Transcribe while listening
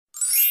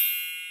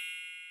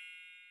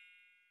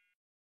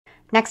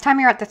Next time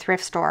you're at the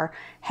thrift store,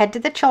 head to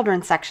the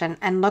children's section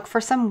and look for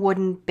some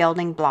wooden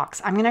building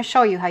blocks. I'm going to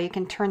show you how you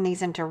can turn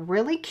these into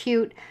really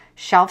cute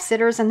shelf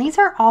sitters, and these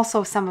are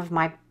also some of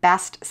my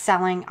best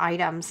selling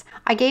items.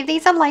 I gave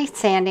these a light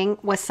sanding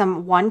with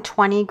some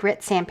 120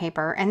 grit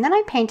sandpaper, and then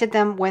I painted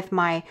them with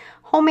my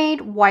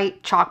homemade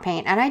white chalk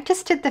paint, and I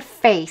just did the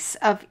face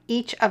of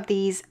each of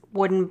these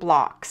wooden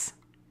blocks.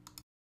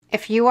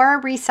 If you are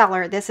a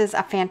reseller, this is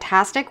a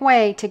fantastic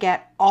way to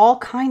get all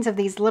kinds of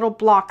these little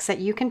blocks that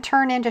you can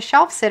turn into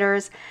shelf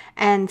sitters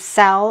and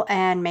sell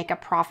and make a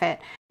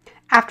profit.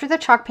 After the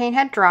chalk paint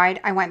had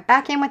dried, I went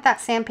back in with that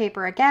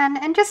sandpaper again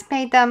and just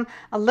made them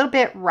a little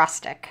bit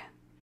rustic.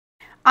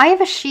 I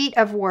have a sheet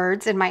of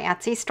words in my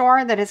Etsy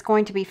store that is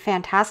going to be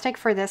fantastic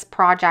for this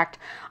project.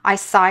 I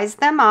sized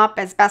them up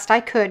as best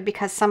I could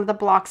because some of the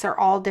blocks are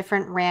all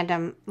different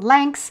random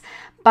lengths,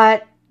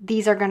 but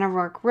these are going to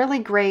work really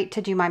great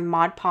to do my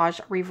Mod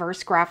Podge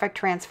reverse graphic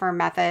transfer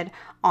method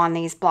on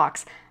these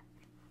blocks.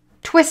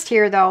 Twist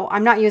here though,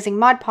 I'm not using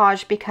Mod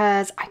Podge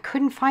because I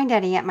couldn't find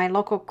any at my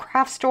local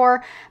craft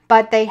store,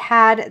 but they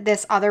had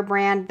this other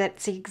brand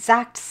that's the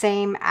exact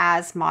same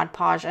as Mod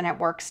Podge and it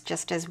works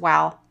just as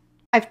well.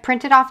 I've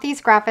printed off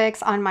these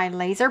graphics on my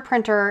laser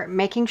printer,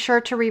 making sure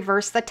to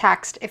reverse the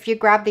text. If you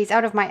grab these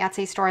out of my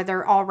Etsy store,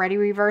 they're already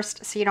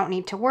reversed, so you don't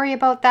need to worry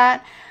about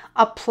that.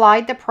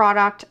 Applied the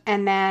product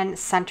and then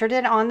centered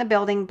it on the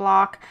building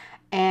block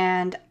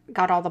and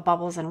got all the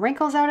bubbles and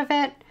wrinkles out of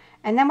it.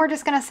 And then we're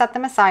just going to set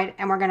them aside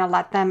and we're going to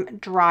let them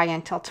dry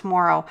until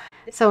tomorrow.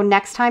 So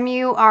next time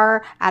you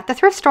are at the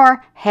thrift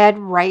store, head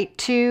right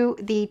to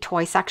the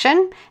toy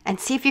section and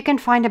see if you can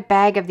find a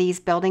bag of these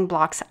building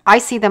blocks. I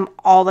see them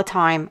all the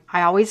time.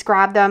 I always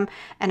grab them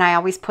and I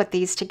always put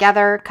these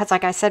together because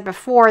like I said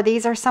before,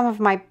 these are some of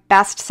my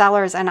best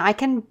sellers and I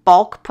can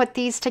bulk put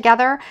these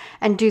together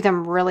and do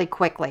them really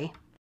quickly.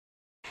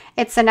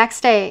 It's the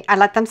next day. I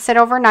let them sit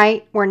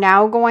overnight. We're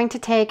now going to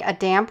take a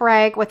damp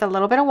rag with a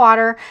little bit of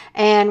water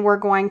and we're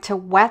going to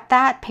wet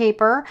that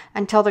paper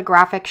until the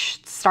graphic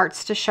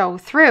starts to show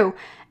through,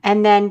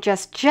 and then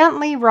just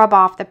gently rub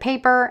off the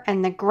paper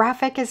and the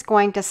graphic is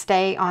going to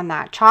stay on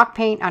that chalk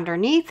paint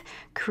underneath,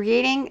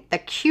 creating the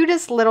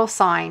cutest little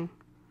sign.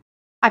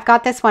 I've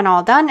got this one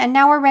all done and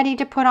now we're ready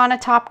to put on a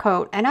top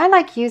coat, and I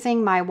like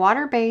using my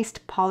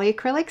water-based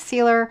polyacrylic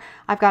sealer.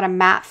 I've got a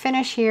matte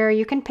finish here.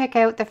 You can pick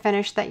out the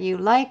finish that you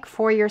like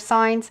for your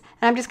signs,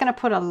 and I'm just going to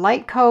put a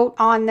light coat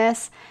on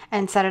this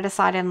and set it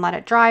aside and let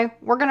it dry.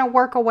 We're going to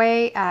work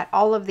away at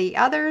all of the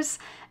others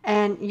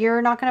and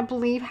you're not going to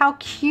believe how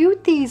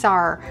cute these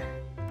are.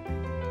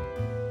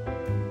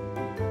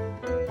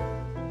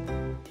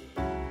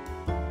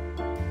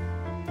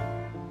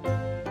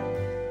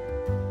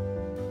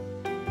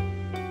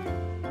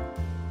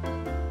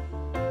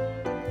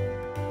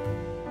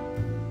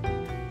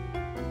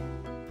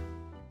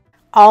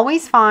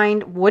 Always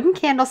find wooden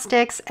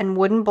candlesticks and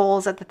wooden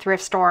bowls at the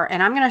thrift store,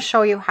 and I'm going to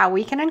show you how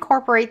we can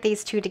incorporate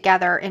these two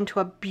together into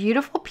a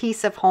beautiful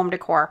piece of home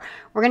decor.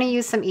 We're going to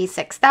use some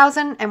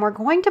E6000 and we're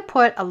going to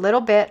put a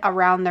little bit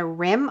around the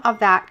rim of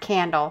that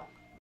candle.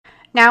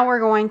 Now we're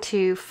going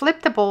to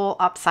flip the bowl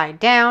upside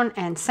down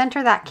and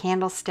center that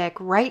candlestick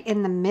right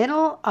in the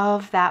middle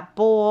of that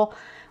bowl.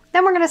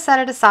 Then we're going to set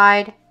it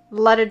aside,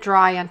 let it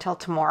dry until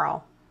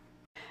tomorrow.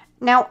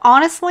 Now,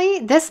 honestly,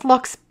 this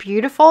looks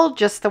beautiful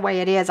just the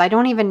way it is. I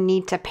don't even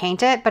need to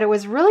paint it, but it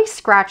was really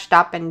scratched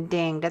up and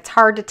dinged. It's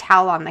hard to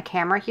tell on the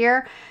camera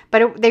here,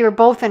 but they were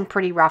both in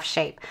pretty rough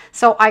shape.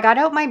 So I got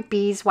out my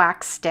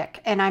beeswax stick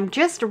and I'm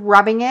just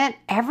rubbing it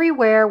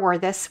everywhere where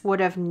this would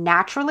have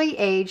naturally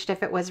aged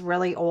if it was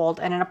really old,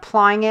 and then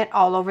applying it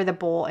all over the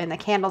bowl in the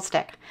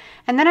candlestick.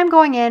 And then I'm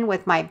going in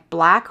with my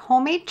black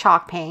homemade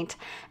chalk paint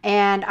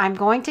and I'm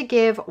going to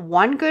give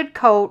one good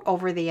coat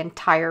over the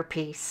entire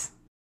piece.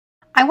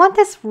 I want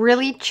this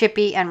really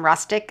chippy and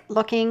rustic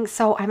looking,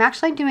 so I'm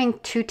actually doing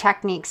two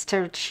techniques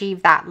to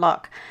achieve that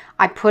look.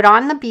 I put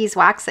on the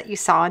beeswax that you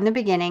saw in the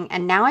beginning,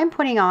 and now I'm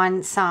putting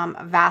on some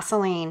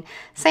Vaseline.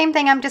 Same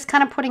thing, I'm just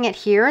kind of putting it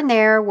here and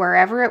there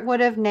wherever it would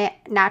have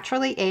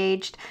naturally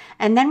aged,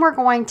 and then we're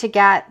going to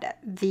get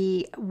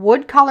the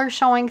wood color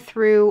showing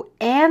through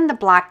and the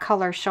black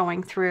color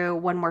showing through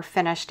when we're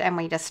finished and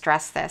we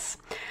distress this.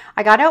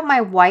 I got out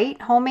my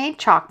white homemade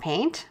chalk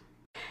paint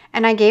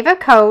and I gave a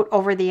coat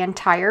over the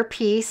entire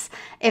piece.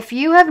 If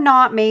you have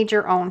not made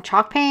your own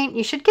chalk paint,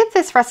 you should give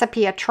this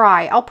recipe a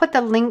try. I'll put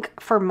the link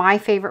for my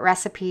favorite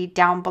recipe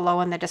down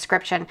below in the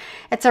description.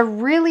 It's a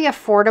really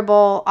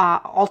affordable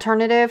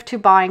alternative to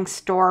buying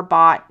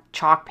store-bought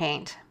chalk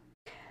paint.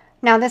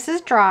 Now this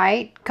is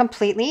dry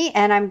completely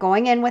and I'm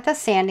going in with a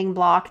sanding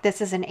block.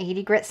 This is an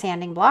 80 grit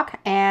sanding block,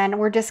 and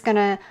we're just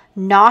gonna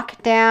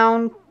knock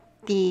down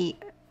the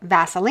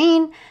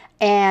Vaseline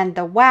and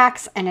the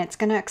wax, and it's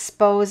going to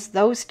expose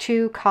those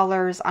two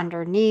colors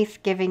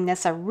underneath, giving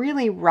this a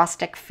really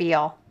rustic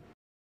feel.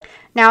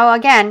 Now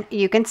again,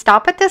 you can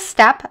stop at this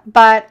step,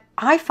 but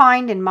I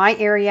find in my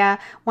area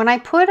when I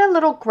put a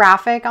little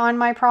graphic on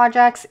my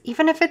projects,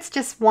 even if it's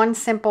just one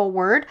simple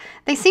word,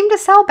 they seem to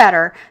sell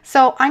better.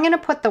 So I'm going to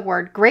put the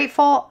word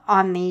grateful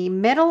on the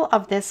middle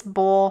of this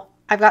bowl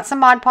I've got some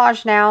Mod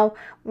Podge now.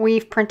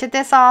 We've printed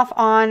this off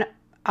on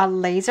a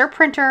laser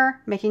printer,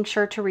 making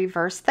sure to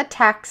reverse the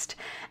text,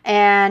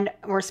 and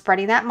we're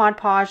spreading that Mod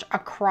Podge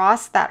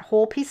across that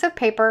whole piece of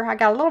paper. I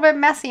got a little bit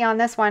messy on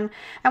this one,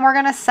 and we're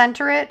going to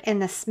center it in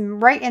this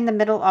right in the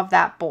middle of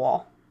that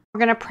bowl. We're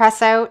going to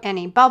press out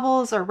any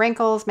bubbles or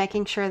wrinkles,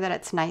 making sure that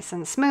it's nice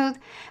and smooth,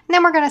 and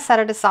then we're going to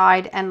set it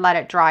aside and let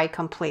it dry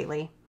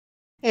completely.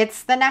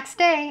 It's the next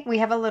day. We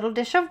have a little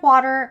dish of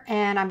water,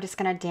 and I'm just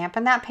going to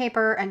dampen that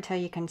paper until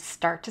you can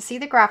start to see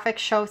the graphics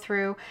show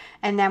through,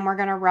 and then we're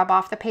going to rub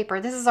off the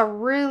paper. This is a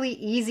really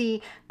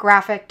easy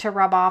graphic to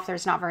rub off.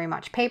 There's not very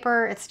much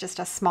paper. It's just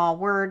a small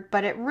word,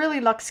 but it really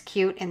looks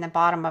cute in the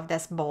bottom of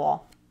this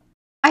bowl.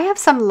 I have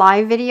some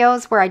live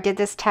videos where I did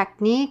this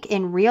technique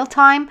in real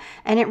time,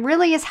 and it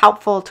really is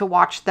helpful to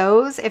watch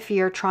those if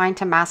you're trying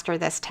to master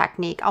this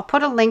technique. I'll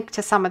put a link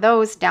to some of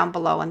those down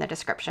below in the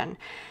description.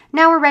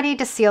 Now we're ready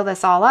to seal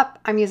this all up.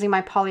 I'm using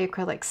my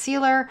polyacrylic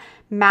sealer,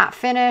 matte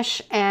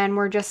finish, and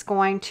we're just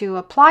going to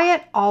apply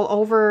it all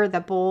over the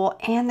bowl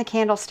and the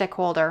candlestick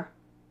holder.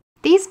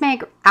 These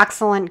make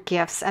excellent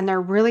gifts, and they're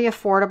really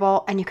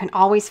affordable, and you can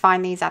always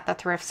find these at the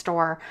thrift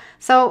store.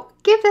 So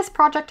give this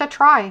project a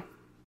try.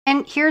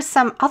 And here's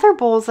some other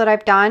bowls that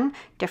I've done,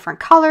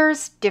 different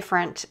colors,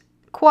 different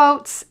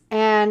quotes,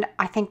 and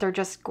I think they're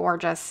just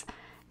gorgeous.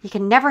 You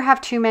can never have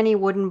too many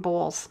wooden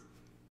bowls.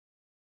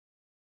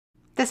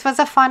 This was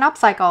a fun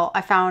upcycle.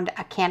 I found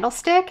a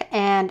candlestick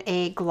and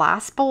a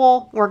glass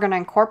bowl. We're going to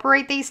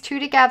incorporate these two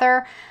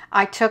together.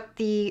 I took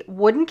the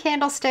wooden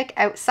candlestick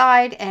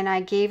outside and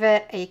I gave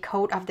it a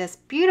coat of this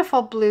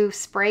beautiful blue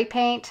spray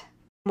paint.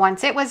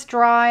 Once it was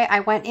dry, I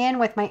went in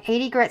with my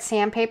 80 grit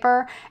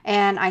sandpaper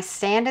and I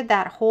sanded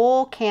that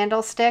whole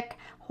candlestick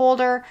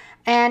holder.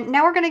 And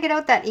now we're going to get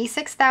out that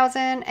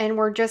E6000 and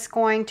we're just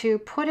going to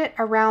put it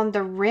around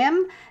the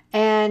rim,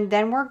 and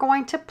then we're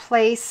going to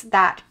place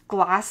that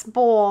glass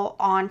bowl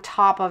on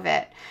top of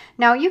it.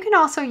 Now you can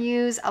also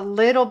use a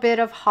little bit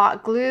of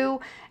hot glue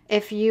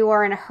if you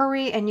are in a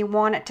hurry and you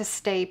want it to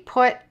stay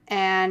put,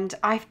 and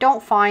I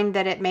don't find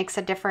that it makes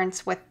a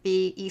difference with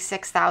the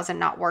E6000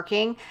 not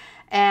working,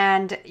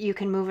 and you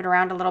can move it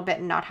around a little bit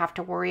and not have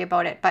to worry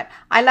about it. But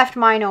I left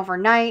mine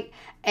overnight,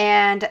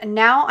 and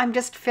now I'm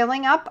just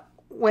filling up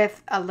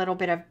with a little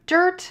bit of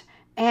dirt,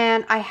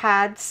 and I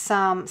had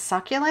some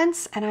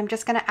succulents, and I'm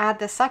just going to add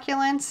the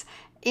succulents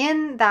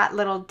in that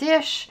little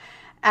dish,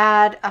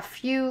 add a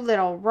few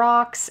little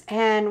rocks,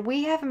 and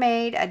we have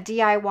made a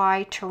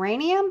DIY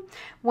terrarium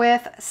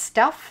with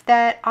stuff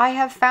that I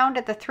have found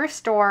at the thrift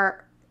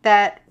store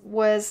that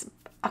was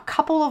a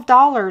couple of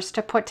dollars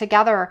to put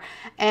together.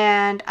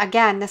 And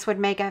again, this would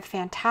make a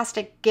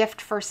fantastic gift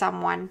for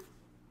someone.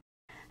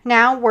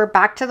 Now we're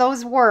back to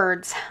those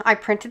words. I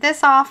printed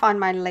this off on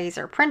my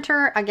laser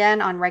printer,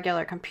 again on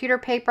regular computer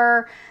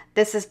paper.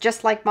 This is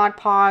just like Mod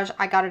Podge.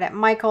 I got it at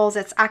Michael's.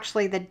 It's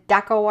actually the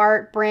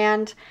decor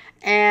brand,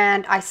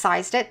 and I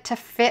sized it to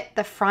fit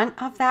the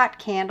front of that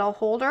candle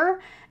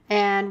holder.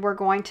 And we're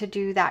going to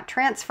do that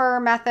transfer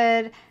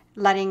method,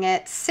 letting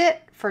it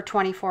sit for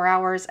 24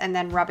 hours and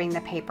then rubbing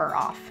the paper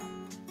off.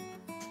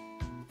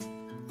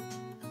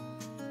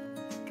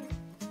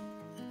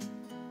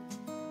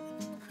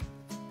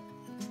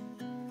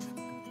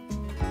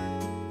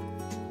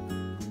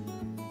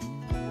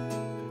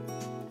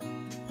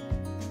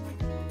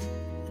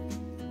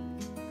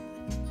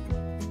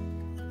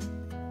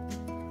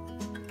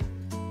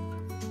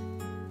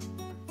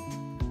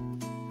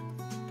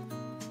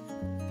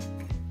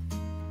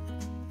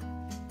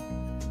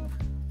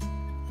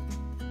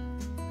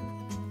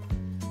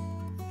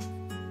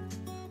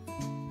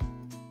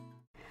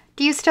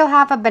 Do you still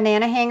have a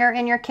banana hanger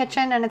in your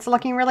kitchen and it's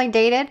looking really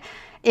dated?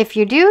 If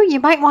you do, you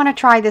might want to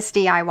try this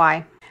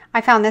DIY.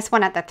 I found this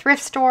one at the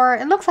thrift store.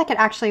 It looks like it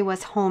actually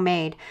was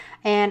homemade,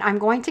 and I'm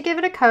going to give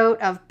it a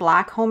coat of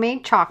black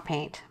homemade chalk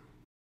paint.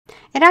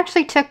 It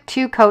actually took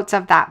 2 coats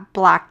of that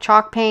black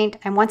chalk paint,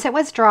 and once it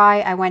was dry,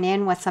 I went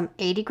in with some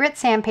 80 grit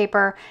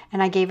sandpaper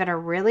and I gave it a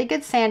really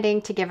good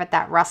sanding to give it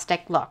that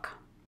rustic look.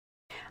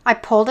 I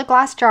pulled a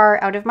glass jar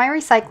out of my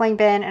recycling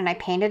bin and I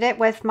painted it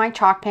with my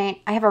chalk paint.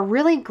 I have a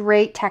really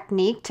great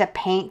technique to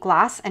paint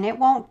glass and it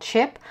won't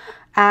chip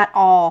at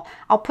all.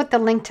 I'll put the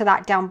link to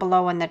that down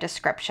below in the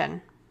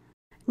description.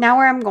 Now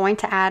where I'm going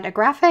to add a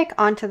graphic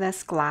onto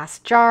this glass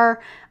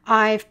jar.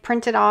 I've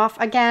printed off,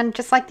 again,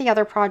 just like the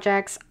other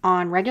projects,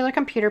 on regular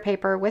computer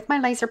paper with my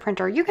laser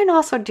printer. You can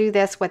also do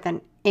this with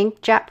an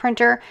inkjet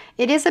printer.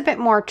 It is a bit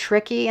more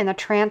tricky and the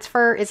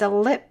transfer is a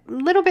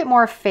little bit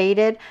more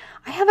faded.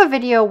 I have a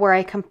video where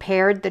I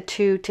compared the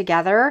two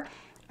together.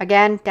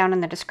 Again, down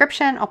in the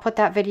description, I'll put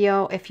that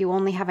video. If you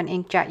only have an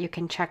inkjet, you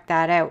can check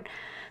that out.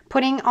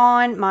 Putting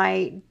on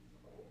my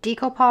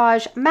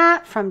decoupage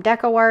mat from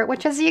Decor,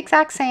 which is the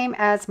exact same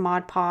as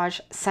Mod Podge,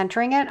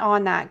 centering it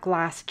on that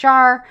glass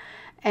jar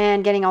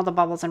and getting all the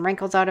bubbles and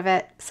wrinkles out of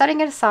it,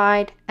 setting it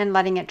aside and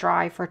letting it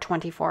dry for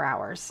 24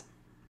 hours.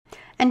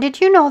 And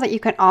did you know that you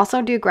can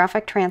also do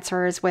graphic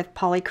transfers with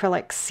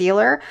polyacrylic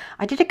sealer?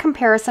 I did a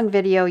comparison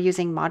video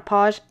using Mod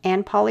Podge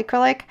and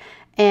polyacrylic,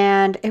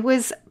 and it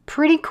was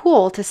pretty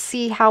cool to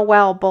see how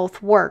well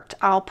both worked.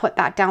 I'll put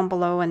that down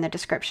below in the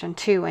description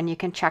too, and you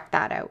can check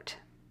that out.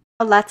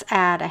 Let's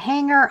add a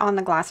hanger on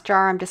the glass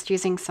jar. I'm just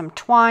using some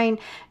twine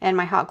and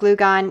my hot glue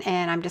gun,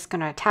 and I'm just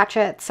going to attach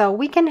it so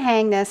we can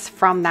hang this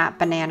from that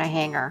banana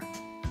hanger.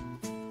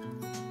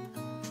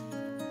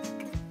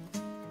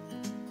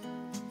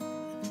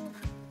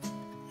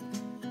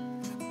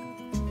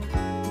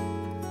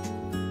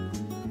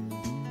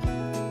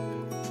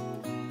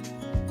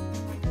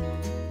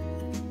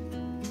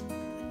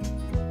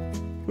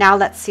 Now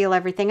let's seal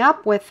everything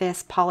up with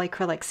this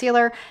polyacrylic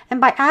sealer.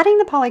 And by adding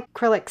the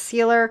polyacrylic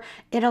sealer,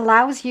 it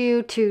allows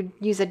you to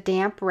use a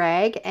damp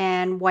rag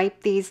and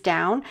wipe these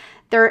down.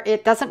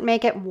 It doesn't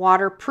make it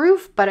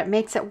waterproof, but it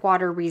makes it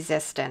water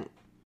resistant.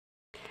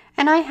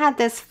 And I had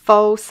this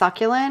faux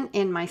succulent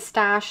in my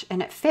stash,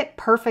 and it fit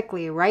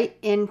perfectly right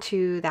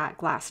into that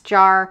glass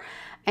jar.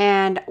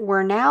 And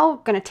we're now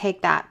going to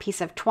take that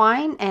piece of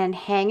twine and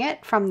hang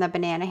it from the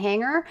banana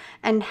hanger.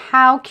 And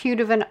how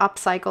cute of an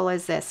upcycle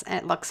is this? And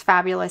it looks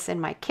fabulous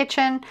in my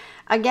kitchen.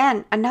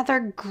 Again,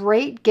 another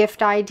great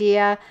gift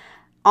idea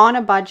on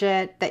a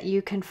budget that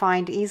you can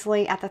find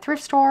easily at the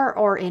thrift store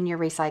or in your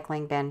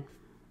recycling bin.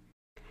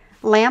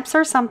 Lamps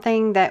are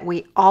something that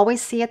we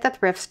always see at the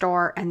thrift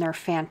store, and they're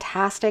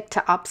fantastic to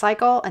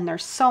upcycle, and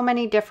there's so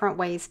many different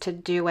ways to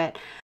do it.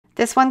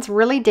 This one's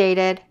really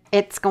dated.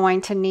 It's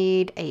going to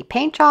need a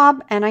paint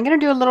job, and I'm going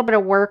to do a little bit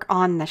of work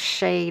on the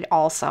shade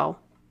also.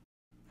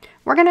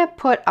 We're going to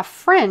put a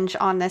fringe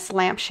on this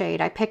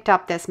lampshade. I picked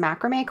up this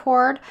macrame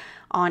cord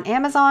on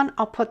Amazon.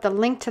 I'll put the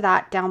link to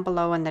that down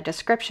below in the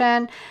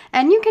description,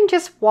 and you can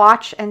just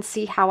watch and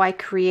see how I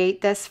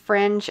create this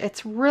fringe.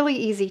 It's really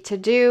easy to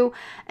do,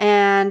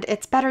 and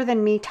it's better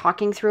than me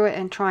talking through it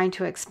and trying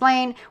to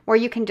explain, where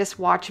you can just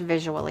watch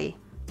visually.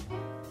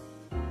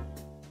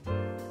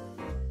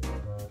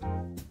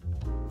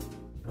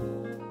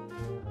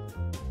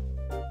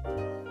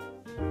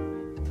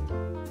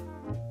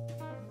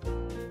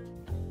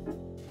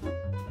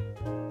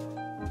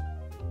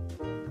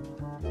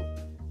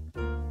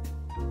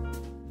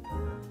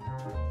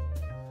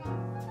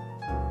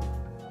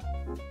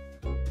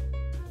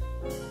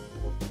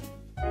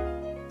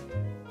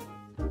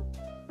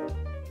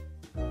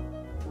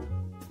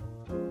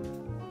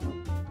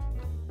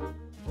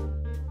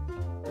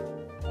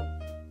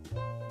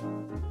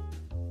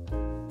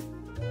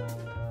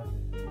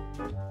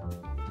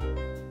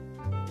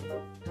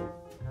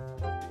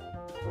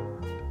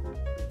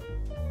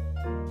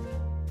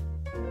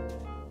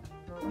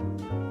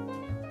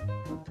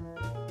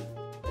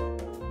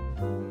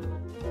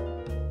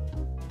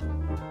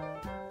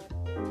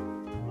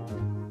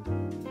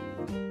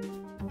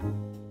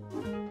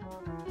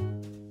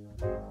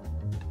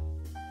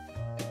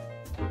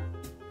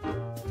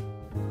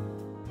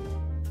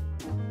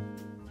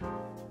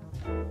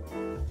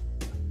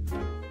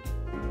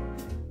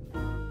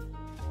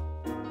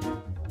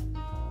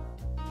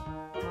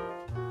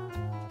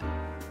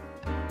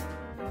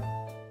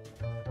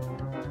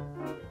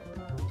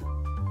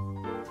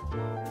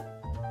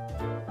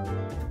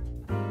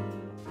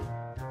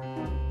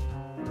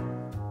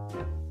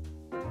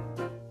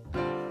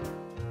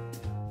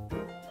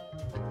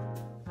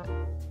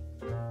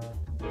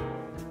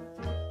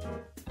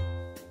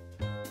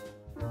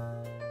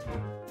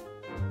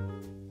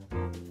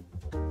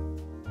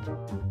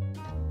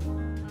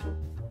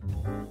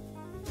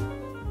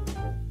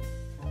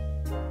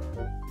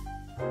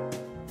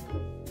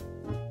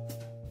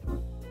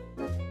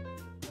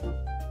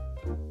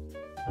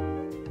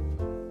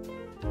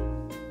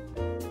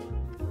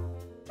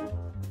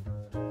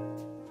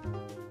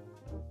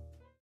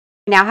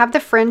 Now have the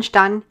fringe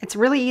done. It's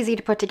really easy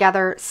to put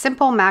together,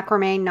 simple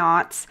macrame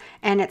knots,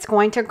 and it's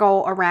going to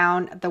go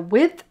around the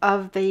width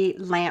of the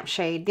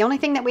lampshade. The only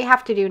thing that we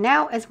have to do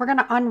now is we're going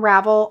to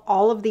unravel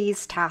all of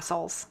these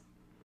tassels.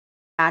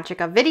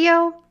 Magic of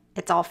video,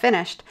 it's all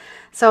finished.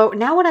 So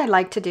now what I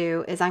like to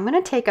do is I'm going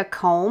to take a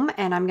comb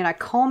and I'm going to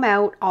comb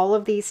out all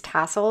of these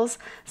tassels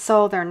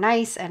so they're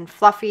nice and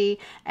fluffy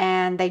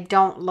and they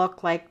don't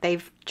look like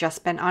they've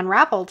just been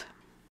unraveled.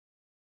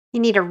 You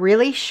need a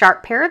really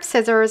sharp pair of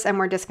scissors, and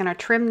we're just going to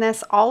trim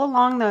this all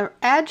along the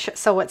edge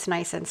so it's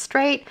nice and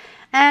straight.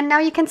 And now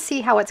you can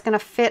see how it's going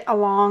to fit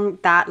along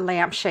that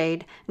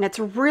lampshade, and it's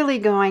really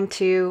going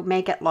to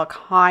make it look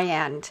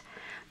high-end.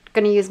 I'm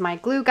going to use my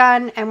glue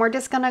gun, and we're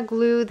just going to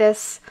glue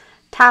this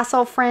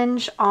tassel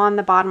fringe on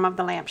the bottom of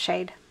the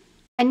lampshade.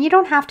 And you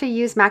don't have to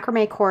use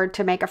macrame cord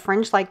to make a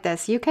fringe like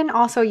this. You can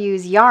also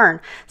use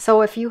yarn.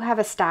 So if you have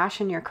a stash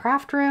in your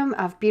craft room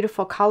of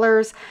beautiful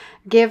colors,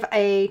 give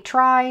a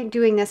try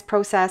doing this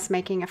process,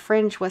 making a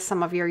fringe with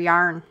some of your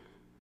yarn.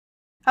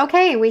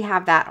 Okay, we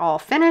have that all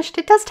finished.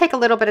 It does take a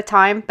little bit of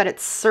time, but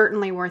it's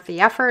certainly worth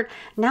the effort.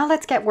 Now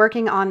let's get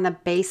working on the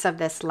base of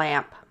this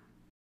lamp.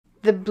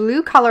 The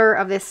blue color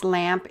of this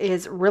lamp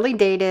is really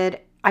dated.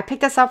 I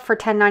picked this up for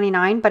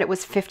 $10.99, but it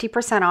was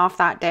 50% off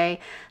that day.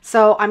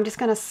 So I'm just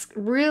going to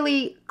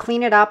really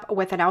clean it up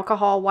with an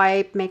alcohol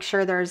wipe, make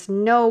sure there's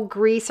no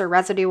grease or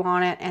residue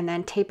on it, and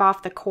then tape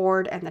off the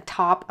cord and the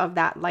top of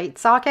that light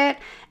socket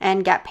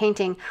and get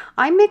painting.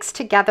 I mixed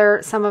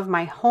together some of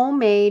my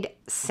homemade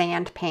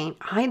sand paint.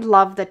 I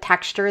love the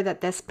texture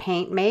that this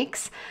paint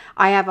makes.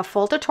 I have a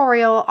full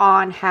tutorial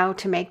on how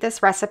to make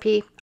this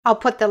recipe. I'll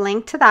put the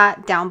link to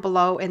that down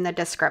below in the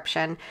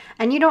description.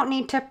 And you don't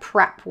need to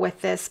prep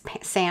with this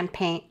sand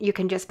paint. You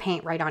can just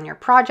paint right on your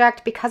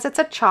project because it's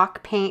a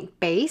chalk paint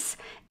base.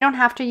 You don't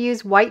have to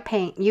use white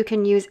paint. You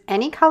can use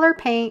any color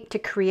paint to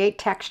create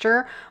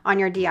texture on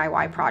your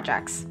DIY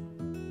projects.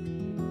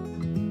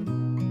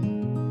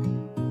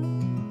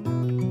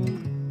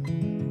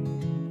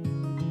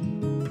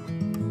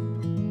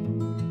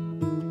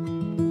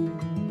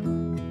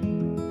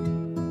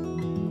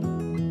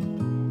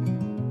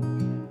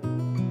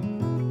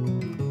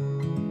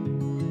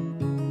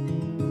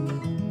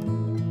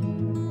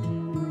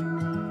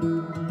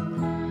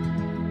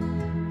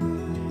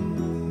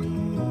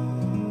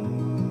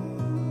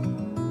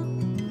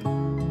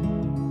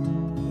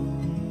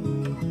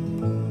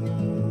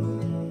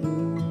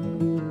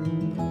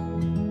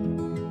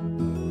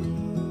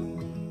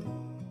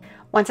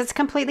 Once it's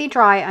completely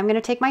dry, I'm going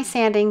to take my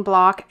sanding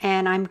block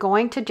and I'm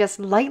going to just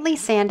lightly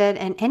sand it,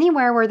 and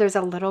anywhere where there's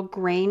a little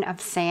grain of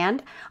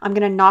sand, I'm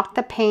going to knock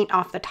the paint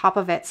off the top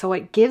of it so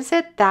it gives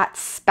it that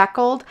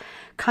speckled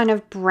kind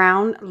of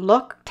brown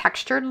look,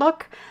 textured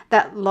look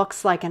that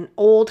looks like an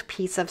old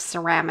piece of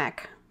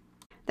ceramic.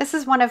 This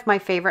is one of my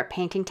favorite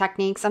painting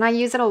techniques and I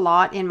use it a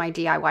lot in my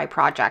DIY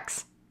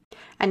projects.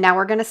 And now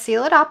we're going to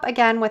seal it up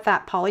again with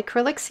that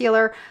polyacrylic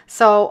sealer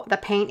so the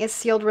paint is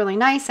sealed really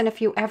nice, and if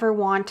you ever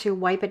want to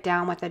wipe it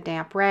down with a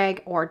damp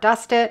rag or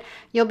dust it,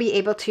 you'll be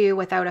able to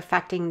without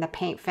affecting the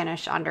paint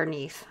finish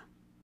underneath.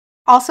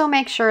 Also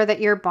make sure that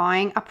you're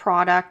buying a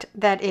product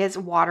that is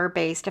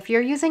water-based. If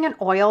you're using an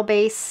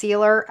oil-based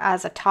sealer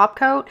as a top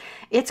coat,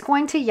 it's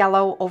going to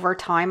yellow over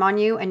time on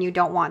you and you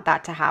don't want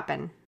that to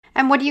happen.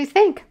 And what do you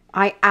think?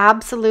 I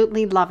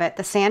absolutely love it.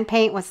 The sand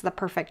paint was the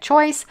perfect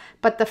choice,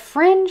 but the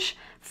fringe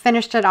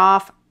finished it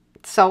off,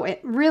 so it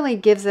really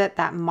gives it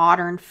that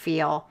modern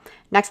feel.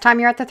 Next time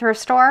you're at the thrift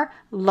store,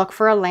 look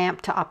for a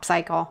lamp to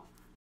upcycle.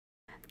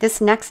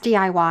 This next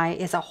DIY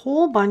is a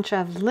whole bunch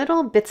of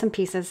little bits and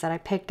pieces that I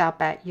picked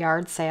up at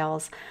yard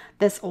sales.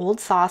 This old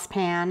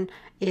saucepan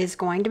is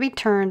going to be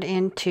turned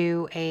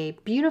into a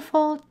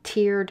beautiful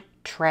tiered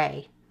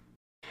tray.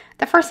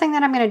 The first thing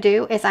that I'm going to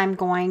do is I'm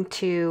going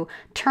to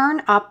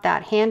turn up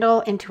that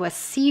handle into a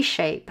C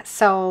shape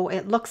so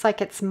it looks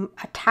like it's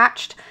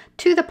attached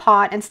to the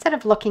pot instead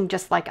of looking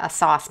just like a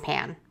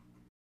saucepan.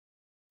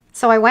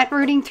 So I went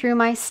rooting through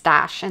my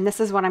stash, and this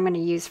is what I'm going to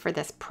use for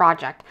this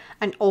project.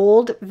 An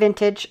old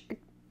vintage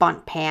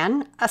bundt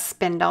pan, a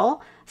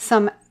spindle,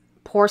 some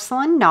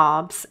porcelain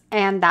knobs,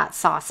 and that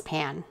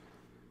saucepan.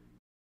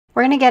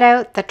 We're going to get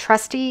out the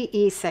trusty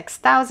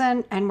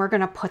E6000 and we're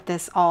going to put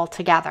this all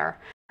together.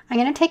 I'm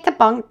going to take the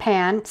bundt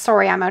pan,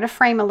 sorry I'm out of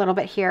frame a little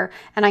bit here,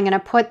 and I'm going to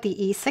put the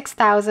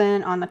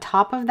E6000 on the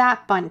top of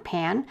that bundt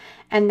pan,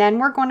 and then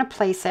we're going to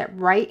place it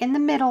right in the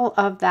middle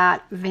of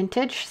that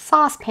vintage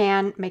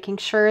saucepan, making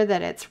sure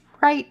that it's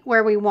right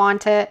where we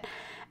want it,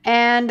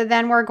 and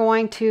then we're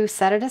going to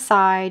set it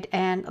aside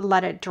and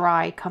let it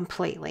dry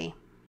completely.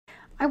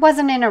 I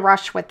wasn't in a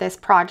rush with this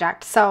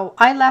project, so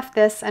I left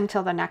this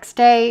until the next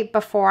day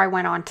before I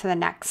went on to the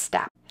next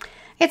step.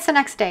 It's the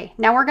next day.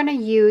 Now we're going to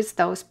use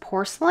those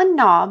porcelain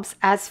knobs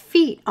as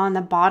feet on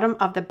the bottom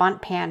of the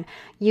bundt pan.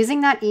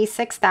 Using that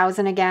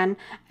E6000 again,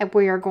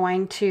 we are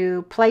going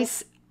to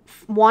place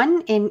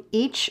one in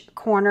each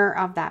corner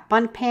of that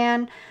bundt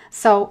pan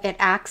so it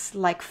acts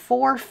like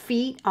 4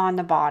 feet on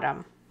the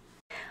bottom.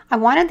 I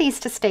wanted these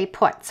to stay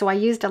put, so I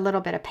used a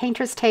little bit of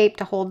painter's tape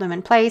to hold them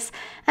in place.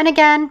 And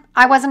again,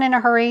 I wasn't in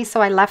a hurry,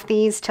 so I left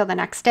these till the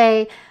next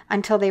day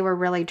until they were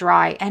really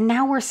dry. And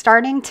now we're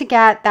starting to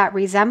get that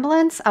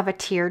resemblance of a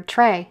tiered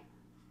tray.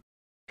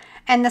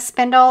 And the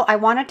spindle, I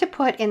wanted to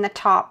put in the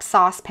top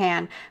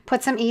saucepan,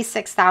 put some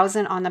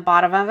E6000 on the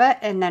bottom of it,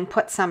 and then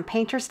put some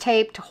painter's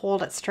tape to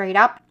hold it straight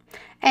up.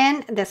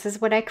 And this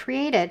is what I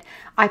created.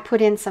 I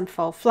put in some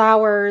faux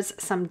flowers,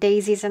 some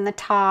daisies in the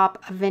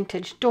top, a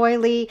vintage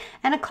doily,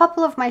 and a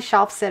couple of my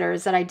shelf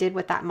sitters that I did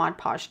with that Mod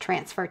Podge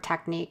transfer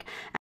technique.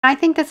 I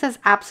think this is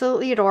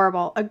absolutely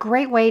adorable, a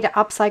great way to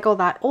upcycle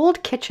that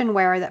old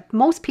kitchenware that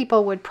most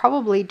people would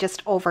probably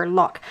just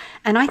overlook.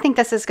 And I think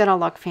this is going to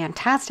look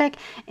fantastic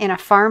in a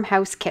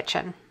farmhouse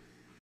kitchen.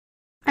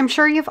 I'm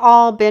sure you've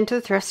all been to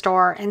the thrift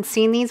store and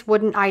seen these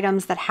wooden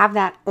items that have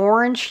that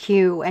orange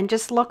hue and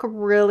just look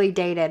really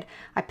dated.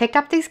 I picked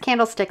up these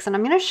candlesticks and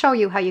I'm going to show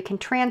you how you can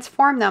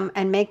transform them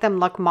and make them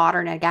look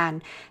modern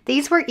again.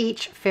 These were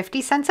each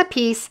 50 cents a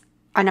piece,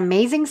 an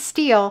amazing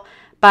steal,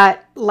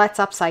 but let's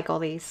upcycle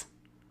these.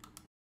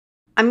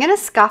 I'm going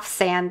to scuff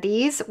sand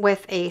these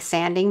with a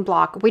sanding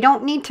block. We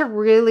don't need to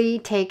really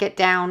take it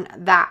down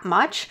that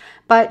much,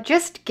 but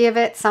just give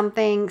it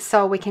something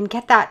so we can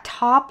get that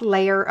top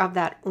layer of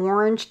that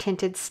orange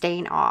tinted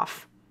stain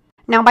off.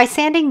 Now by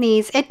sanding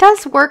these, it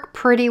does work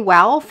pretty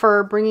well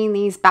for bringing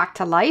these back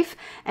to life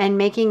and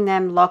making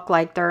them look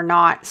like they're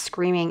not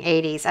screaming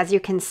 80s, as you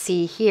can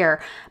see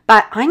here.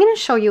 But I'm going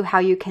to show you how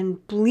you can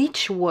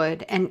bleach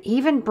wood and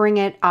even bring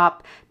it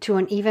up to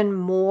an even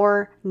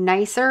more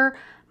nicer,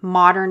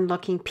 modern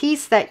looking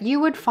piece that you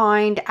would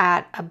find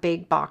at a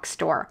big box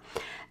store.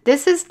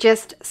 This is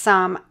just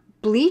some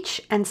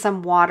bleach and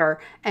some water,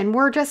 and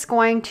we're just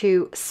going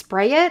to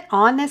spray it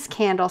on this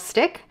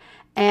candlestick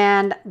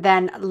and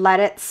then let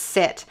it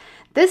sit.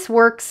 This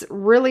works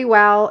really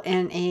well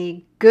in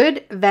a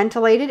good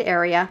ventilated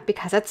area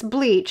because it's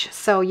bleach,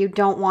 so you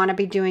don't want to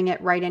be doing it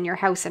right in your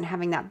house and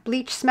having that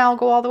bleach smell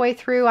go all the way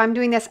through. I'm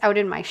doing this out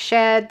in my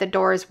shed. The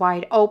door is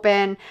wide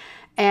open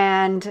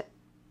and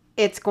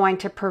it's going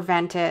to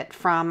prevent it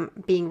from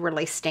being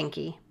really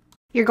stinky.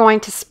 You're going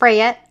to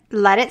spray it,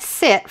 let it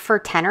sit for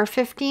 10 or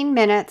 15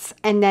 minutes,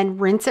 and then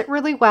rinse it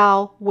really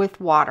well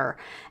with water.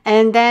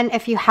 And then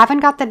if you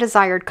haven't got the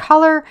desired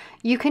color,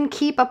 you can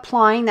keep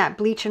applying that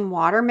bleach and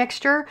water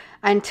mixture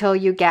until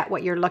you get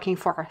what you're looking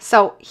for.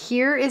 So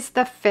here is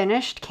the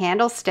finished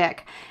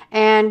candlestick.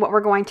 And what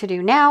we're going to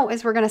do now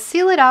is we're going to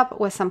seal it up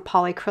with some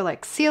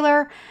polyacrylic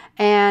sealer,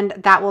 and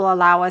that will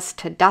allow us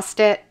to dust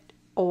it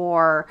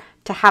or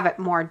to have it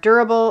more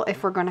durable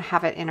if we're going to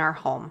have it in our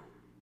home.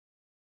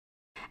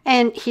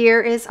 And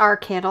here is our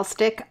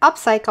candlestick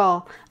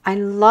upcycle. I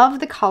love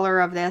the color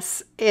of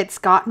this. It's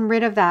gotten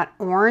rid of that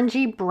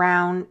orangey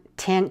brown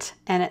tint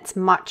and it's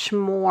much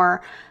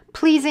more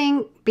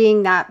pleasing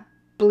being that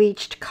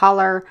bleached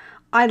color.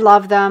 I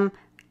love them.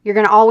 You're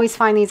going to always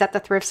find these at the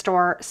thrift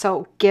store,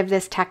 so give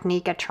this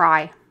technique a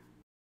try.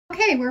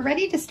 Okay, we're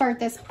ready to start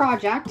this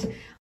project.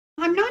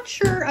 I'm not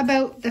sure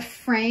about the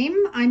frame.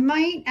 I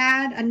might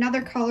add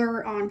another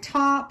color on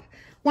top.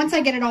 Once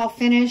I get it all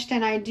finished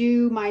and I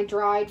do my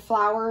dried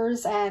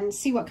flowers and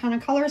see what kind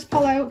of colors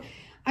pull out,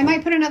 I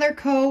might put another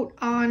coat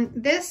on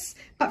this.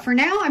 But for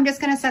now, I'm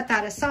just going to set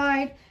that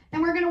aside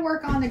and we're going to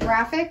work on the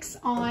graphics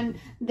on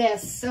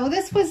this. So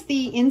this was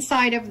the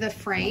inside of the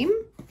frame.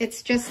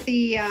 It's just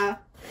the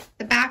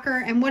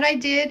backer. And what I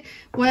did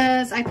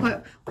was I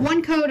put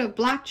one coat of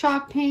black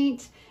chalk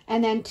paint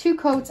and then 2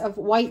 coats of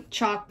white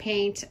chalk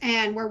paint,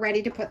 and we're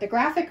ready to put the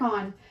graphic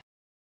on.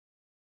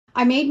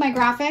 I made my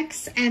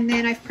graphics and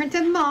then I've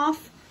printed them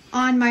off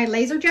on my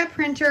LaserJet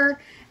printer,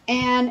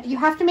 and you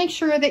have to make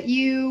sure that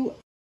you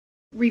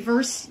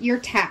reverse your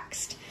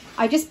text.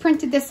 I just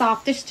printed this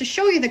off just to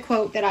show you the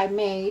quote that I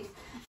made.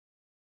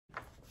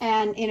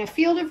 And in a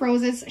field of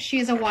roses, she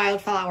is a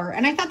wildflower.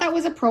 And I thought that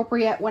was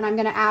appropriate when I'm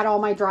going to add all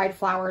my dried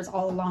flowers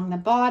all along the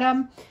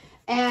bottom.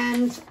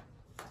 And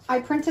I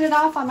printed it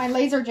off on my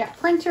LaserJet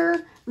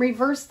printer,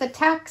 reversed the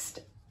text,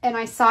 and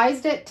I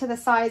sized it to the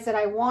size that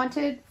I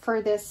wanted for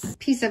this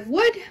piece of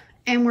wood,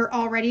 and we're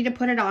all ready to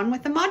put it on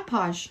with the Mod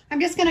Podge. I'm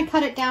just going to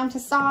cut it down to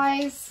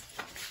size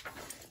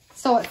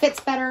so it fits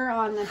better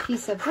on the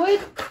piece of wood.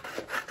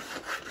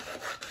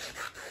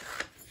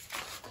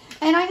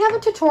 And I have a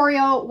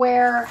tutorial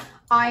where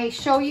I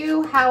show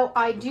you how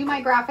I do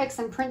my graphics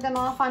and print them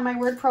off on my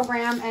Word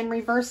program and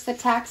reverse the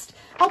text.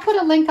 I'll put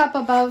a link up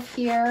above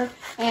here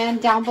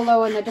and down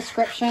below in the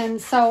description.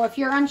 So if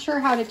you're unsure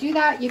how to do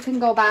that, you can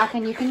go back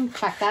and you can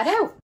check that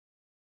out.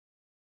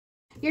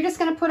 You're just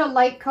going to put a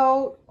light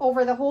coat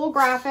over the whole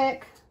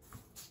graphic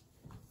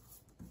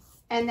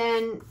and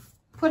then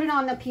put it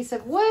on the piece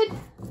of wood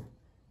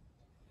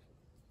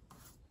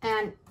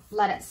and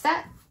let it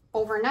set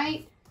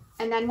overnight.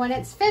 And then when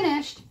it's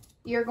finished,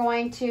 you're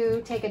going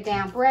to take a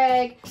damp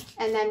rag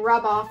and then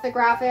rub off the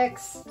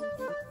graphics.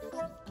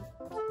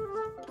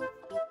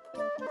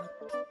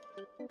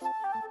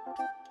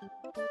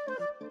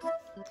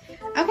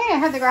 Okay, I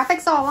have the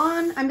graphics all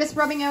on. I'm just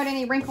rubbing out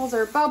any wrinkles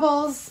or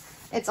bubbles.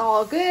 It's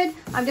all good.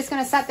 I'm just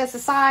going to set this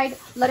aside,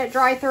 let it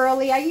dry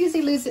thoroughly. I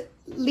usually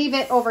leave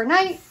it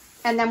overnight,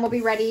 and then we'll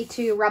be ready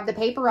to rub the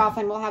paper off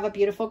and we'll have a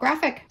beautiful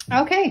graphic.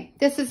 Okay,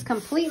 this is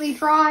completely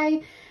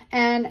dry,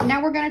 and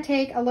now we're going to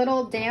take a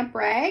little damp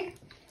rag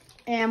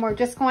and we're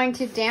just going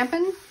to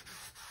dampen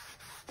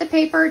the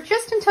paper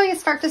just until you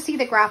start to see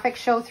the graphic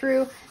show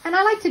through. And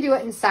I like to do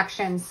it in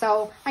sections.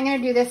 So I'm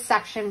going to do this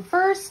section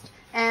first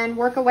and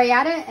work away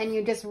at it, and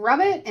you just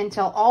rub it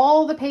until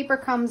all the paper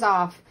comes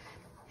off.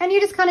 And you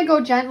just kind of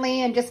go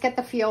gently and just get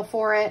the feel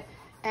for it.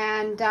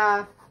 And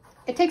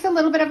it takes a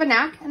little bit of a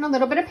knack and a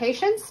little bit of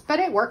patience, but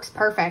it works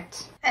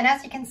perfect. And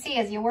as you can see,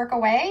 as you work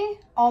away,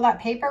 all that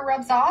paper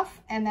rubs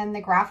off and then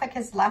the graphic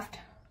is left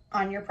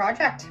on your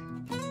project.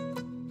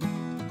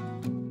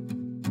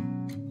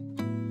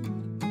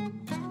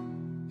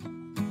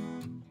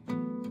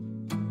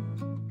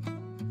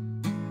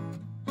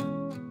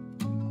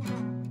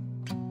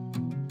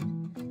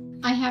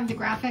 I have the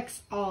graphics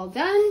all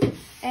done,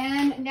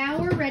 and now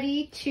we're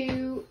ready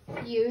to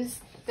use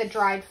the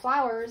dried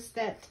flowers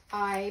that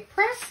I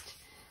pressed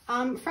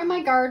from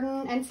my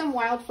garden and some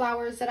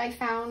wildflowers that I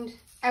found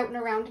out and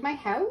around my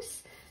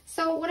house.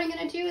 So what I'm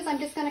going to do is I'm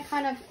just going to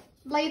kind of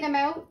lay them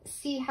out,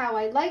 see how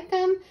I like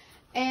them,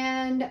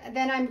 and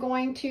then I'm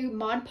going to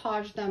Mod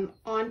Podge them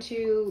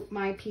onto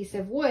my piece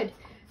of wood.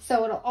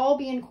 So it'll all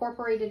be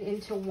incorporated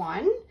into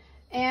one,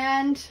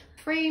 and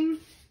frame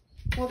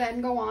will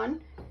then go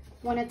on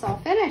when it's all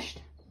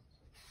finished.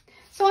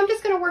 So I'm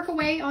just going to work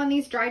away on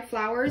these dried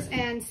flowers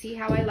and see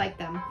how I like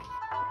them.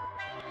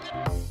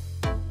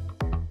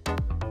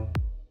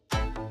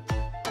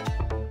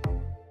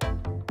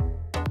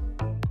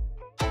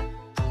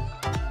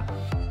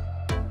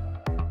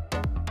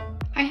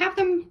 I have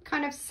them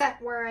kind of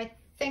set where I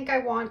think I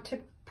want to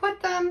put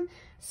them.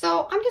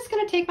 So I'm just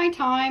going to take my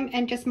time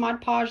and just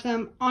Mod Podge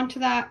them onto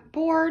that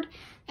board,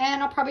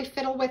 and I'll probably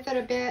fiddle with it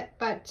a bit,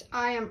 but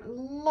I am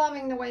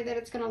loving the way that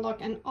it's going to look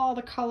and all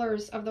the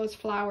colors of those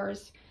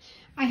flowers.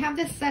 I have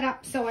this set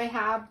up so I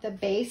have the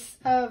base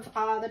of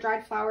the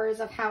dried flowers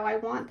of how I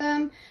want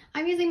them.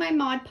 I'm using my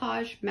Mod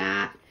Podge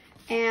mat,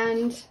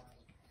 and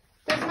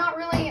there's not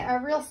really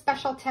a real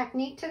special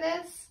technique to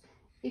this.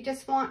 You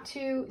just want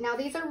to, now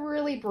these are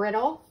really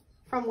brittle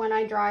from when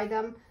I dried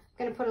them.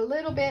 I'm going to put a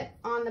little bit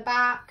on the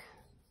back,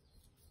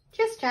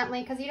 just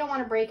gently, because you don't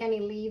want to break any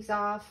leaves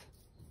off.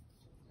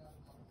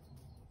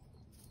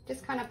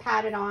 Just kind of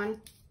pat it on.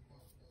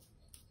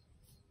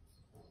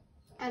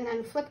 And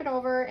then flip it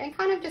over and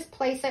kind of just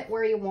place it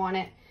where you want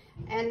it.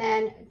 And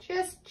then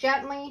just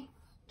gently,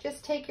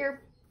 just take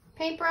your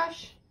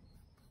paintbrush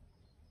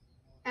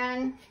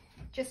and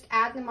just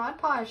add the Mod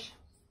Podge.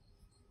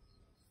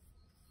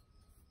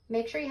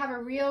 Make sure you have a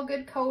real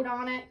good coat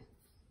on it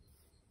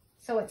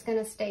so it's going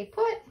to stay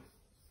put.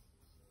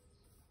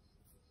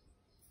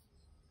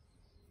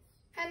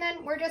 And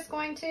then we're just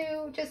going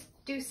to just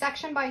do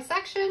section by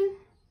section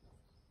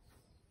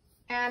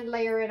and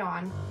layer it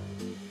on.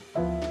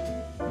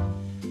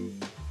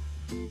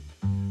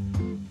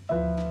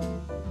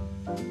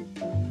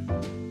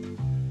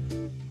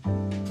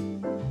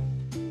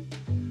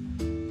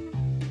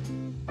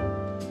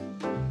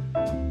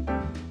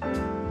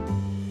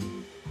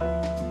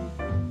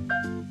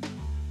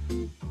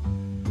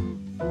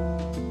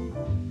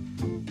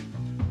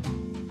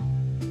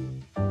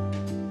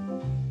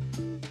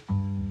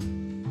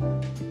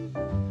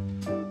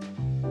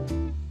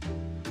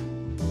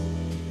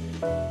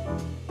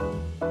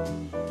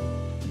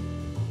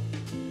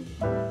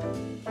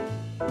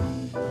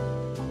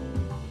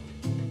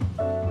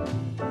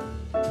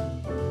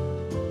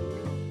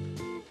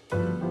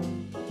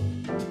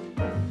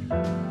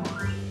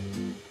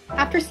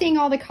 After seeing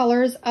all the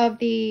colors of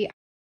the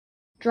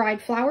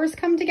dried flowers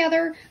come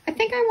together, I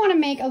think I want to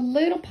make a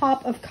little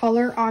pop of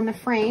color on the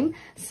frame.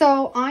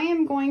 So I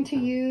am going to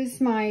use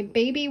my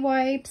baby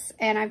wipes,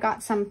 and I've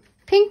got some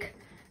pink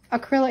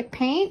acrylic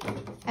paint,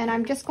 and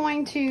I'm just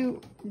going to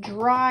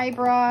dry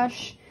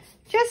brush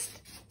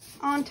just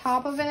on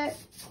top of it,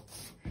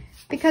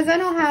 because then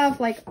I'll have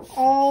like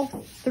all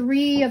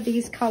three of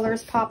these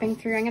colors popping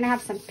through. I'm going to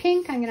have some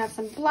pink, I'm going to have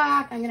some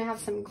black, I'm going to have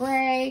some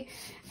gray,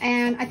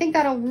 and I think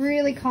that'll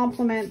really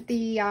complement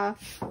the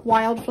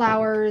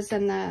wildflowers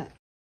and the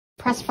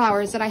pressed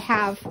flowers that I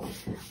have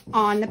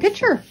on the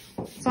picture.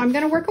 So I'm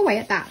going to work away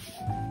at that.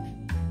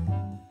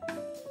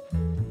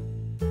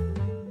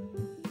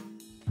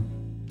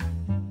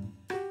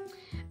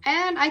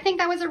 And I think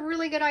that was a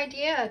really good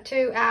idea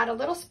to add a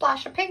little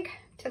splash of pink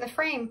to the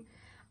frame.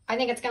 I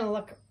think it's going to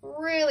look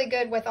really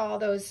good with all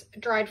those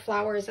dried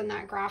flowers in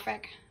that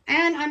graphic.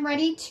 And I'm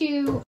ready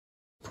to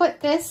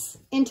put this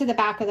into the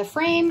back of the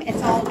frame.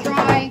 It's all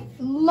dry.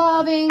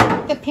 Loving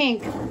the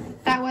pink.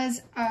 That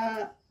was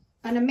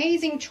an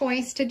amazing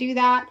choice to do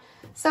that.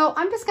 So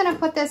I'm just going to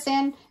put this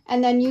in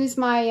and then use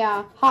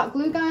my hot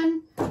glue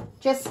gun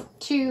just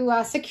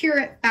to secure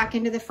it back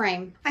into the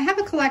frame. I have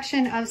a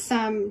collection of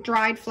some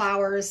dried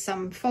flowers,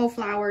 some faux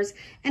flowers,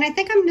 and I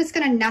think I'm just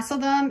going to nestle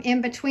them in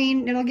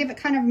between. It'll give it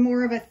kind of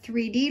more of a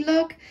 3D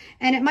look,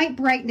 and it might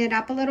brighten it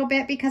up a little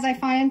bit, because I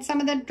find some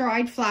of the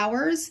dried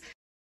flowers,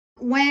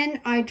 when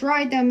I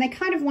dried them, they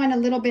kind of went a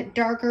little bit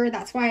darker.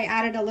 That's why I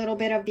added a little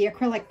bit of the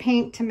acrylic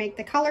paint to make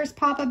the colors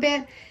pop a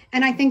bit.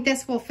 And I think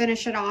this will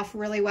finish it off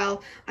really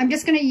well. I'm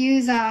just going to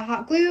use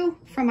hot glue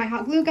from my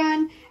hot glue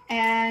gun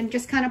and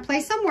just kind of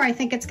place them where I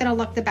think it's going to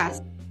look the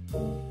best.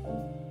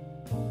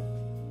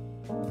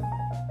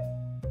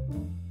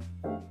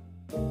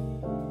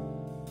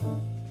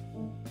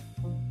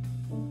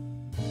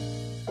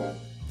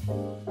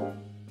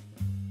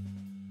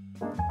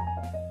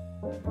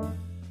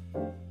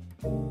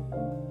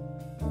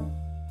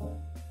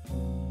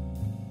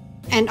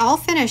 And all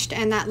finished,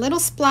 and that little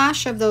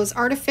splash of those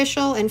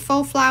artificial and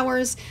faux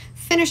flowers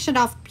finished it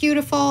off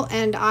beautiful,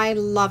 and I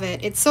love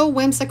it. It's so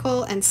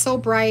whimsical and so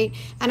bright,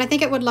 and I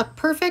think it would look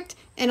perfect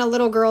in a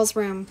little girl's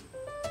room.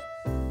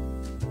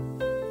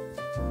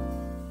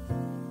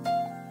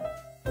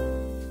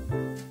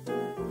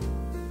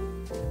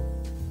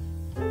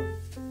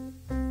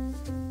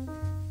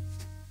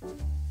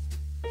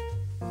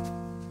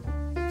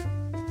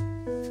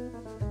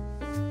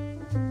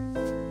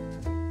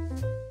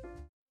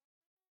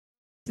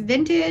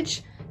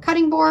 Vintage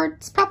cutting board.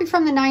 It's probably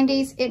from the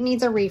 90s. It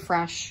needs a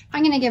refresh.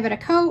 I'm going to give it a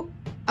coat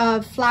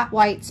of flat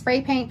white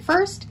spray paint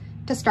first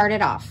to start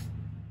it off.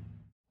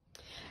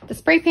 The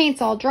spray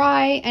paint's all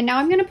dry, and now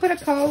I'm gonna put a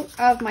coat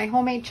of my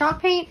homemade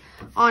chalk paint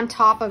on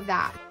top of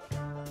that.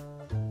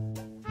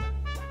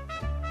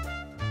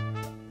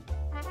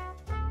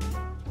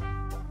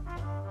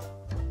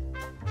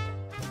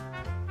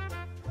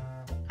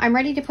 I'm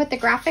ready to put the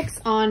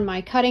graphics on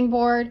my cutting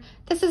board.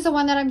 This is the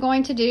one that I'm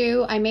going to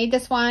do. I made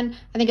this one.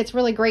 I think it's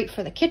really great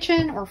for the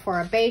kitchen or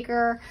for a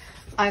baker.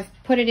 I've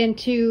put it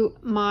into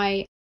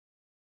my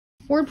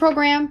Word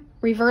program,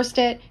 reversed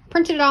it,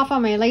 printed it off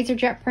on my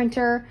LaserJet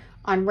printer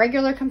on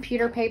regular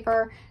computer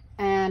paper,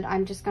 and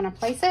I'm just gonna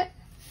place it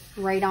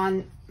right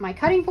on my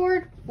cutting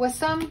board with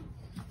some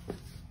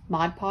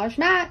Mod Podge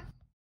mat.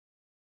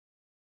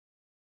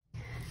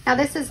 Now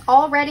this is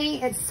all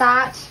ready. It's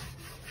sat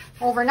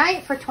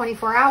overnight for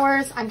 24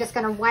 hours. I'm just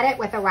gonna wet it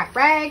with a wet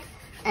rag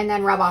and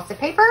then rub off the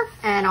paper,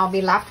 and I'll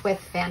be left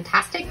with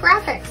fantastic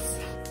graphics.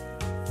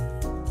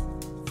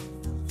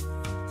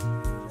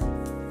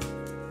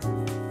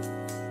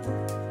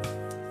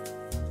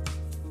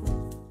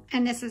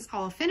 And this is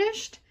all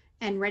finished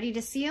and ready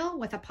to seal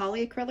with a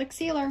polyacrylic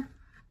sealer.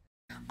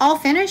 All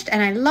finished,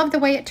 and I love the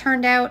way it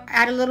turned out.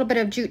 Add a little bit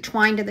of jute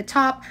twine to the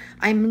top.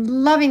 I'm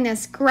loving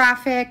this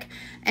graphic,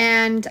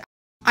 and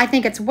I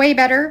think it's way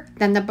better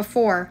than the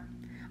before.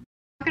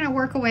 I'm gonna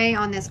work away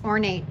on this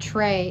ornate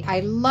tray.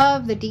 I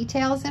love the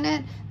details in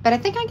it, but I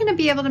think I'm gonna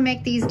be able to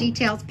make these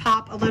details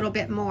pop a little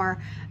bit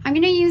more. I'm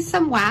gonna use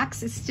some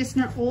wax. It's just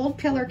an old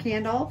pillar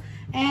candle,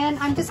 and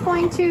I'm just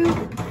going to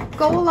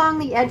go along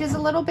the edges a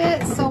little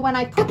bit so when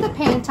I put the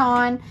paint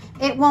on,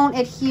 it won't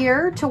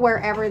adhere to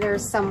wherever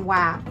there's some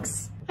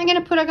wax. I'm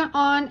gonna put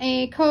on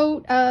a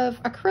coat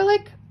of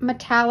acrylic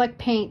metallic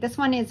paint. This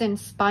one is in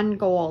spun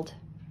gold.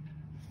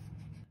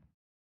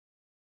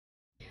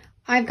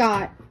 I've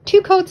got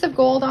 2 coats of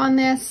gold on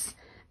this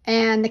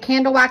and the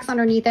candle wax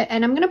underneath it,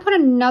 and I'm gonna put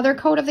another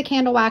coat of the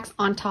candle wax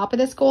on top of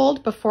this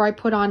gold before I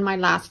put on my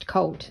last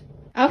coat.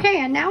 Okay,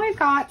 and now I've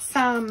got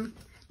some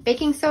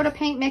baking soda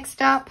paint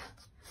mixed up,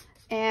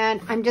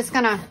 and I'm just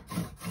gonna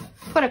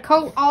put a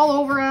coat all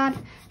over it,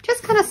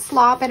 just kind of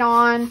slop it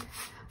on.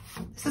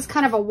 This is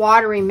kind of a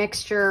watery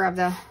mixture of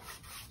the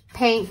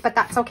paint, but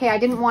that's okay. I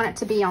didn't want it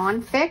to be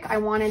on thick. I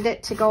wanted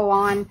it to go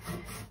on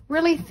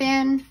really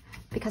thin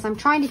because I'm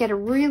trying to get a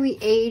really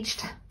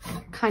aged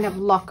kind of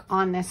look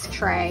on this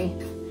tray.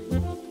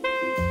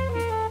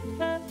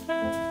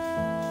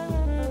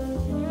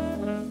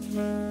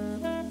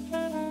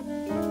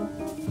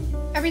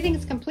 Everything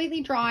is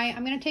completely dry.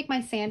 I'm going to take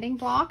my sanding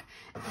block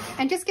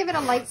and just give it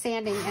a light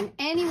sanding, and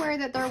anywhere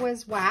that there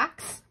was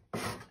wax,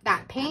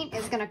 that paint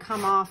is going to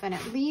come off, and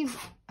it leaves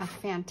a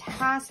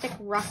fantastic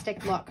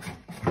rustic look.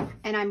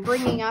 And I'm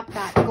bringing up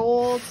that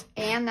gold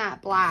and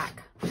that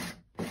black.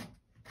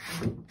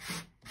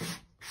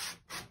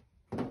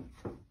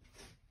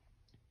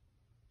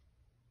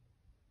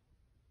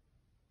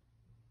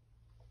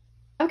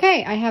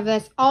 Okay, I have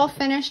this all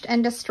finished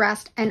and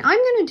distressed, and I'm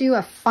going to do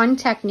a fun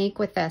technique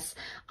with this.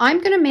 I'm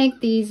going to make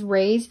these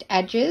raised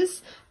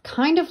edges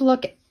kind of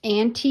look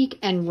antique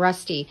and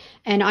rusty,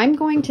 and I'm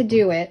going to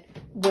do it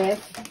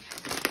with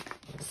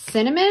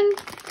cinnamon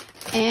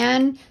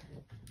and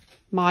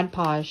Mod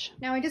Podge.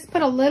 Now I just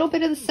put a little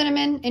bit of the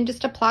cinnamon in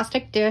just a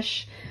plastic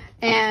dish,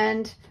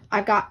 and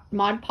I've got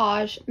Mod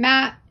Podge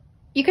matte.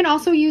 You can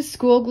also use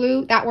school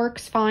glue, that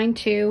works fine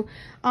too.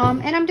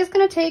 And I'm just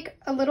going to take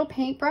a little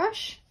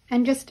paintbrush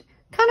and just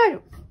kind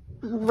of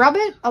rub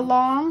it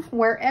along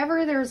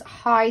wherever there's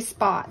high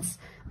spots.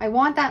 I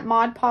want that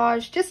Mod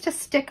Podge just to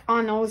stick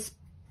on those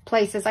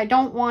places. I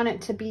don't want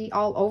it to be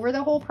all over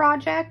the whole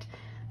project.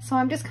 So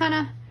I'm just kind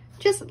of,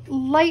 just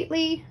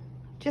lightly,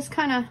 just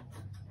kind of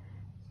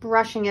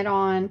brushing it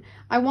on.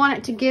 I want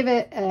it to give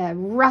it a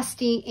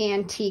rusty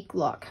antique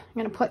look.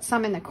 I'm going to put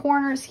some in the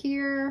corners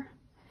here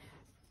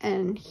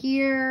and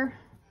here.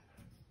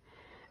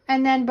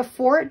 And then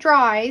before it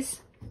dries,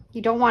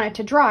 you don't want it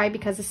to dry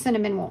because the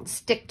cinnamon won't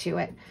stick to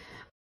it.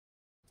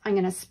 I'm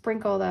going to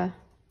sprinkle the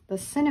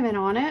cinnamon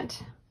on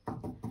it,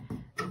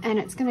 and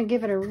it's going to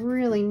give it a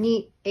really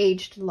neat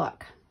aged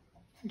look.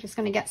 I'm just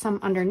going to get some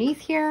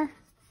underneath here.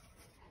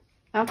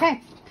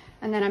 Okay,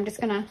 and then I'm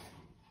just going to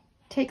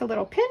take a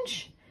little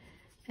pinch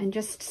and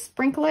just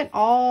sprinkle it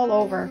all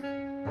over.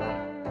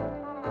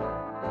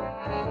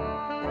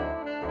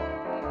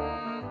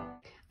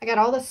 I got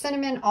all the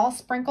cinnamon all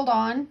sprinkled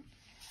on.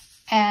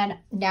 And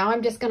now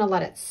I'm just going to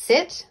let it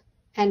sit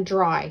and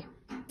dry.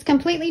 It's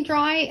completely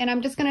dry, and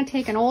I'm just going to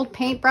take an old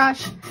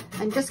paintbrush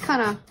and just kind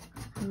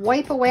of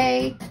wipe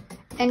away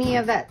any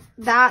of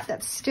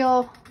that's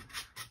still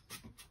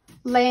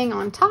laying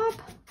on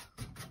top.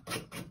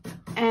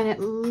 And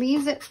it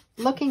leaves it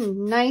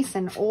looking nice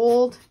and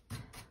old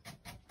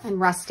and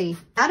rusty.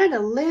 Added a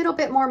little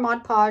bit more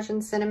Mod Podge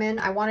and cinnamon.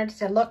 I wanted it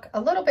to look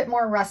a little bit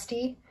more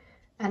rusty,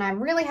 and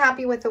I'm really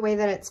happy with the way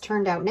that it's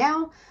turned out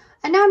now.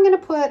 And now I'm going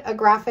to put a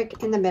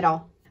graphic in the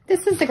middle.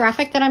 This is the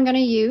graphic that I'm going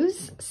to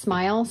use,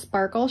 Smile,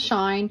 Sparkle,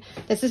 Shine.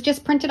 This is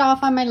just printed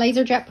off on my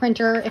LaserJet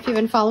printer. If you've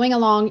been following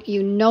along,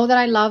 you know that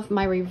I love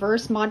my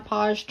reverse Mod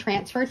Podge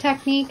transfer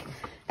technique.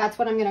 That's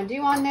what I'm going to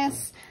do on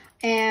this.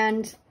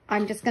 And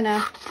I'm just going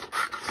to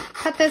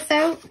cut this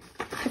out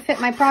to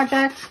fit my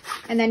project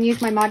and then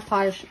use my Mod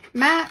Podge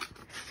mat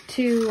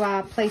to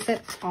place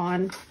it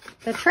on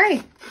the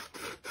tray.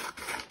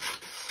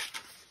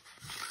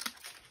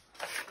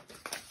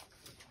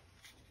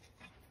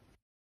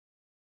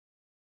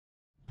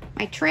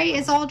 My tray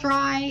is all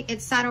dry,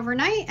 it's sat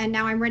overnight, and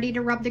now I'm ready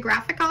to rub the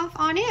graphic off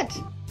on it.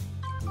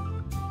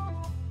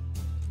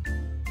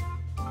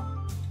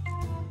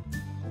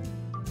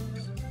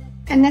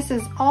 And this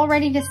is all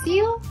ready to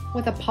seal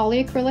with a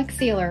polyacrylic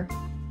sealer.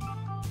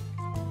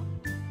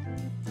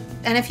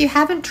 And if you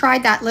haven't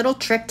tried that little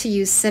trick to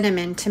use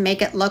cinnamon to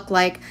make it look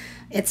like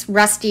it's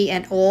rusty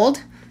and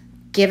old,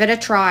 give it a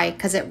try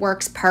because it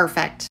works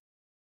perfect.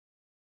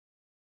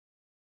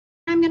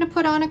 I'm going to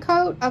put on a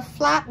coat of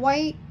flat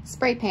white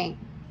spray paint.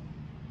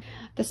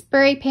 The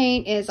spray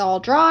paint is all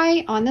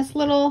dry on this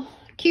little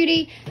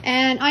cutie,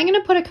 and I'm going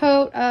to put a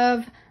coat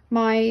of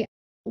my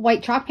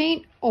white chalk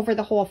paint over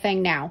the whole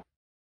thing now.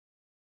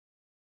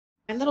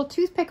 My little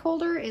toothpick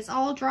holder is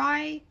all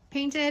dry,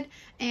 painted,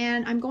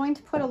 and I'm going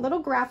to put a little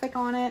graphic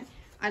on it.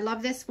 I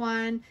love this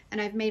one, and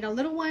I've made a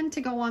little one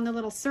to go on the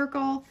little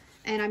circle,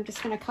 and I'm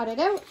just going to cut it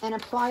out and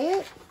apply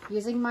it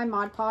using my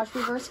Mod Podge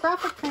reverse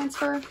graphic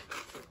transfer.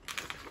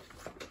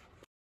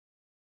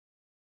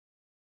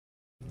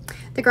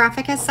 The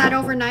graphic has sat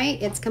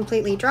overnight, it's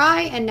completely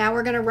dry, and now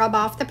we're going to rub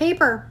off the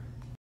paper.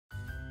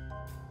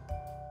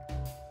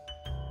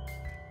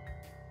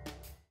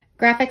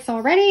 Graphic's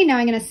all ready. Now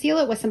I'm going to seal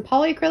it with some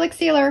polyacrylic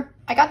sealer.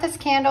 I got this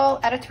candle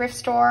at a thrift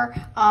store,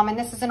 and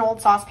this is an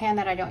old saucepan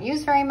that I don't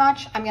use very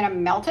much. I'm going to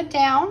melt it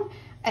down,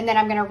 and then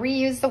I'm going to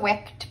reuse the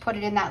wick to put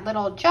it in that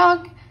little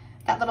jug,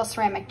 that little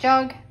ceramic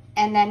jug,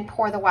 and then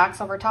pour the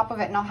wax over top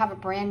of it, and I'll have a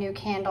brand new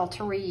candle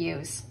to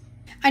reuse.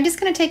 I'm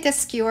just going to take this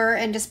skewer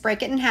and just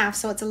break it in half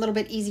so it's a little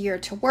bit easier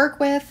to work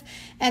with.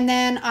 And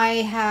then I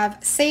have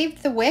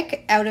saved the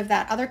wick out of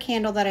that other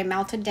candle that I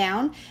melted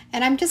down.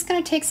 And I'm just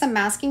going to take some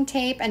masking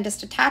tape and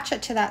just attach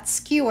it to that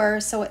skewer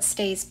so it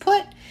stays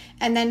put,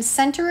 and then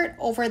center it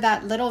over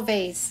that little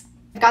vase.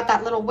 I've got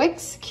that little wick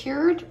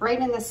secured right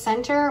in the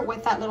center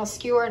with that little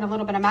skewer and a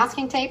little bit of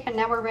masking tape, and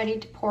now we're ready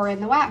to pour in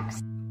the wax.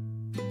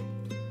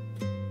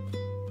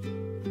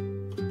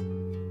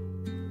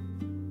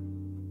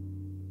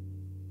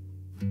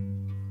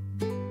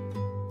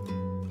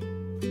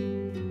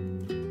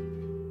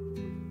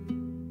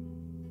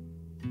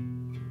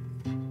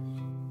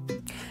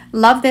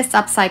 Love this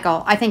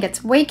upcycle. I think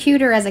it's way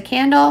cuter as a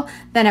candle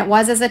than it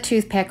was as a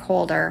toothpick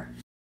holder.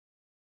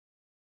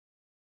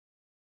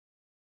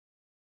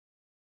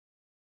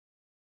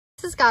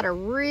 This has got a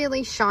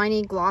really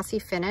shiny, glossy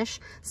finish,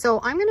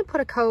 so I'm going to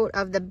put a coat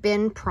of the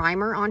bin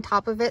primer on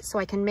top of it so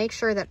I can make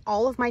sure that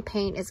all of my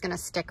paint is going to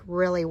stick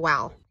really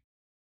well.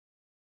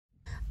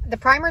 The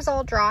primer's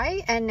all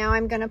dry, and now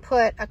I'm going to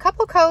put a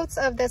couple coats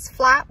of this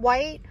flat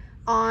white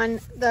on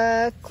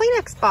the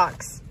Kleenex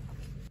box.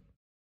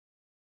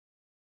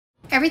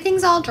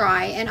 Everything's all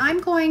dry, and I'm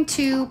going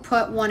to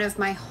put one of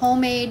my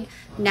homemade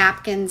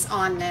napkins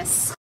on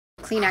this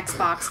Kleenex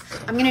box.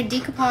 I'm going to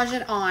decoupage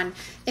it on.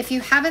 If you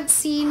haven't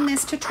seen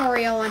this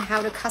tutorial on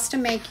how to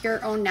custom make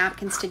your own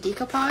napkins to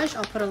decoupage,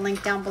 I'll put a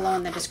link down below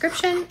in the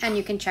description and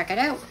you can check it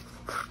out.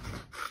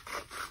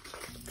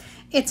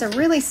 It's a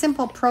really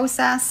simple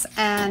process,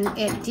 and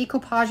it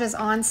decoupages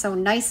on so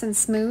nice and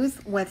smooth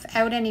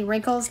without any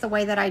wrinkles the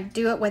way that I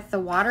do it with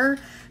the water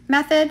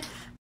method.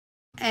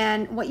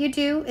 And what you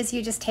do is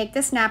you just take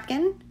this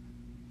napkin,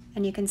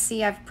 and you can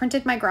see I've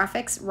printed my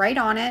graphics right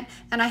on it,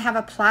 and I have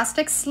a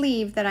plastic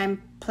sleeve that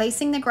I'm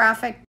placing the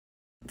graphic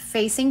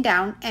facing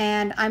down,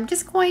 and I'm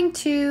just going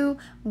to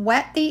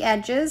wet the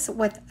edges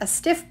with a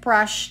stiff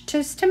brush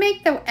just to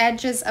make the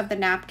edges of the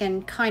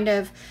napkin kind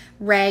of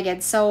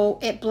ragged so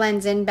it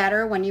blends in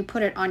better when you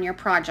put it on your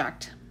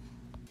project.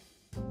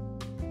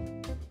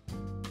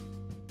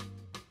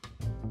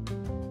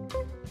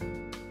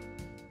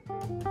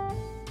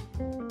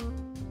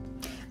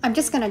 I'm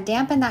just going to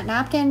dampen that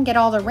napkin, get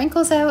all the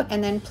wrinkles out,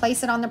 and then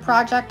place it on the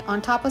project on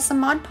top of some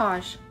Mod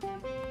Podge.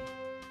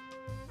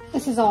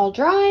 This is all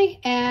dry,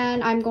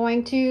 and I'm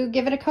going to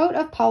give it a coat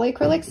of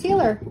polyacrylic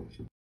sealer.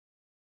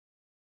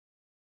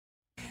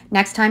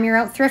 Next time you're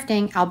out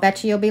thrifting, I'll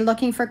bet you'll be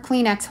looking for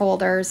Kleenex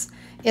holders.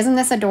 Isn't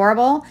this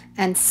adorable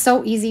and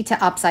so easy to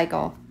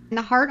upcycle? And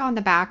the heart on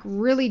the back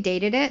really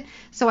dated it,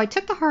 so I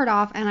took the heart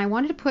off and I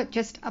wanted to put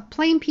just a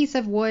plain piece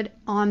of wood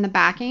on the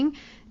backing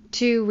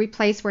to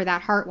replace where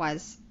that heart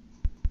was.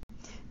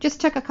 Just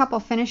took a couple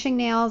finishing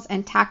nails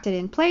and tacked it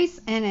in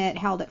place, and it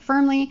held it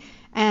firmly,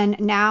 and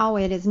now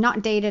it is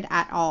not dated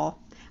at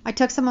all. I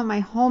took some of my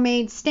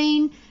homemade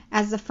stain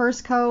as the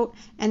first coat,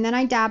 and then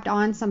I dabbed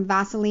on some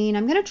Vaseline.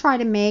 I'm going to try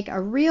to make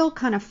a real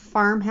kind of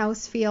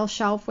farmhouse feel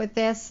shelf with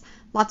this.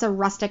 Lots of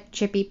rustic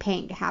chippy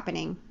paint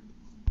happening.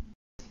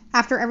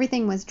 After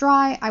everything was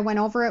dry, I went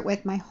over it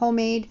with my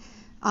homemade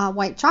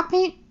white chalk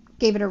paint,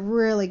 gave it a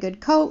really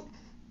good coat.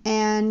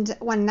 And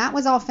when that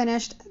was all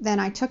finished, then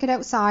I took it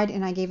outside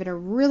and I gave it a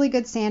really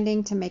good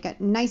sanding to make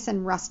it nice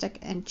and rustic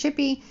and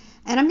chippy.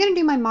 And I'm going to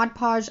do my Mod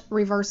Podge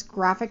reverse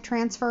graphic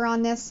transfer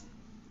on this.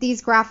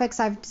 These graphics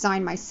I've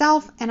designed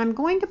myself, and I'm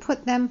going to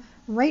put them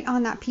right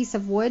on that piece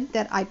of wood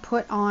that I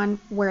put on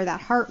where that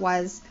heart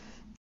was.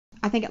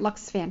 I think it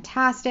looks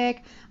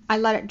fantastic. I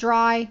let it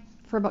dry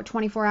for about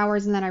 24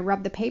 hours and then I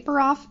rubbed the paper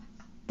off.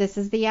 This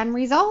is the end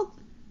result.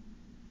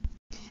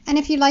 And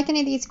if you like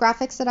any of these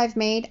graphics that I've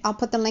made, I'll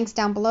put the links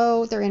down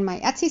below. They're in my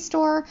Etsy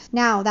store.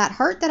 Now, that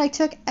heart that I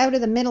took out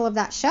of the middle of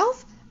that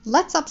shelf,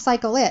 let's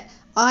upcycle it.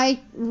 I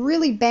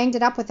really banged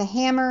it up with a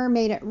hammer,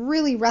 made it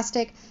really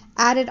rustic,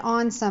 added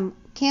on some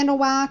candle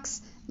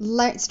wax,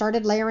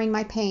 started layering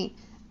my paint.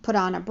 Put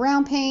on a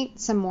brown paint,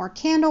 some more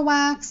candle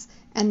wax,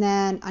 and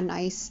then a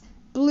nice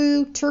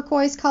blue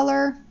turquoise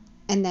color,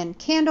 and then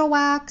candle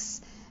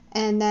wax.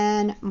 And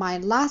then my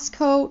last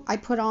coat, I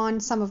put on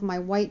some of my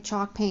white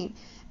chalk paint.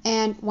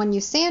 And when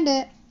you sand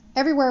it,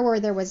 everywhere where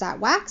there was that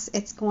wax,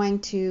 it's going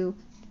to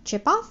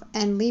chip off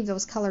and leave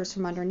those colors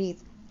from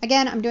underneath.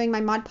 Again, I'm doing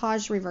my Mod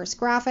Podge reverse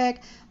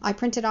graphic. I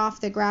printed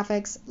off the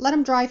graphics, let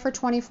them dry for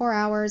 24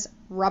 hours,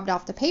 rubbed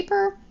off the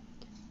paper.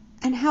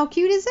 And how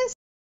cute is this?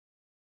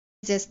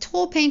 This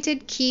tool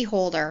painted key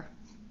holder.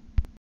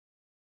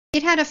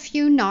 It had a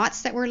few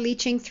knots that were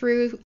leaching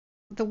through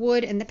the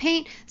wood and the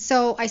paint,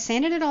 so I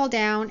sanded it all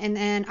down, and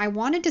then I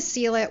wanted to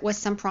seal it with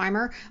some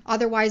primer,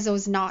 otherwise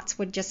those knots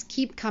would just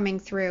keep coming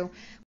through.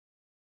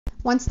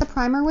 Once the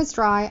primer was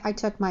dry, I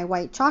took my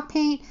white chalk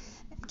paint,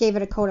 gave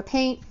it a coat of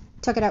paint,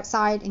 took it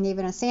outside and gave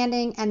it a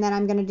sanding, and then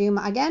I'm going to do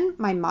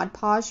my Mod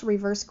Podge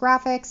reverse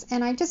graphics,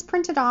 and I just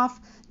printed off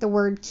the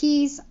word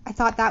keys. I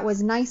thought that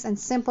was nice and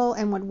simple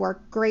and would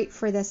work great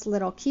for this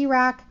little key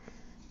rack.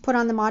 Put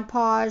on the Mod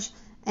Podge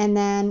and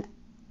then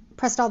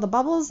pressed all the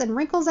bubbles and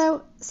wrinkles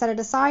out, set it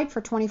aside for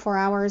 24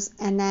 hours,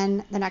 and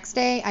then the next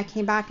day I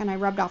came back and I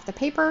rubbed off the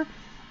paper,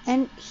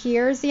 and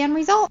here's the end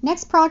result.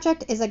 Next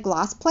project is a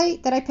glass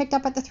plate that I picked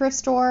up at the thrift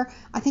store.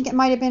 I think it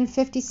might have been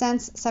 50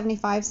 cents,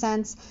 75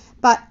 cents,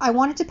 but I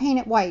wanted to paint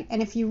it white,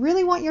 and if you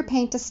really want your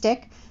paint to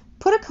stick,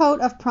 put a coat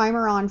of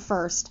primer on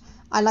first.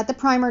 I let the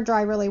primer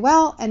dry really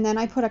well, and then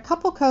I put a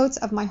couple coats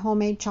of my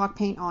homemade chalk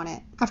paint on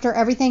it. After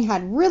everything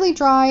had really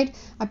dried,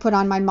 I put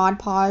on my Mod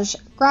Podge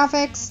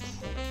graphics.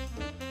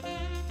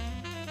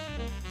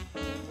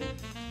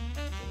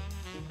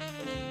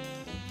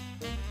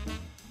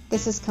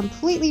 This is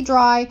completely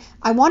dry.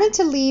 I wanted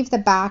to leave the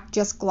back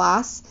just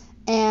glass,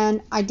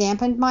 and I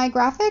dampened my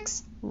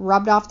graphics,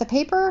 rubbed off the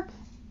paper,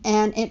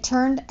 and it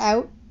turned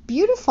out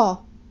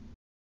beautiful.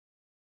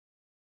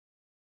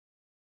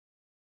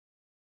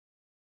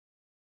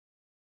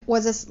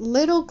 Was this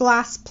little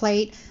glass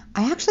plate.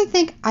 I actually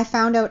think I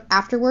found out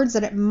afterwards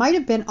that it might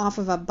have been off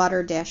of a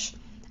butter dish.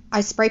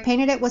 I spray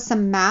painted it with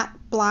some matte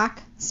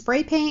black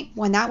spray paint.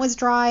 When that was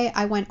dry,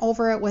 I went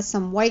over it with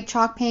some white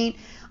chalk paint.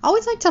 I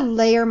always like to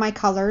layer my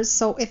colors,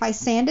 so if I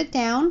sand it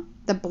down,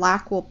 the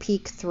black will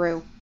peek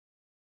through.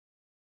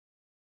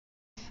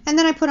 And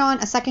then I put on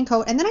a second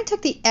coat, and then I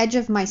took the edge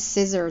of my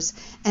scissors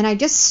and I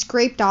just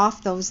scraped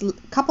off those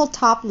couple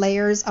top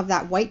layers of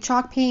that white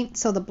chalk paint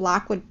so the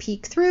black would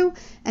peek through,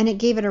 and it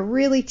gave it a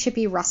really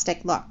chippy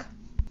rustic look.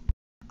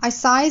 I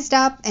sized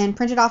up and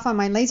printed off on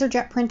my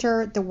LaserJet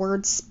printer the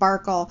word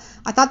sparkle.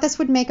 I thought this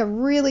would make a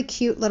really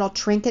cute little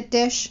trinket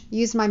dish.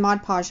 Used my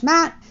Mod Podge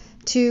mat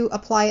to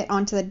apply it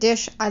onto the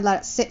dish. I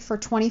let it sit for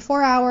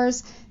 24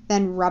 hours,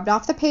 then rubbed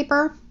off the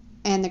paper,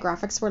 and the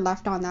graphics were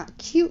left on that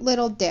cute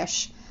little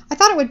dish. I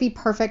thought it would be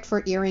perfect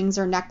for earrings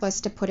or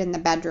necklace to put in the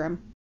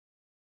bedroom.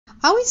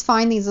 I always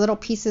find these little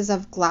pieces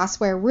of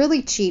glassware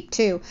really cheap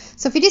too.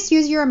 So if you just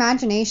use your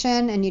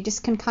imagination and you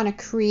just can kind of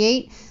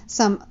create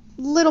some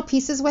little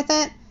pieces with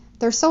it,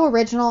 they're so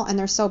original and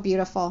they're so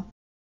beautiful.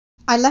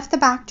 I left the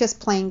back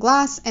just plain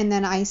glass, and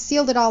then I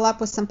sealed it all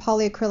up with some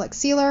polyacrylic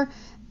sealer.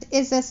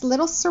 Is this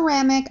little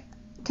ceramic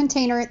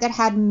container that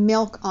had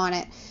milk on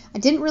it. I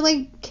didn't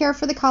really care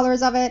for the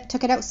colors of it.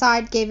 Took it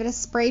outside, gave it a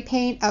spray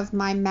paint of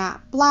my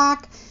matte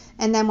black,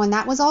 and then when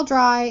that was all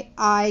dry,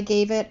 I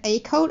gave it a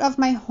coat of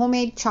my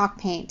homemade chalk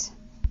paint.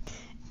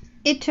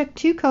 It took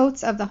 2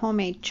 coats of the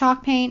homemade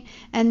chalk paint,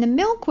 and the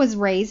milk was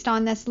raised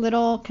on this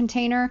little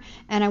container,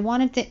 and I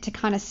wanted it to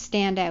kind of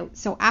stand out.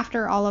 So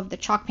after all of the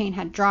chalk paint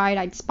had dried,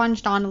 I'd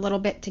sponged on a little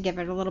bit to give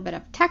it a little bit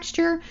of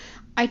texture.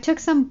 I took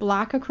some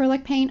black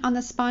acrylic paint on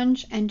the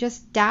sponge and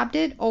just dabbed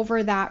it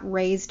over that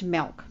raised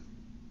milk.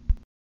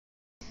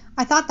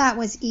 I thought that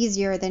was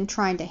easier than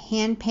trying to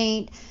hand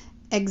paint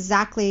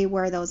exactly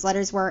where those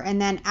letters were,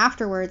 and then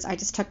afterwards I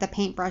just took the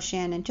paintbrush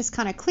in and just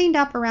kind of cleaned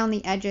up around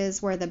the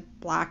edges where the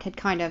black had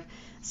kind of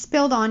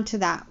spilled onto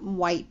that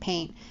white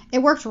paint.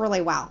 It worked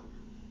really well.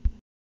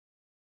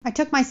 I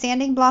took my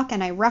sanding block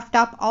and I roughed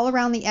up all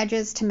around the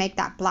edges to make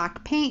that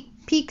black paint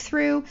peek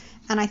through,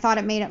 and I thought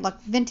it made it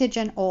look vintage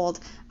and old.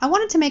 I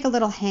wanted to make a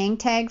little hang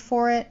tag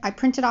for it. I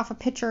printed off a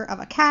picture of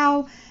a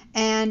cow,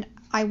 and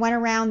I went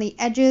around the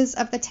edges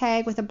of the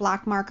tag with a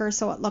black marker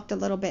so it looked a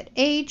little bit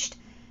aged.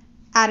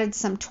 Added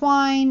some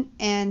twine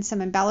and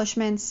some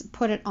embellishments,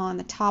 put it on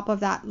the top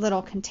of that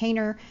little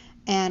container,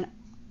 and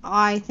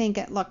I think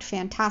it looked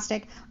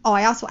fantastic. Oh,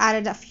 I also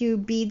added a few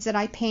beads that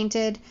I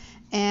painted,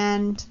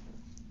 and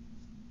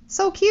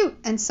so cute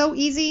and so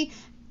easy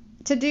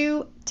to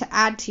do. to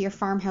add to your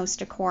farmhouse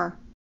decor.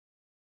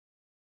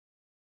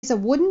 It's a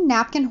wooden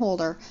napkin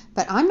holder,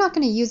 but I'm not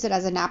going to use it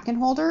as a napkin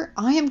holder.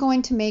 I am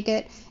going to make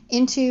it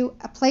into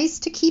a place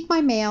to keep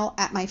my mail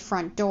at my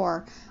front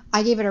door.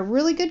 I gave it a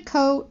really good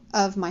coat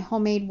of my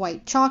homemade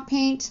white chalk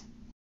paint.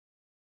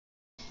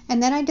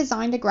 And then I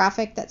designed a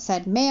graphic that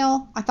said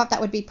mail. I thought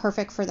that would be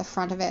perfect for the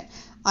front of it.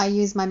 I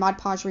used my Mod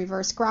Podge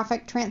reverse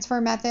graphic transfer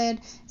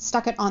method,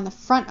 stuck it on the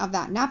front of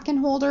that napkin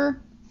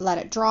holder, let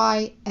it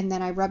dry, and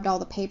then I rubbed all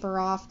the paper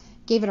off,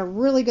 gave it a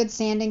really good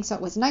sanding so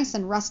it was nice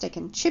and rustic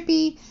and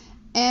chippy,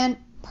 and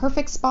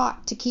perfect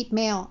spot to keep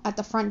mail at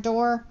the front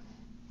door.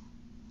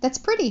 That's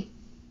pretty.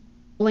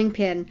 Rolling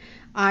pin.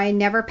 I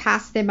never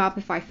pass them up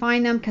if I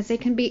find them because they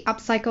can be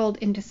upcycled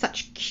into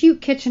such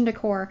cute kitchen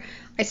decor.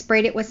 I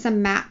sprayed it with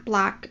some matte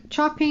black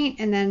chalk paint,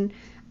 and then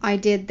I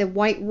did the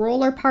white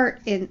roller part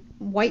in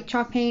white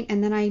chalk paint,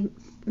 and then I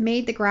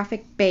made the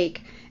graphic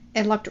bake.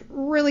 It looked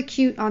really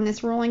cute on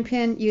this rolling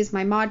pin. Used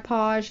my Mod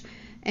Podge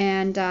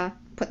and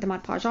put the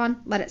Mod Podge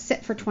on, let it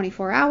sit for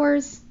 24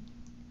 hours.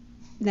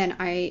 Then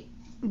I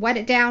wet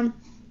it down,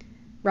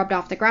 rubbed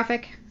off the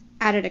graphic,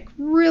 added a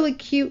really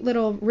cute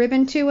little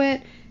ribbon to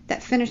it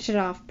that finished it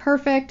off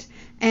perfect.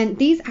 And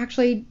these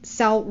actually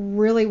sell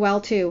really well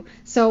too.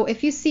 So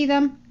if you see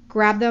them,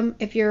 grab them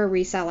if you're a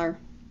reseller.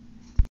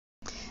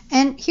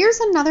 And here's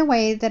another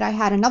way that I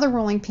had another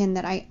rolling pin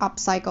that I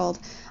upcycled.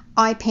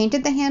 I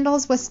painted the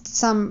handles with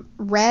some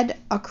red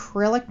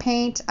acrylic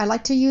paint. I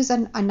like to use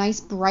a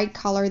nice bright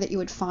color that you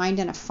would find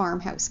in a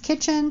farmhouse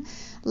kitchen.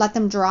 Let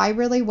them dry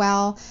really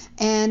well.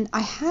 And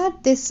I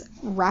had this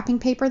wrapping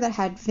paper that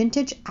had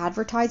vintage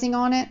advertising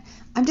on it.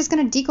 I'm just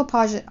going to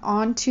decoupage it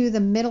onto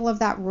the middle of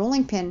that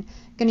rolling pin.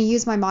 I'm going to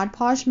use my Mod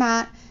Podge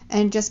mat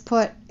and just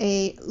put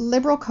a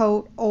liberal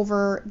coat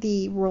over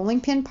the rolling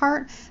pin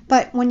part.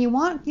 But when you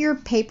want your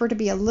paper to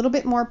be a little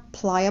bit more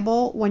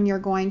pliable when you're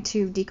going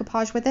to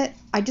decoupage with it,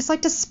 I just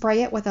like to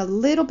spray it with a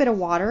little bit of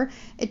water.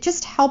 It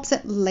just helps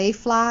it lay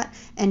flat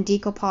and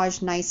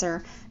decoupage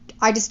nicer.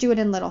 I just do it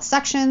in little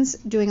sections,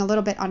 doing a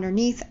little bit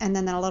underneath and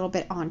then a little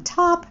bit on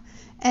top.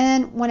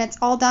 And when it's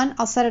all done,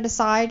 I'll set it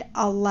aside,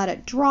 I'll let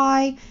it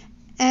dry,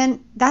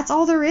 and that's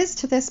all there is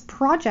to this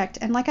project.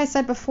 And like I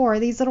said before,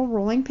 these little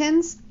rolling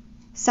pins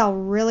sell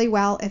really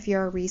well if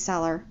you're a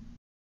reseller.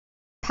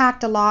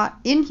 Packed a lot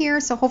in here,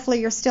 so hopefully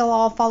you're still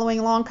all following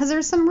along because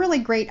there's some really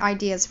great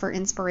ideas for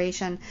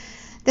inspiration.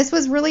 This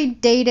was really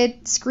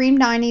dated, scream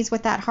 90s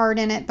with that heart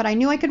in it, but I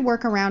knew I could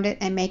work around it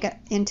and make it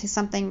into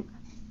something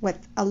with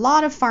a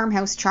lot of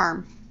farmhouse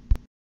charm.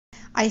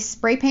 I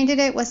spray painted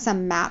it with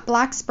some matte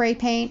black spray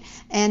paint,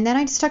 and then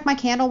I just took my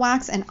candle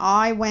wax and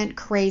I went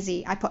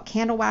crazy. I put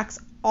candle wax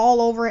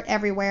all over it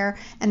everywhere,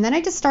 and then I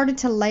just started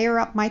to layer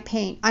up my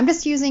paint. I'm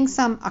just using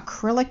some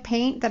acrylic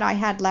paint that I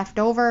had left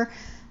over.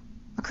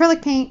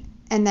 Acrylic paint,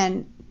 and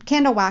then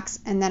candle wax,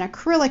 and then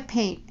acrylic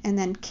paint, and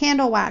then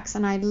candle wax,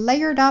 and I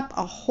layered up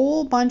a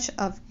whole bunch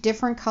of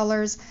different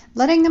colors,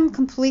 letting them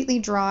completely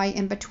dry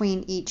in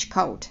between each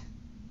coat.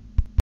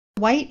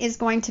 White is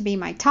going to be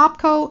my top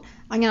coat.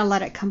 I'm going to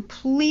let it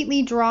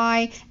completely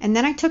dry, and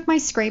then I took my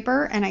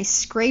scraper and I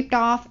scraped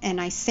off and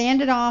I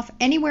sanded off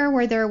anywhere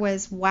where there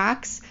was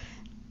wax.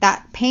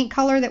 That paint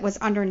color that was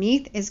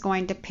underneath is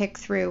going to pick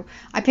through.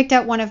 I picked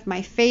out one of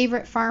my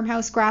favorite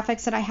farmhouse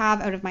graphics that I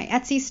have out of my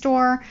Etsy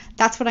store.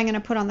 That's what I'm going to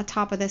put on the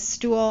top of this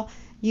stool.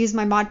 Use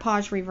my Mod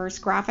Podge reverse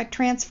graphic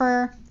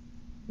transfer.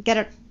 Get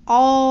it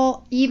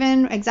all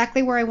even,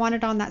 exactly where I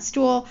wanted on that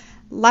stool.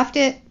 Left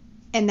it,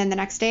 and then the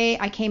next day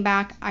I came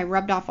back, I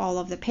rubbed off all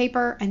of the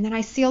paper, and then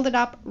I sealed it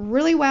up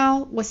really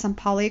well with some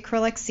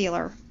polyacrylic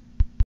sealer.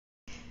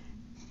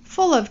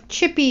 Full of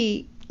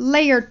chippy,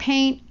 layered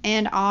paint,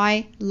 and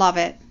I love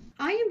it.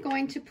 I am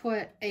going to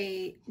put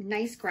a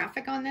nice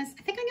graphic on this.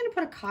 I think I'm going to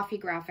put a coffee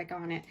graphic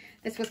on it.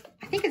 This was,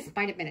 I think it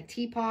might have been a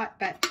teapot,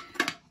 but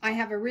I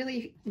have a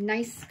really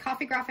nice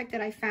coffee graphic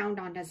that I found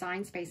on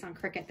Design Space on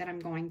Cricut that I'm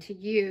going to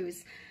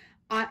use.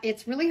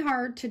 It's really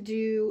hard to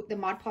do the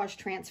Mod Podge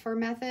transfer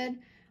method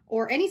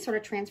or any sort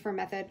of transfer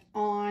method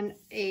on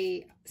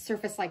a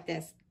surface like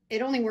this.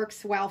 It only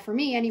works well for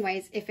me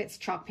anyways if it's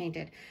chalk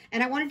painted.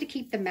 And I wanted to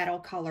keep the metal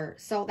color,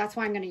 so that's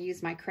why I'm going to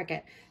use my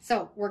Cricut.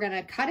 So we're going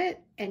to cut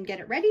it and get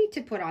it ready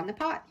to put on the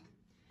pot.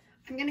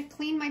 I'm going to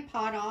clean my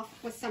pot off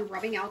with some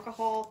rubbing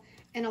alcohol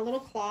and a little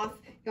cloth.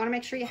 You want to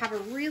make sure you have a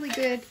really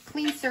good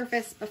clean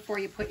surface before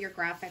you put your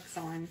graphics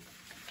on.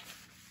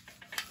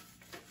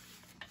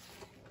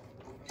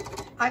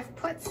 I've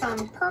put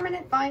some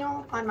permanent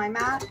vinyl on my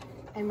mat,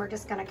 and we're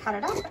just going to cut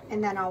it up,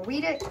 and then I'll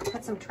weed it,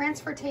 put some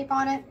transfer tape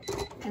on it,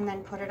 and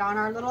then put it on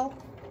our little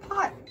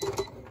pot.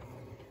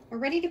 We're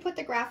ready to put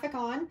the graphic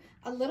on.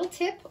 A little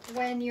tip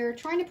when you're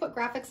trying to put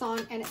graphics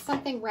on and it's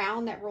something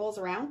round that rolls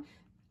around,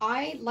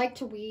 I like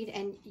to weed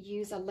and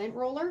use a lint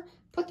roller.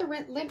 Put the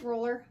lint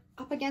roller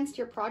up against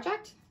your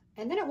project,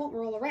 and then it won't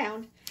roll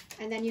around.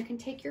 And then you can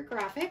take your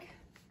graphic,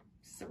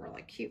 this is a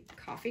really cute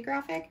coffee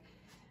graphic,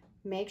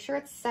 make sure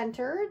it's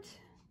centered,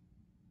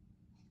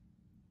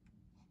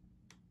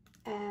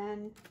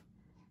 and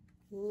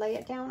lay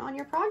it down on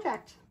your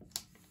project.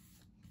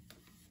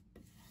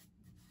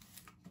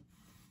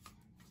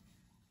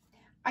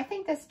 I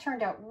think this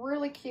turned out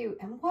really cute,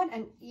 and what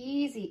an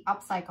easy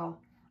upcycle.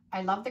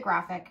 I love the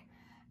graphic.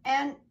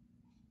 And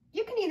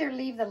you can either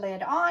leave the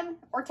lid on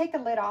or take the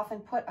lid off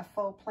and put a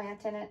faux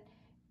plant in it.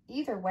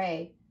 Either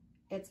way,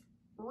 it's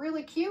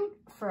really cute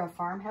for a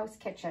farmhouse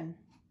kitchen.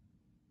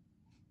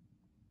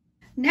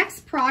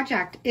 Next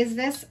project is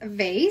this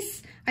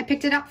vase. I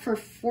picked it up for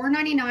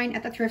 $4.99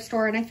 at the thrift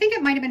store, and I think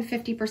it might have been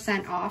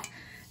 50% off.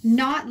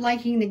 Not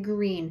liking the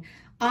green.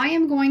 I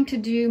am going to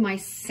do my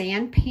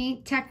sand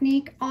paint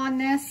technique on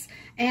this,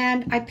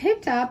 and I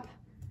picked up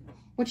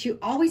what you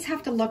always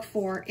have to look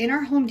for. In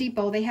our Home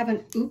Depot, they have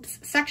an oops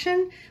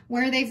section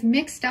where they've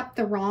mixed up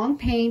the wrong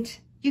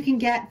paint. You can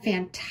get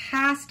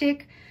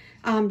fantastic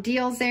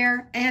deals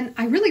there, and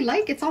I really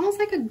like, it's almost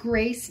like a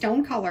gray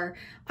stone color.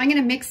 I'm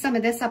gonna mix some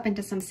of this up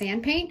into some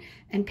sand paint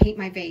and paint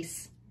my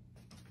vase.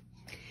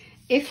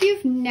 If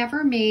you've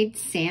never made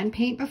sand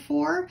paint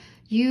before,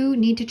 you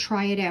need to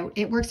try it out.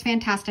 It works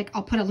fantastic.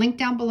 I'll put a link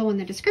down below in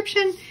the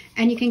description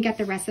and you can get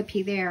the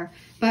recipe there.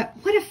 But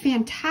what a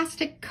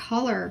fantastic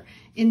color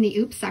in the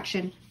oops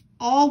section.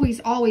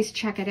 Always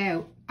check it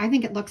out. I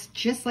think it looks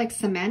just like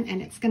cement,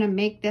 and it's gonna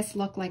make this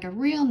look like a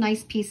real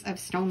nice piece of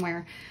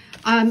stoneware.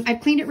 I've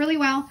cleaned it really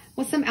well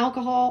with some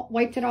alcohol,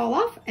 wiped it all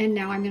off, and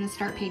now I'm gonna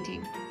start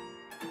painting.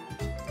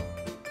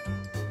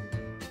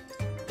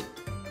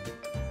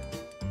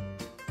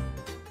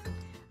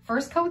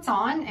 First coat's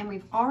on, and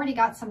we've already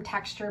got some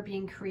texture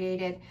being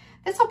created.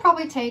 This will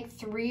probably take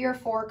 3 or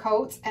 4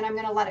 coats, and I'm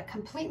gonna let it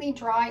completely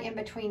dry in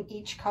between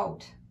each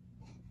coat.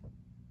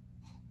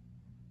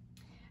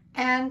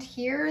 And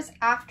here's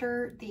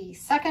after the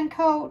second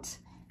coat.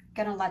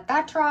 Gonna let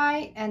that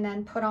dry and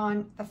then put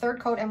on the third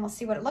coat, and we'll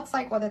see what it looks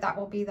like, whether that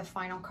will be the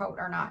final coat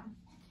or not.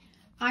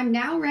 I'm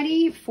now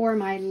ready for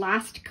my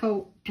last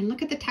coat, and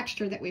look at the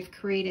texture that we've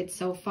created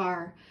so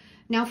far.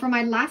 Now for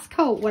my last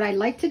coat, what I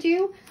like to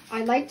do,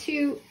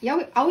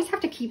 you always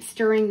have to keep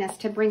stirring this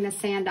to bring the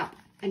sand up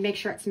and make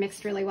sure it's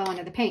mixed really well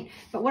into the paint.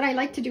 But what I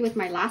like to do with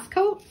my last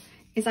coat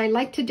is I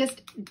like to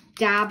just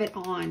dab it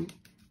on,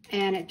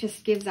 and it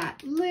just gives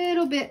that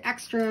little bit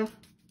extra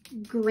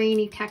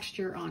grainy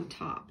texture on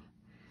top.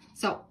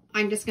 So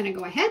I'm just gonna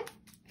go ahead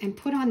and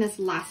put on this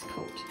last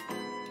coat.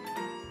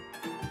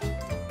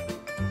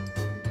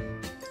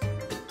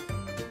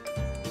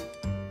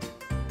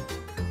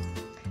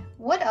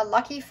 What a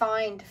lucky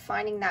find,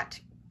 finding that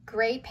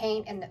gray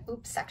paint in the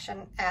oops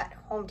section at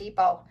Home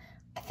Depot.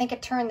 I think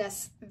it turned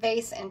this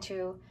vase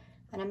into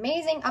an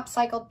amazing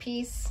upcycled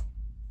piece,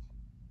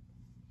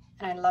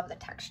 and I love the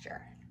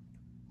texture.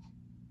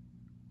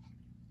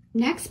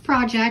 Next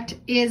project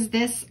is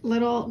this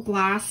little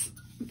glass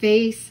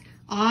vase.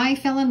 I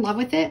fell in love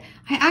with it.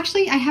 I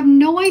have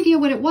no idea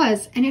what it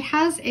was, and it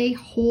has a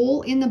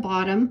hole in the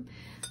bottom,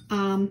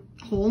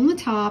 hole in the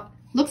top.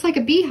 Looks like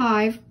a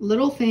beehive,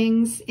 little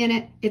things in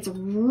it. It's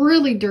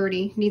really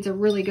dirty, needs a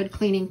really good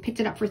cleaning. Picked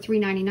it up for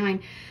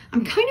 $3.99.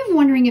 I'm kind of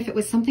wondering if it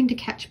was something to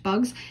catch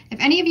bugs. If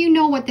any of you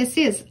know what this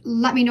is,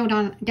 let me know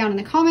down in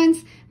the comments,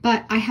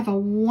 but I have a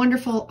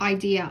wonderful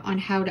idea on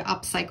how to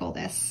upcycle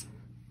this.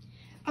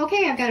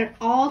 Okay, I've got it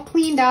all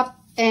cleaned up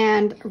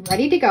and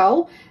ready to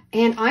go.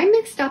 And I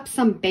mixed up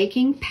some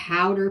baking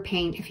powder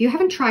paint. If you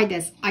haven't tried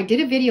this, I did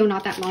a video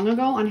not that long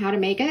ago on how to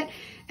make it,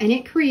 and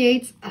it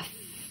creates a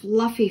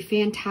fluffy,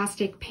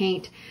 fantastic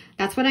paint.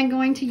 That's what I'm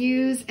going to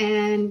use,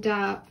 and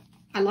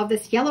I love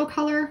this yellow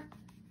color.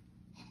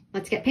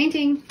 Let's get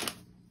painting.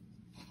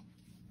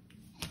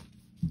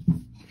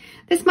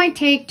 This might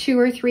take 2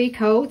 or 3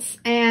 coats,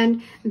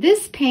 and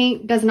this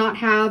paint does not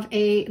have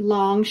a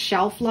long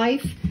shelf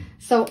life,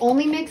 so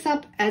only mix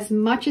up as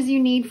much as you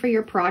need for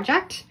your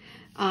project,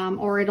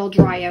 or it'll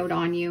dry out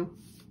on you.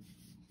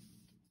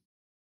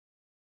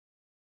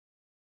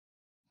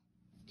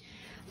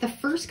 The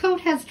first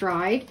coat has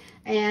dried,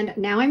 and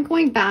now I'm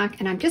going back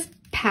and I'm just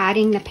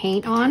patting the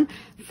paint on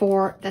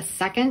for the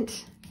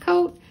second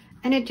coat,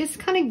 and it just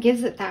kind of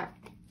gives it that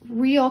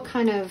real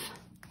kind of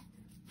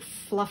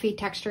fluffy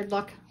textured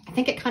look. I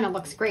think it kind of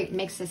looks great. It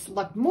makes this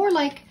look more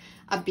like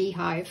a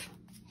beehive.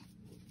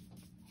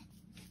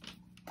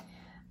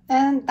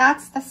 And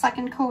that's the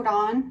second coat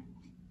on,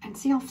 and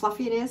see how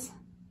fluffy it is?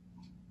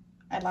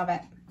 I love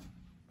it.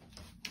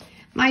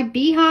 My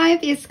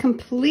beehive is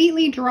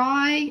completely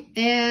dry,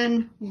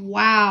 and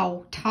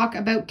wow, talk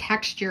about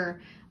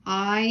texture.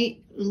 I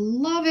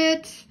love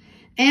it.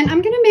 And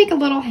I'm gonna make a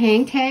little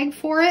hang tag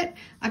for it.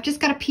 I've just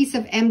got a piece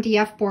of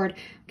MDF board.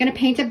 I'm gonna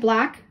paint it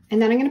black,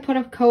 and then I'm gonna put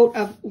a coat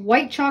of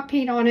white chalk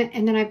paint on it,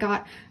 and then I've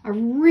got a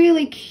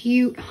really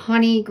cute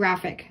honey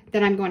graphic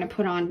that I'm going to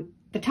put on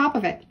the top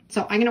of it.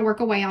 So I'm gonna work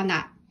away on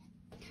that.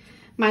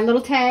 My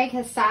little tag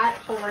has sat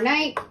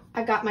overnight.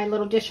 I've got my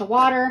little dish of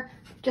water.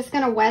 Just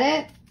gonna wet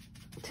it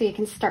so you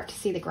can start to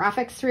see the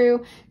graphics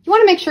through. You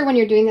wanna make sure when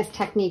you're doing this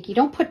technique, you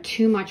don't put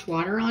too much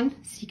water on,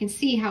 so you can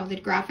see how the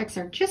graphics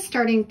are just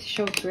starting to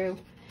show through.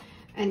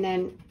 And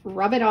then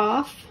rub it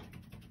off,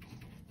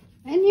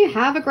 and you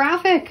have a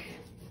graphic.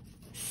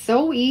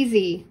 So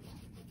easy.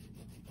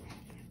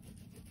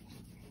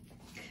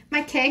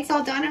 my tags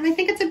all done, and I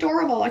think it's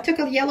adorable. I took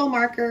a yellow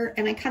marker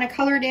and I kind of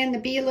colored in the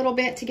bee a little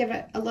bit to give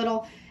it a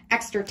little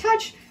extra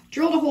touch,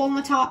 drilled a hole in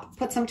the top,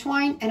 put some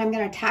twine, and I'm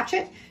going to attach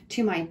it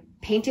to my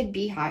painted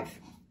beehive.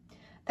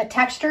 The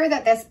texture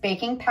that this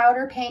baking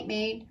powder paint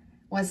made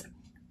was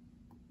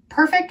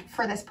perfect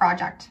for this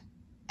project,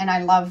 and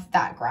I love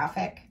that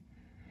graphic.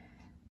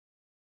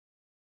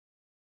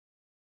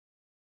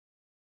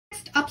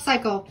 Next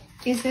upcycle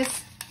is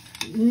this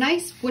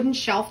nice wooden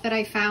shelf that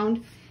I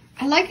found.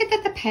 I like it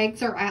that the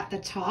pegs are at the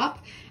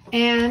top,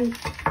 and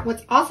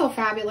what's also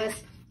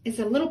fabulous is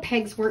the little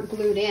pegs weren't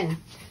glued in.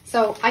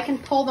 So I can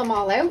pull them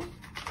all out,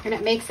 and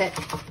it makes it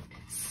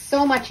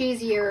so much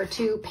easier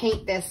to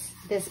paint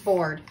this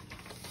board.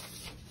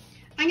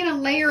 I'm gonna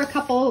layer a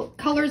couple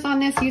colors on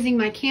this using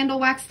my candle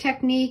wax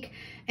technique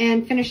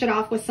and finish it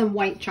off with some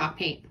white chalk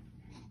paint.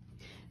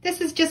 This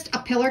is just a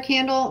pillar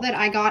candle that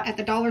I got at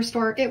the dollar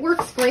store. It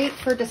works great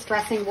for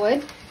distressing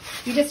wood.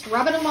 You just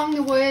rub it along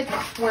the wood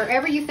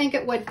wherever you think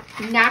it would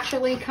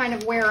naturally kind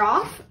of wear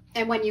off.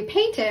 And when you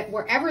paint it,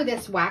 wherever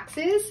this wax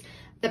is,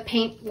 the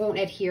paint won't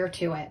adhere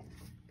to it.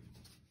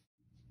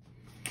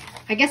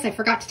 I guess I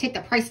forgot to take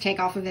the price tag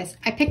off of this.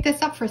 I picked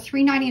this up for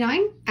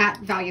 $3.99 at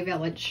Value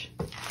Village.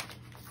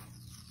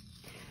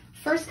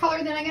 First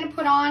color that I'm going to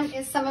put on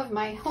is some of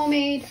my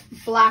homemade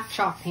black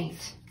chalk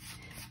paint.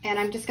 And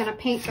I'm just going to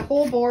paint the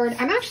whole board.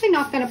 I'm actually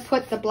not going to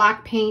put the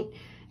black paint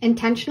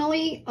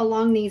intentionally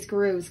along these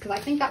grooves because I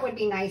think that would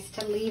be nice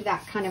to leave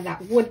that kind of that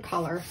wood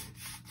color.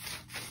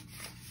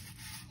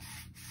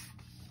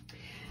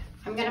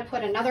 I'm going to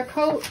put another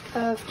coat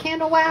of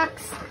candle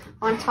wax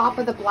on top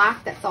of the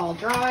black that's all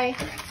dry.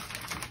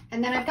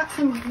 And then I've got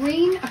some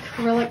green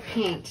acrylic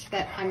paint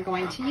that I'm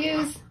going to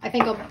use. I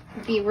think it'll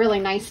be really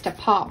nice to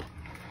pop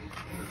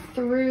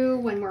through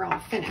when we're all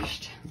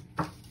finished.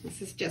 This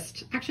is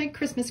just actually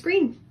Christmas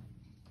green.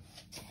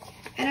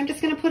 And I'm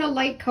just going to put a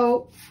light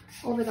coat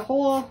over the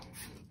whole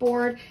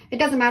board. It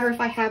doesn't matter if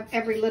I have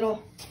every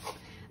little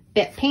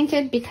bit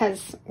painted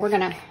because we're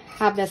going to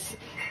have this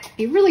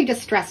be really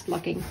distressed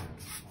looking.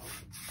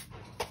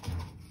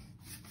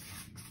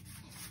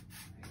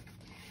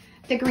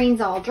 The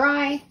green's all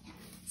dry.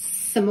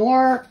 Some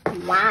more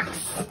wax.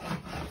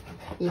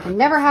 You can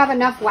never have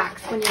enough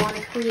wax when you want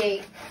to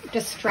create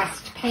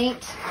distressed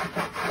paint.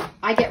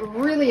 I get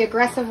really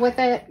aggressive with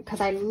it because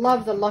I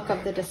love the look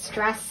of the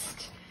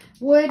distressed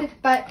wood,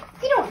 but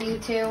you don't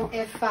need to.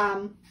 If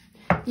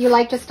you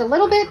like just a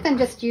little bit, then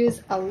just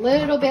use a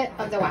little bit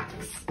of the wax.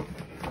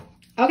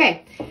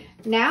 Okay,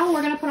 now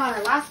we're going to put on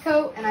our last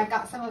coat, and I've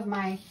got some of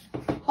my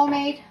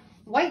homemade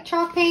white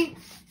chalk paint,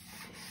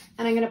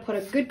 and I'm going to put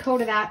a good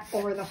coat of that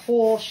over the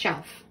whole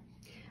shelf.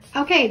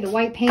 Okay, the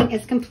white paint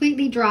is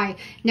completely dry.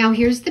 Now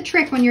here's the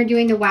trick when you're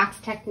doing the wax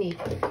technique.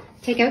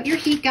 Take out your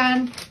heat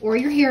gun or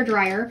your hair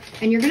dryer,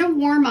 and you're gonna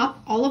warm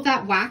up all of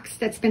that wax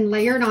that's been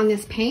layered on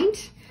this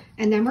paint.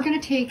 And then we're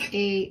gonna take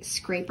a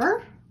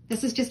scraper.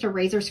 This is just a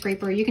razor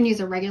scraper. You can use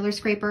a regular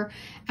scraper.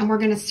 And we're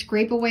gonna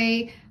scrape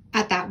away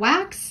at that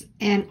wax,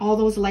 and all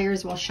those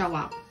layers will show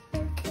up.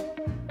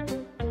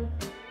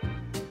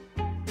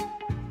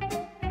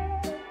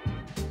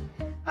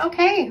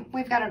 Okay,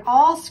 we've got it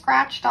all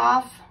scratched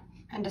off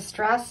and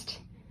distressed,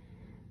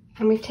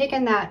 and we've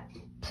taken that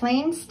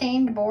plain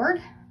stained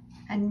board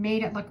and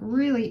made it look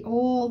really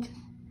old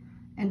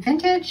and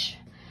vintage.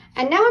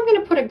 And now I'm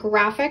going to put a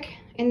graphic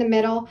in the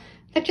middle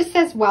that just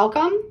says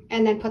welcome,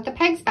 and then put the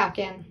pegs back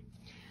in.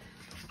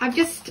 I've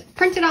just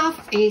printed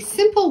off a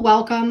simple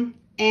welcome,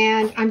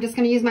 and I'm just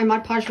going to use my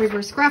Mod Podge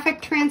reverse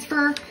graphic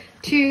transfer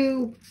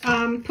to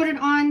put it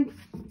on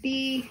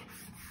the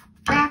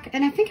back.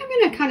 And I think I'm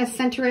going to kind of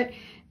center it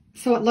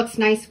so it looks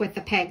nice with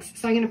the pegs.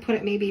 So I'm going to put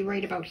it maybe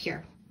right about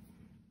here.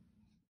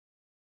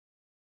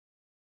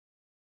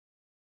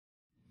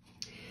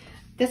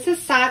 This is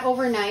sat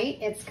overnight.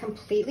 It's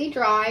completely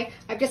dry.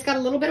 I've just got a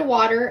little bit of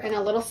water and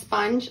a little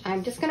sponge.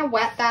 I'm just going to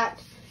wet that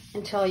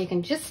until you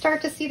can just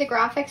start to see the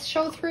graphics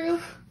show through,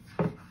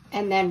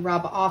 and then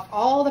rub off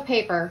all the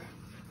paper.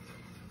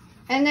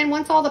 And then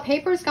once all the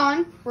paper's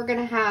gone, we're going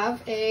to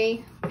have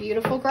a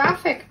beautiful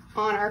graphic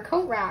on our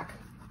coat rack.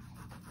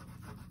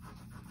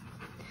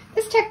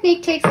 This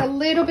technique takes a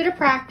little bit of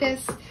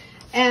practice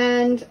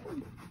and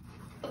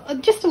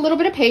just a little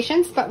bit of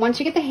patience, but once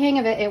you get the hang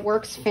of it, it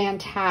works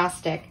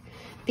fantastic.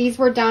 These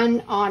were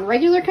done on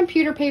regular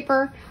computer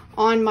paper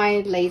on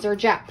my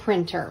LaserJet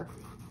printer.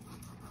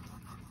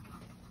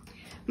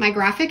 My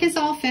graphic is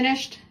all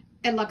finished.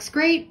 It looks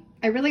great.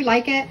 I really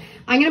like it.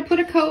 I'm going to put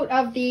a coat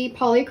of the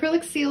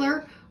polyacrylic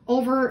sealer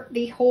over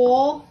the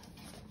whole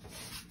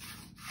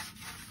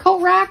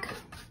coat rack.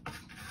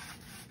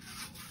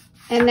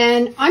 And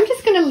then I'm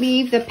just going to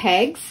leave the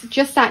pegs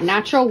just that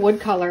natural wood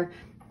color.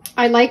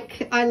 I like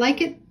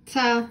it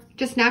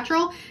just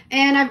natural.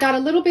 And I've got a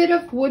little bit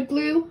of wood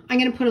glue. I'm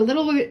going to put a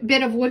little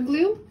bit of wood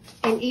glue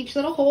in each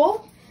little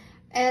hole,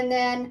 and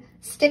then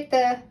stick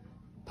the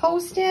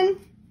post in,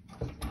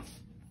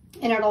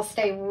 and it'll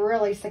stay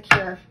really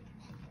secure.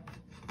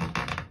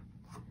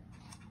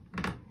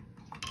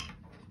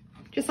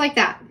 Just like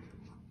that.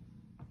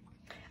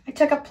 I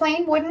took a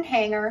plain wooden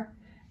hanger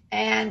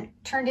and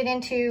turned it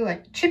into a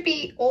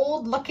chippy,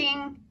 old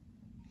looking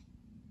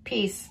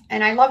piece.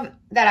 And I love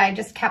that I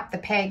just kept the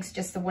pegs,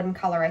 just the wooden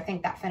color. I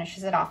think that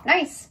finishes it off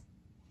nice.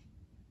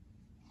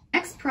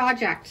 Next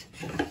project.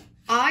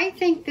 I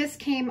think this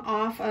came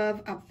off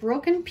of a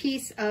broken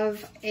piece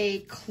of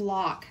a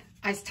clock.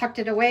 I tucked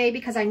it away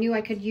because I knew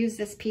I could use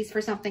this piece for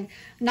something.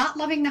 Not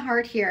loving the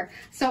heart here.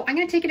 So I'm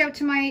going to take it out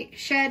to my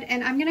shed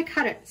and I'm going to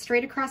cut it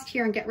straight across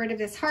here and get rid of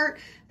this heart.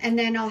 And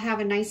then I'll have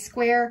a nice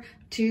square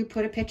to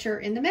put a picture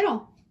in the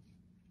middle.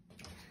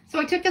 So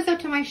I took this out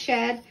to my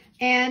shed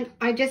and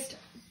I just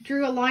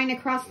drew a line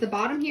across the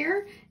bottom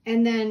here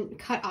and then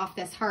cut off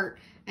this heart.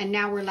 And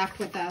now we're left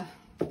with a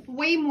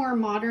way more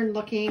modern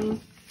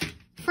looking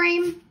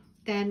frame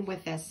than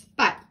with this.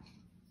 But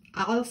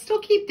I'll still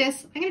keep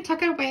this. I'm going to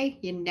tuck it away.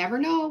 You never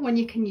know when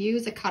you can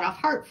use a cut off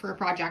heart for a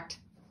project.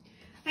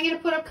 I'm going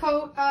to put a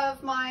coat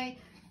of my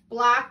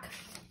black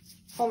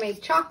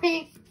homemade chalk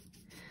paint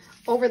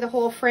over the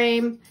whole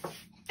frame,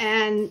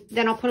 and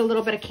then I'll put a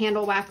little bit of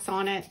candle wax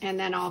on it, and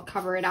then I'll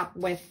cover it up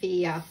with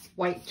the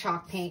white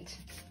chalk paint.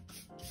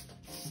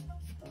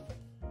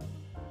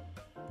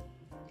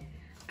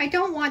 I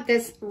don't want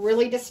this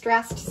really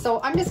distressed,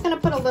 so I'm just going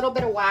to put a little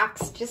bit of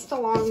wax just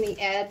along the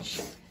edge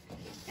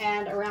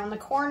and around the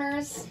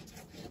corners,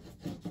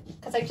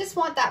 because I just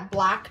want that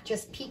black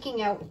just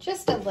peeking out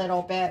just a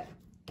little bit.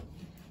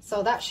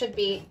 So that should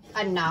be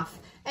enough.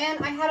 And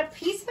I had a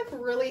piece of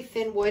really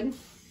thin wood,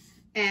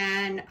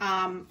 and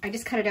I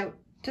just cut it out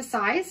to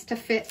size to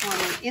fit on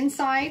the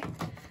inside.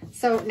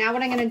 So now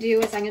what I'm going to do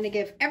is I'm going to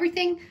give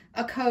everything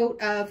a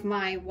coat of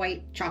my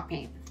white chalk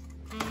paint.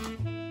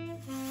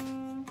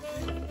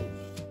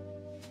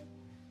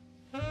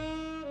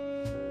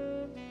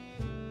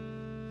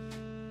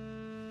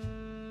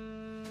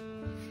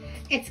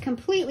 It's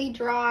completely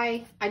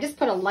dry. I just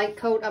put a light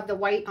coat of the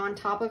white on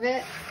top of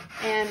it,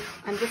 and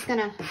I'm just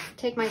gonna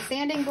take my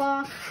sanding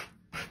block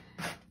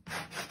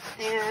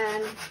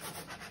and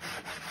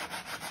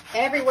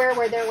everywhere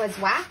where there was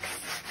wax,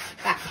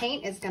 that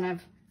paint is gonna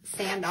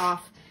sand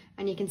off,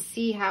 and you can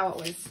see how it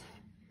was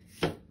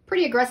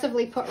pretty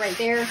aggressively put right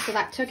there, so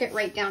that took it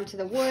right down to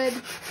the wood.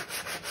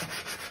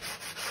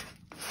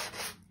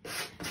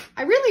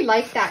 I really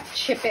like that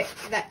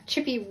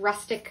chippy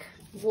rustic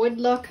wood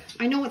look.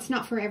 I know it's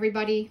not for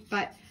everybody,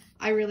 but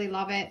I really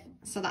love it.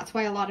 So that's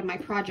why a lot of my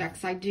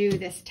projects, I do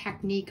this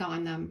technique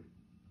on them.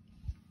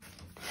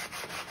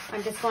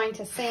 I'm just going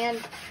to sand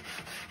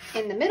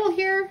in the middle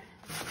here,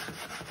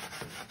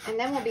 and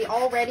then we'll be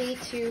all ready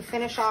to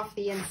finish off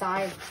the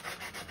inside.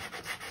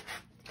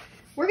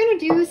 We're going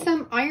to do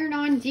some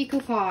iron-on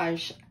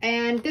decoupage,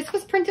 and this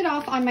was printed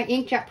off on my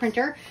inkjet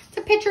printer. It's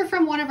a picture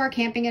from one of our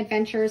camping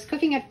adventures,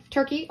 cooking a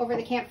turkey over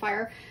the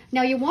campfire.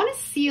 Now you want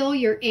to seal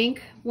your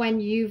ink when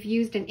you've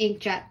used an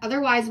inkjet.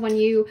 Otherwise, when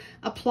you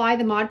apply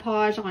the Mod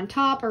Podge on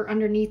top or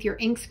underneath, your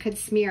inks could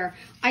smear.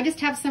 I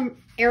just have some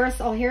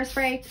aerosol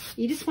hairspray.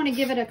 You just want to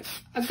give it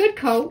a good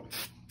coat,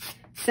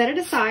 set it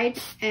aside,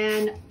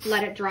 and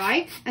let it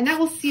dry, and that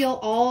will seal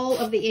all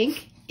of the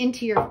ink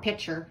into your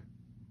picture.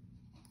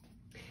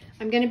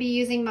 I'm going to be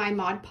using my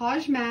Mod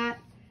Podge mat,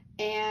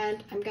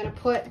 and I'm going to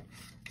put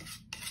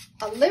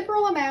a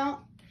liberal amount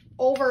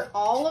over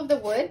all of the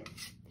wood,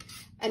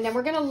 and then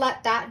we're going to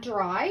let that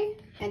dry,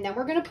 and then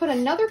we're going to put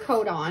another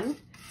coat on,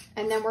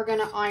 and then we're going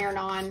to iron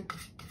on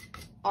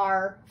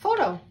our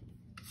photo.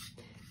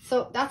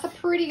 So that's a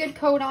pretty good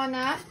coat on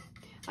that.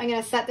 I'm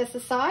going to set this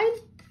aside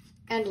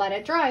and let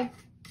it dry.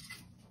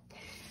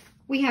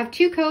 We have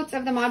 2 coats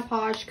of the Mod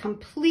Podge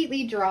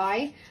completely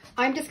dry.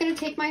 I'm just going to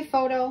take my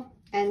photo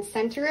and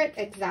center it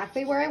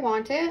exactly where I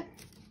want it.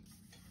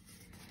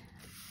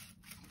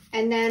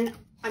 And then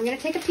I'm going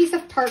to take a piece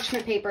of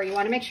parchment paper. You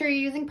want to make sure you're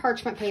using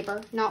parchment paper,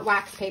 not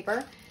wax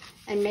paper,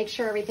 and make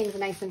sure everything's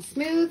nice and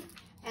smooth.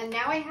 And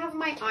now I have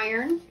my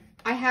iron.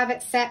 I have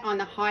it set on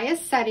the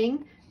highest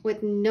setting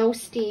with no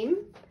steam.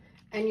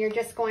 And you're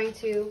just going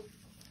to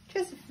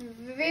just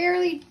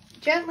very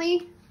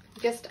gently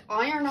just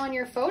iron on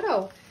your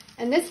photo.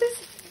 And this is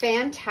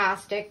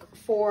fantastic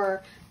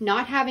for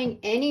not having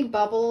any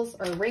bubbles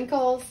or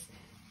wrinkles,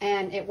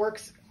 and it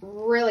works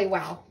really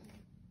well.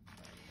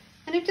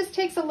 And it just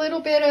takes a little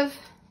bit of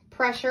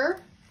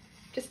pressure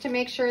just to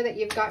make sure that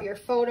you've got your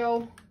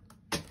photo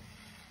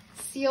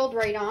sealed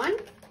right on.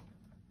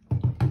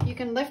 You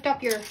can lift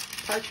up your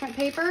parchment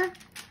paper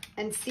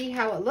and see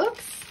how it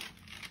looks,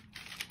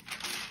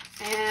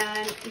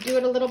 and do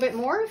it a little bit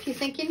more if you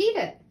think you need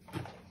it.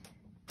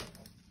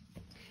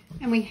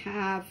 And we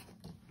have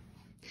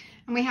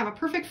a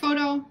perfect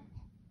photo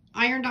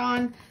ironed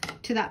on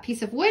to that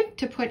piece of wood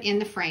to put in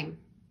the frame.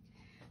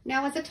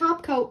 Now, as a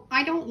top coat,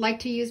 I don't like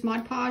to use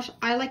Mod Podge.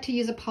 I like to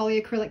use a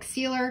polyacrylic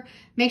sealer.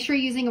 Make sure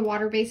you're using a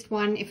water-based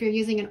one. If you're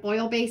using an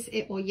oil base,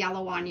 it will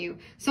yellow on you.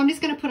 So I'm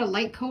just going to put a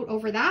light coat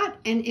over that,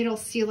 and it'll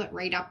seal it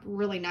right up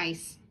really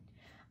nice.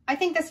 I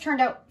think this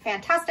turned out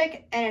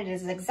fantastic, and it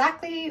is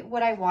exactly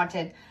what I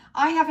wanted.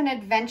 I have an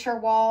adventure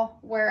wall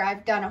where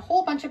I've done a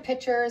whole bunch of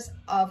pictures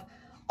of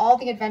all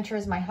the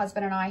adventures my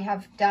husband and I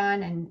have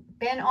done and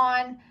been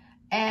on.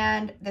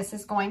 and this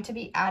is going to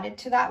be added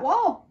to that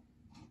wall.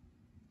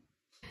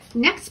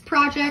 Next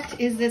project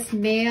is this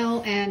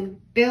mail and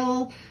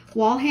bill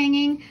wall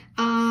hanging.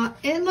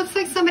 It looks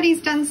like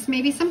somebody's done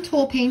maybe some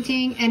toll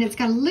painting, and it's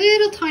got a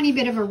little tiny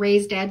bit of a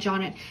raised edge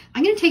on it.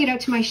 I'm going to take it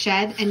out to my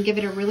shed and give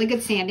it a really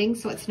good sanding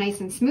so it's nice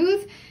and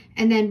smooth,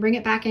 and then bring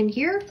it back in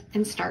here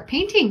and start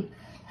painting.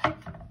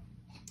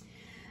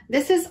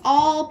 This is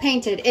all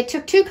painted. It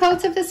took 2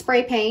 coats of the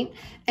spray paint,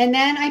 and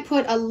then I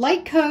put a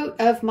light coat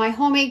of my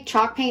homemade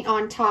chalk paint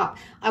on top.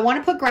 I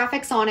want to put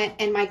graphics on it,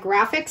 and my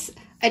graphics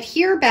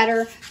adhere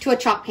better to a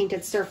chalk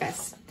painted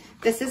surface.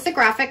 This is the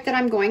graphic that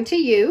I'm going to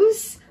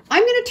use.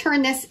 I'm going to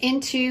turn this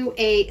into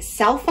a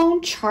cell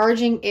phone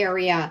charging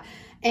area.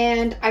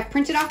 And I've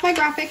printed off my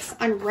graphics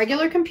on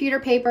regular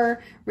computer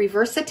paper,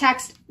 reverse the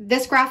text.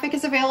 This graphic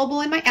is available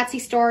in my Etsy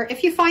store.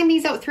 If you find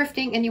these out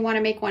thrifting and you want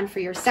to make one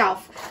for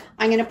yourself,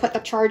 I'm going to put the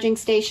charging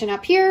station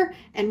up here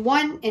and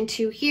 1 and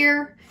 2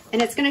 here.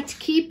 And it's going to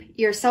keep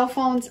your cell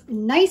phones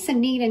nice and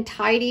neat and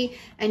tidy,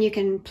 and you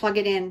can plug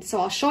it in.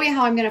 So I'll show you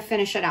how I'm going to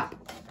finish it up.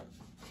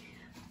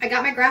 I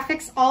got my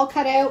graphics all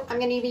cut out. I'm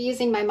going to be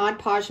using my Mod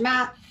Podge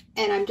mat,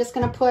 and I'm just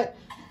going to put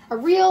a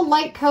real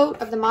light coat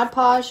of the Mod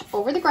Podge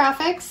over the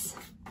graphics,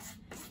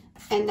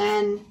 and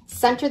then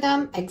center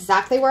them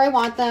exactly where I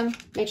want them.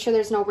 Make sure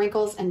there's no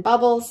wrinkles and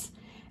bubbles.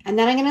 And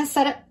then I'm going to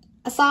set it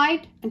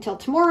aside until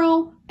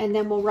tomorrow, and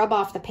then we'll rub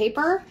off the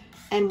paper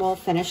and we'll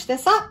finish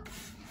this up.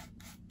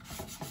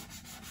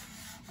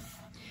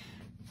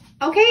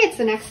 Okay, it's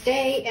the next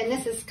day, and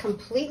this is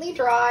completely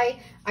dry.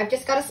 I've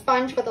just got a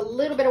sponge with a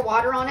little bit of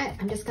water on it.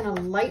 I'm just gonna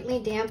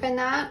lightly dampen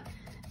that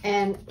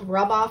and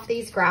rub off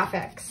these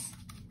graphics.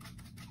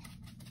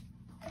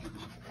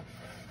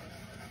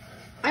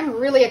 I'm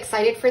really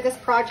excited for this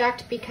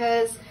project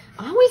because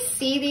I always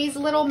see these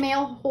little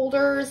mail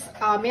holders,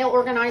 mail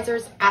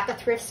organizers at the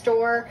thrift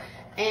store,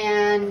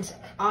 and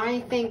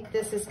I think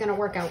this is gonna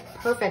work out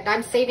perfect.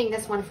 I'm saving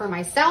this one for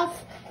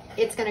myself.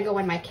 It's gonna go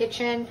in my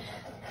kitchen,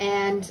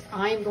 and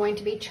I'm going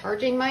to be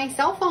charging my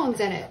cell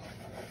phones in it.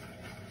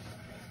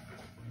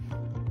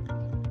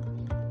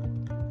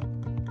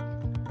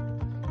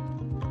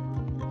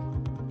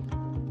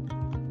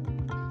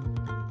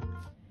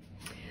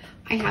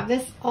 I have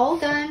this all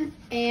done,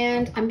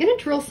 and I'm going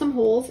to drill some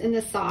holes in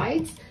the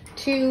sides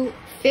to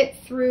fit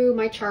through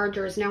my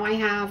chargers. Now I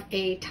have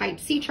a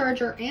Type-C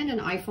charger and an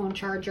iPhone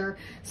charger,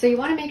 so you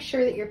want to make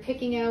sure that you're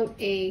picking out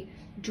a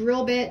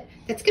drill bit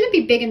that's going to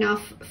be big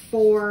enough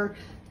for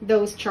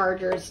those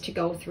chargers to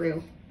go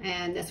through,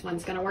 and this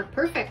one's going to work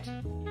perfect.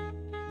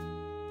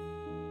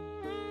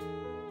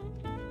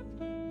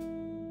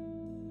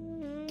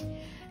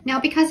 Now,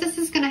 because this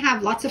is going to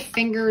have lots of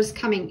fingers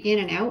coming in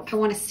and out, I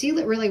want to seal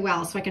it really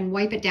well so I can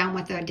wipe it down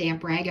with a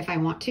damp rag if I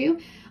want to.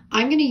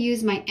 I'm going to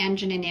use my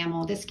engine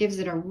enamel. This gives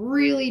it a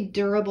really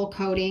durable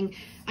coating.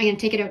 I'm going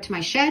to take it out to my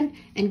shed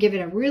and give it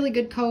a really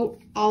good coat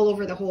all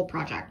over the whole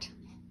project.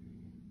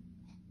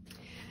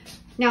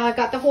 Now I've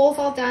got the holes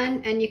all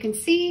done, and you can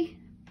see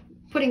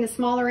putting the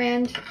smaller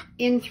end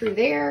in through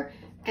there,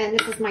 and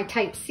this is my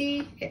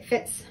Type-C. It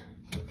fits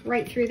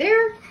right through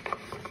there,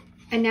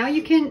 and now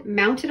you can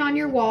mount it on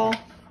your wall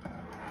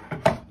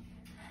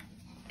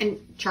and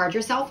charge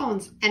your cell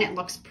phones, and it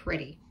looks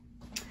pretty.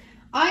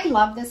 I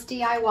love this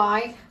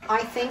DIY.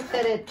 I think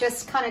that it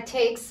just kind of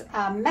takes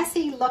a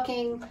messy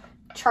looking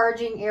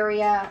charging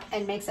area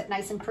and makes it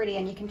nice and pretty,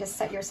 and you can just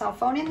set your cell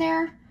phone in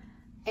there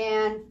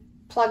and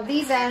plug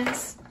these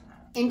ends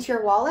into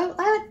your wall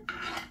outlet,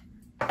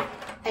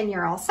 and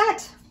you're all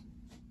set.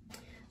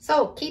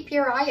 So keep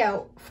your eye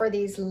out for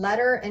these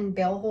letter and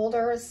bill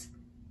holders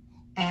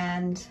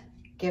and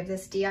give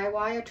this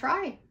DIY a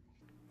try.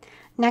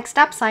 Next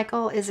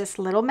upcycle is this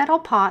little metal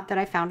pot that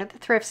I found at the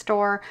thrift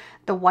store.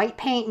 The white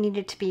paint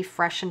needed to be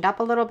freshened up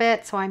a little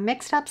bit, so I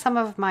mixed up some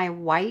of my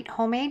white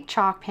homemade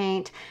chalk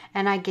paint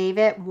and I gave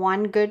it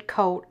 1 good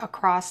coat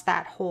across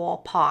that whole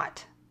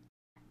pot.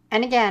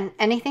 And again,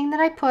 anything that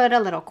I put a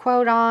little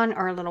quote on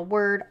or a little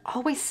word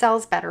always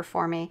sells better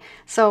for me.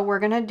 So we're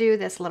going to do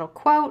this little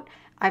quote.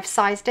 I've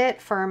sized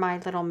it for my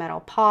little metal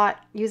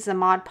pot, use the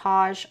Mod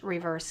Podge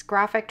reverse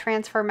graphic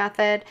transfer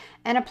method,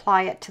 and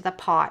apply it to the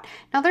pot.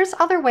 Now there's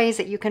other ways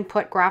that you can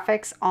put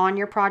graphics on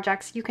your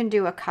projects. You can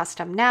do a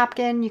custom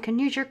napkin, you can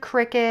use your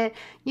Cricut,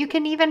 you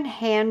can even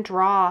hand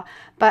draw,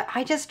 but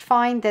I just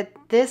find that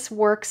this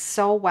works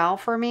so well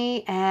for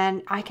me,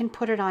 and I can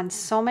put it on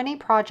so many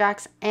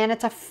projects, and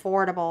it's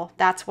affordable.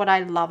 That's what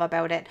I love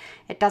about it.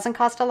 It doesn't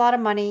cost a lot of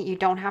money. You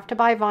don't have to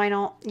buy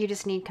vinyl. You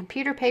just need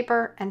computer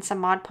paper and some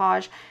Mod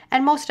Podge,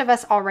 and most of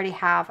us already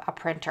have a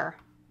printer.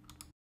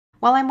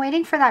 While I'm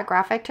waiting for that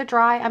graphic to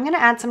dry, I'm going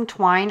to add some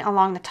twine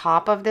along the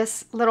top of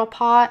this little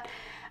pot.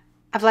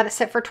 I've let it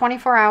sit for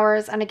 24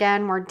 hours, and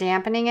again, we're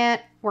dampening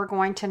it. We're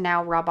going to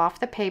now rub off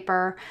the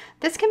paper.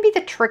 This can be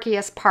the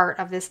trickiest part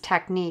of this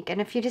technique,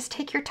 and if you just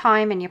take your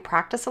time and you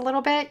practice a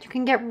little bit, you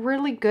can get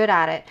really good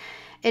at it.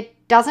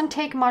 It doesn't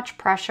take much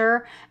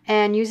pressure,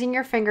 and using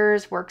your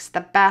fingers works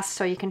the best,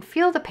 so you can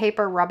feel the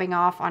paper rubbing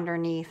off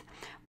underneath.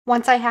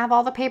 Once I have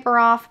all the paper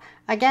off,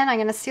 again, I'm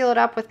going to seal it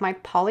up with my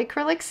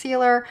polyacrylic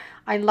sealer.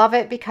 I love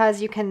it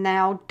because you can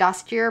now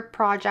dust your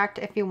project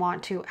if you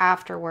want to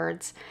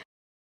afterwards.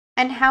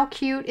 And how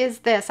cute is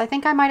this? I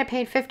think I might have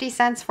paid 50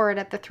 cents for it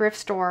at the thrift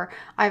store.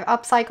 I've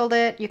upcycled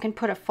it. You can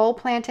put a full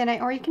plant in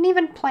it, or you can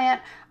even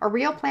plant a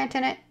real plant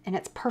in it, and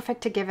it's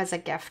perfect to give as a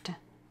gift.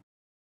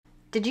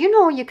 Did you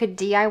know you could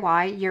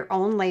DIY your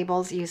own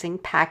labels using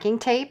packing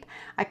tape?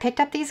 I picked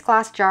up these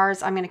glass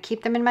jars. I'm going to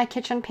keep them in my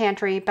kitchen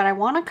pantry, but I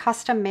want to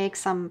custom make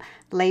some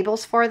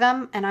labels for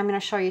them, and I'm going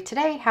to show you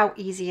today how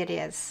easy it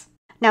is.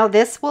 Now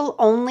this will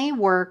only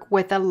work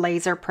with a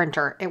laser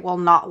printer. It will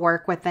not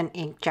work with an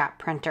inkjet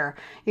printer.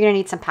 You're going to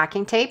need some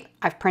packing tape.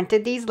 I've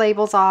printed these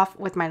labels off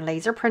with my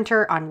laser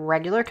printer on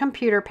regular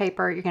computer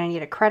paper. You're going to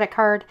need a credit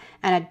card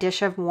and a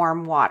dish of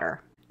warm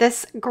water.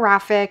 This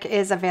graphic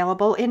is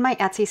available in my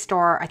Etsy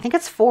store. I think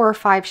it's 4 or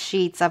 5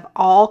 sheets of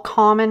all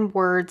common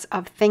words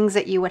of things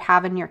that you would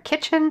have in your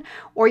kitchen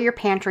or your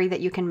pantry that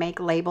you can make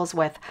labels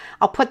with.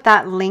 I'll put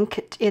that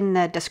link in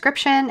the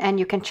description and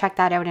you can check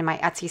that out in my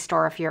Etsy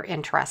store if you're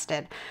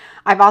interested.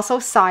 I've also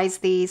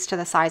sized these to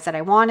the size that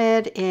I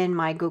wanted in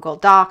my Google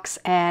Docs,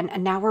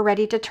 and now we're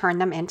ready to turn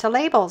them into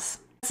labels.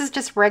 This is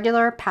just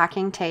regular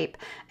packing tape,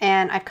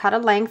 and I've cut a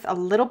length a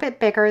little bit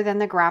bigger than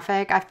the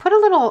graphic. I've put a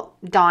little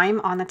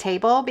dime on the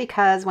table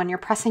because when you're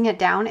pressing it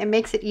down, it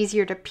makes it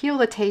easier to peel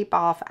the tape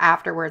off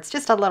afterwards.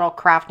 Just a little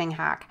crafting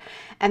hack.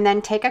 And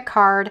then take a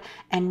card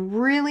and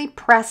really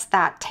press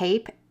that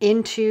tape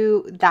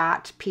into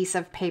that piece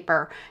of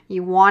paper.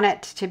 You want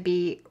it to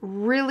be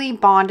really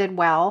bonded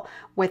well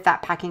with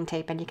that packing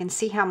tape, and you can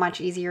see how much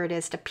easier it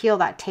is to peel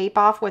that tape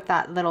off with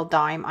that little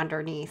dime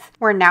underneath.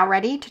 We're now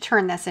ready to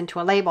turn this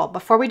into a label.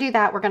 Before we do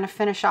that, we're going to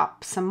finish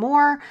up some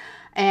more,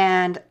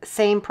 and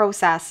same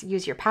process.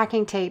 Use your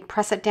packing tape,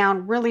 press it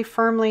down really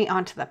firmly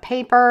onto the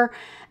paper,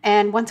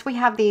 and once we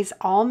have these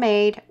all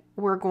made,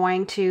 we're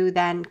going to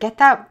then get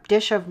that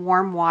dish of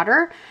warm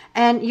water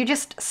and you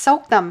just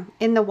soak them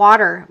in the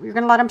water. You're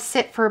going to let them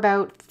sit for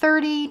about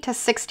 30 to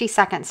 60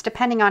 seconds,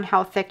 depending on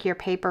how thick your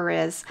paper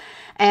is.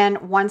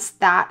 And once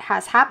that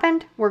has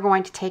happened, we're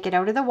going to take it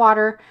out of the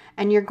water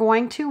and you're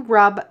going to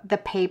rub the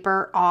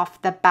paper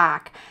off the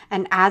back.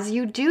 And as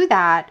you do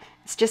that,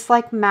 it's just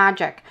like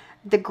magic.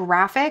 The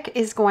graphic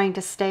is going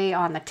to stay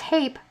on the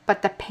tape,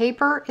 but the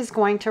paper is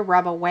going to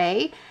rub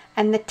away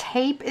and the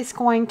tape is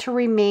going to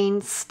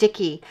remain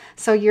sticky.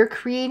 So you're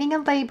creating a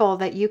label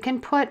that you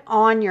can put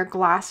on your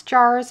glass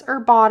jars or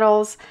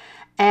bottles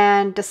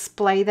and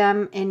display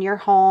them in your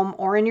home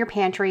or in your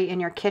pantry, in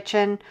your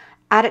kitchen.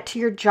 Add it to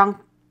your junk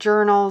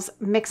journals,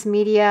 mixed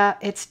media.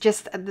 It's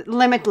just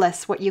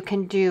limitless what you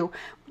can do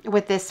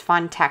with this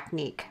fun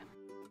technique.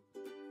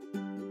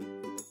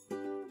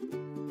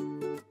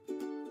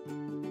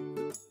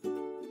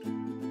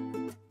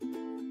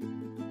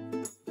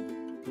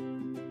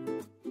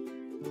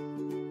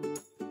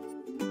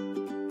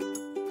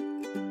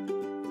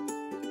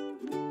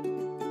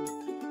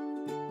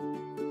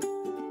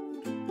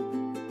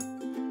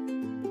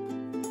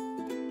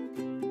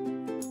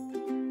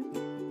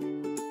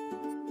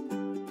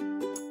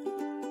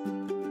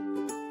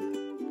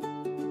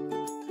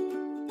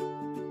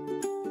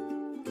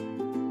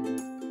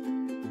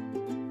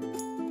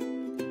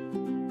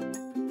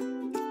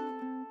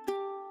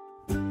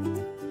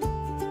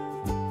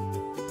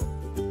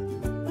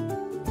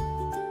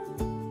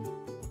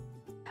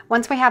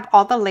 Once we have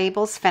all the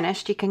labels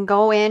finished, you can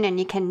go in and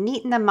you can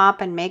neaten them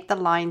up and make the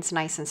lines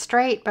nice and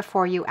straight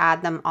before you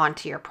add them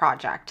onto your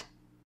project.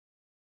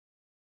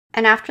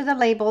 And after the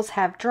labels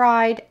have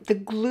dried, the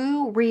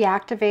glue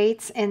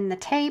reactivates in the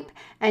tape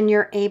and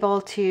you're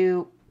able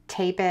to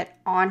tape it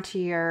onto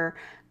your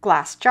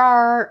glass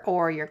jar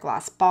or your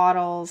glass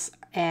bottles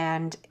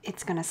and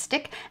it's going to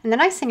stick. And the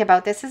nice thing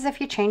about this is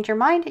if you change your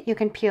mind, you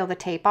can peel the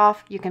tape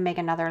off, you can make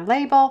another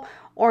label,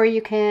 or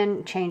you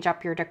can change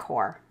up your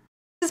decor.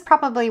 This is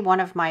probably one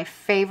of my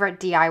favorite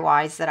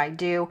DIYs that I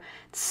do.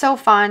 It's so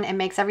fun. It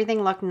makes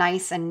everything look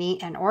nice and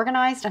neat and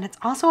organized. And it's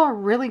also a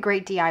really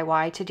great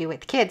DIY to do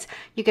with kids.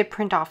 You could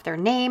print off their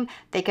name.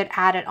 They could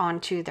add it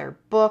onto their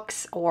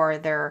books or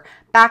their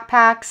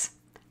backpacks.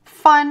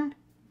 Fun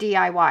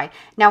DIY.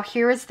 Now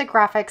here is the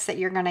graphics that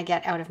you're going to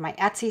get out of my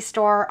Etsy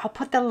store. I'll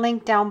put the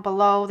link down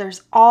below.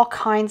 There's all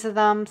kinds of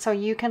them. So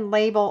you can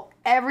label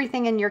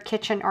everything in your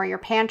kitchen or your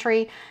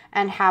pantry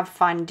and have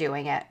fun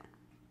doing it.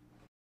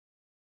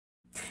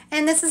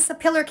 And this is the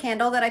pillar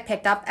candle that I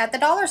picked up at the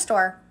dollar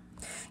store.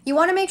 You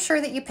want to make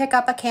sure that you pick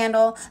up a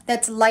candle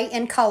that's light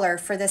in color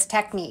for this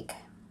technique.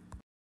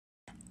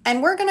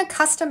 And we're going to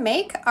custom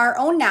make our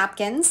own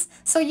napkins,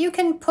 so you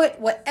can put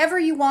whatever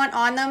you want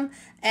on them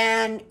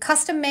and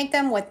custom make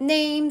them with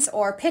names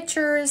or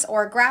pictures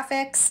or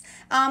graphics.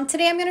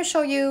 Today I'm going to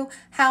show you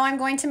how I'm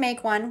going to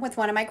make one with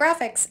one of my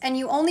graphics. And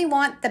you only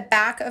want the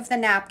back of the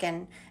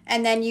napkin,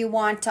 and then you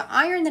want to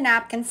iron the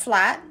napkin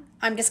flat.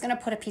 I'm just going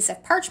to put a piece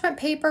of parchment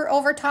paper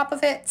over top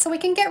of it so we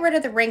can get rid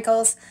of the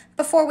wrinkles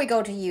before we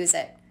go to use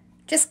it.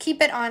 Just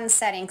keep it on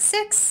setting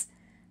 6,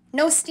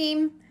 no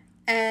steam,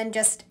 and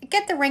just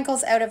get the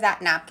wrinkles out of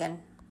that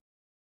napkin.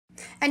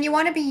 And you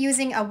want to be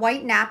using a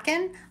white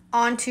napkin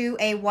onto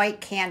a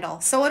white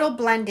candle so it'll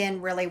blend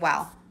in really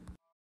well.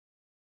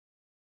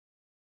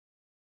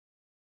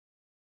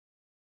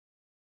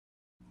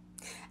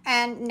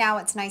 And now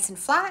it's nice and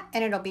flat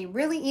and it'll be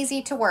really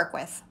easy to work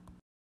with.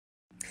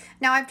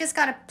 Now I've just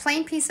got a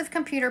plain piece of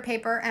computer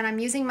paper and I'm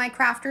using my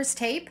crafter's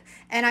tape,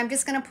 and I'm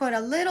just going to put a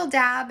little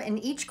dab in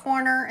each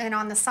corner and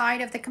on the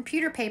side of the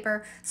computer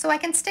paper so I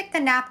can stick the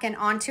napkin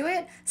onto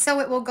it so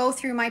it will go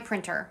through my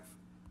printer.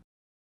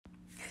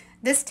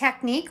 This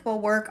technique will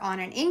work on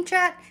an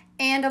inkjet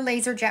and a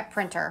laserjet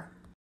printer.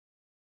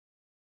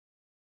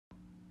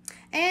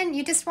 And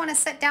you just want to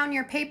set down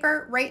your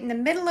paper right in the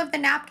middle of the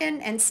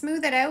napkin and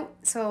smooth it out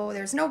so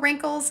there's no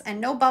wrinkles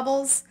and no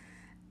bubbles.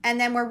 And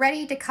then we're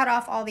ready to cut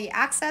off all the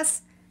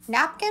excess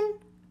napkin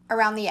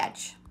around the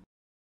edge.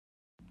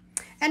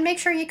 And make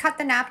sure you cut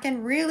the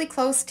napkin really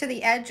close to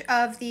the edge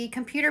of the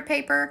computer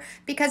paper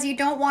because you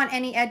don't want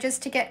any edges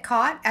to get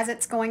caught as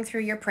it's going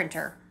through your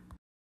printer.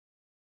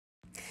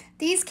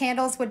 These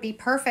candles would be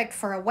perfect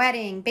for a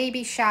wedding,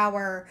 baby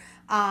shower,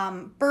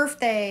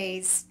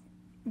 birthdays,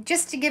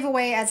 just to give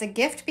away as a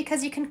gift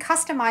because you can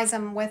customize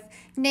them with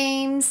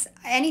names,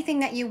 anything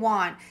that you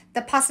want.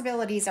 The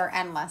possibilities are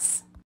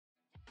endless.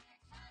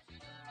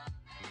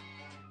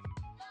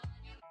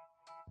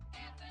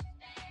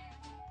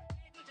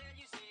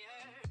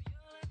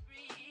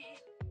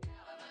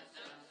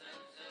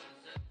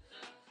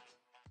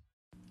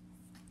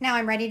 Now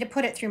I'm ready to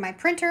put it through my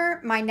printer.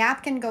 My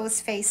napkin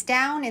goes face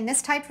down in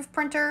this type of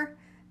printer.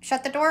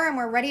 Shut the door and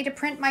we're ready to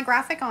print my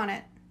graphic on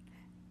it.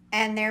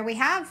 And there we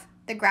have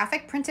the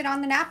graphic printed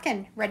on the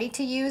napkin, ready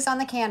to use on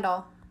the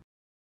candle.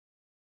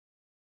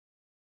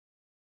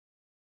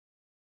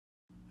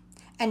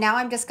 And now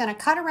I'm just going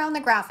to cut around the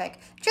graphic,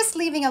 just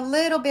leaving a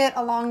little bit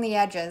along the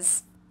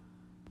edges.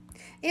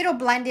 It'll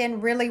blend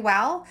in really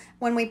well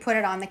when we put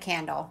it on the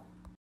candle.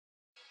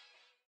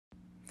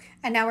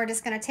 And now we're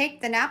just going to take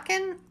the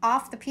napkin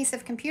off the piece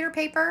of computer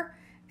paper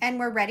and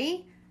we're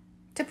ready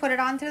to put it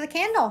onto the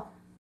candle.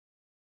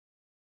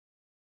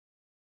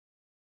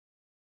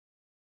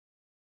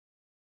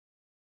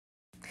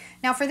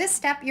 Now for this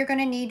step, you're going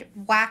to need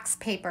wax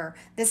paper.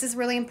 This is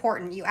really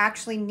important. You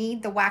actually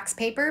need the wax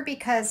paper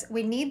because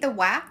we need the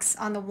wax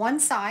on the one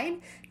side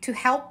to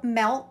help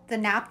melt the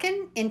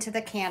napkin into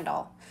the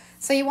candle.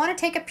 So you want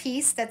to take a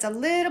piece that's a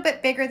little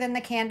bit bigger than the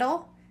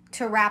candle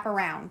to wrap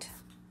around.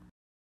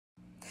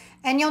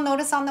 And you'll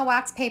notice on the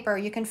wax paper,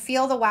 you can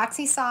feel the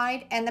waxy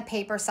side and the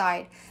paper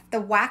side. The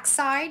wax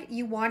side,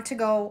 you want to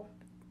go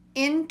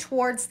in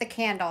towards the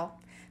candle.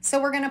 So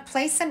we're going to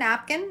place a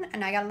napkin,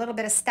 and I got a little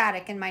bit of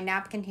static in my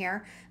napkin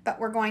here, but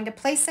we're going to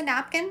place a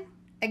napkin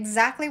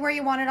exactly where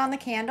you want it on the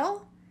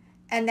candle.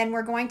 And then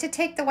we're going to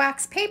take the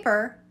wax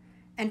paper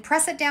and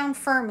press it down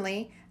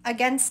firmly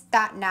against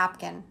that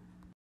napkin.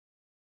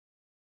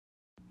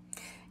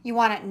 You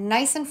want it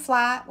nice and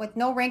flat with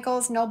no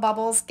wrinkles, no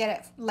bubbles. Get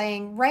it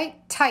laying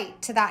right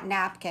tight to that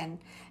napkin.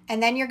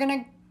 And then you're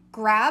going to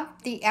grab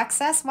the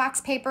excess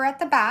wax paper at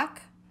the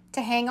back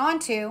to hang on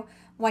to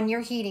when you're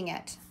heating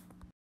it.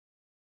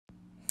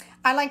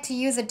 I like to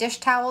use a dish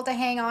towel to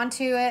hang on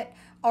to it,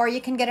 or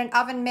you can get an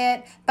oven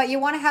mitt, but you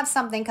want to have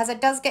something because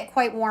it does get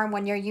quite warm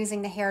when you're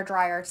using the hair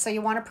dryer, so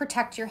you want to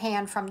protect your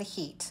hand from the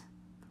heat.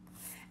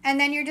 And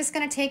then you're just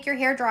going to take your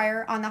hair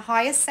dryer on the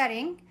highest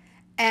setting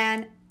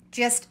and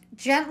just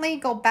gently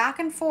go back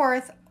and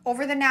forth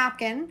over the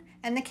napkin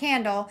and the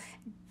candle.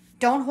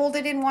 Don't hold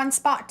it in one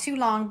spot too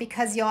long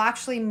because you'll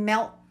actually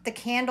melt the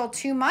candle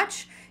too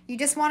much. You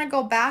just want to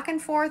go back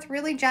and forth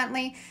really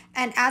gently,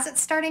 and as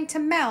it's starting to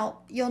melt,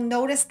 you'll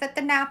notice that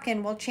the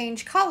napkin will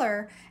change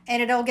color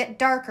and it'll get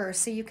darker,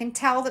 so you can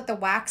tell that the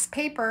wax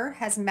paper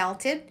has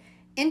melted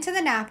into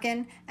the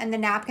napkin and the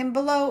napkin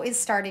below is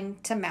starting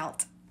to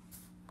melt.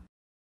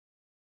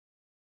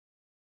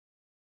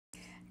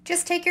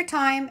 Just take your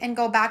time and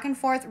go back and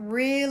forth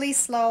really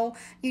slow.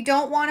 You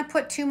don't want to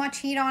put too much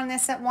heat on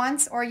this at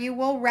once or you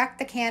will wreck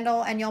the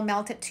candle and you'll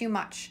melt it too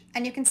much.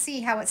 And you can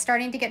see how it's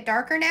starting to get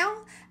darker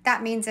now.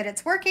 That means that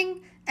it's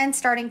working and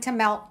starting to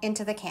melt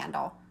into the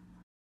candle.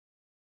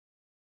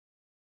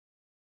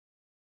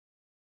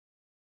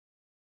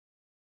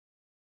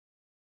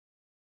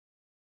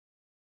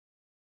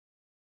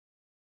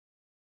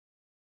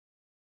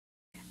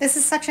 This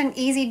is such an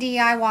easy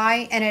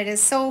DIY and it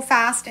is so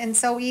fast and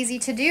so easy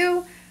to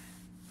do.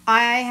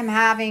 I am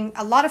having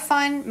a lot of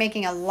fun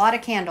making a lot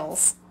of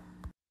candles.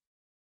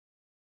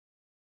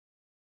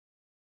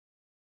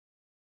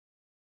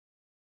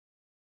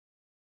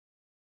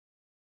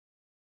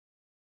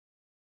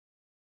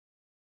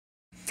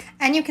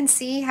 And you can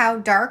see how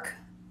dark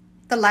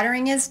the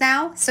lettering is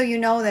now, so you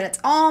know that it's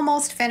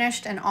almost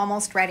finished and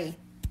almost ready.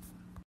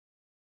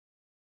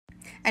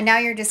 And now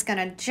you're just going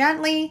to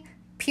gently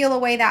peel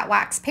away that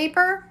wax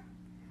paper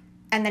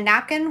and the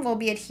napkin will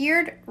be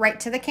adhered right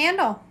to the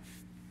candle.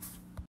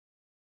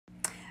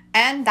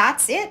 And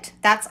that's it.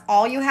 That's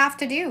all you have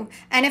to do.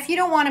 And if you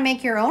don't want to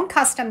make your own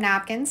custom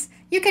napkins,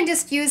 you can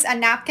just use a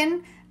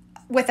napkin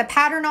with a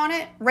pattern on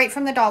it right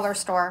from the dollar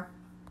store.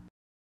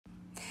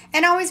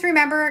 And always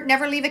remember,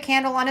 never leave a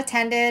candle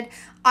unattended.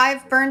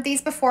 I've burned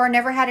these before,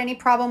 never had any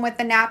problem with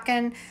the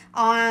napkin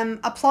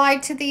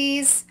applied to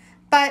these.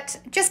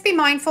 But just be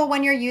mindful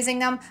when you're using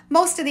them.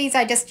 Most of these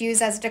I just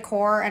use as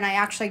decor, and I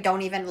actually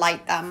don't even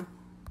light them.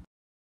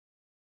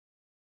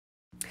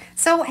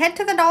 So head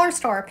to the dollar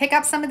store, pick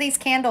up some of these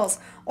candles,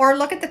 or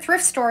look at the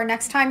thrift store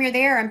next time you're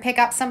there and pick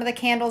up some of the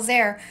candles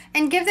there,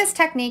 and give this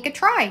technique a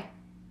try.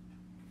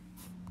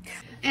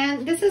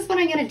 And this is what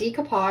I'm going to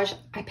decoupage.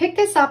 I picked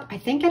this up, I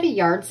think, at a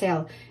yard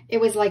sale.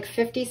 It was like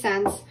 50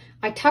 cents.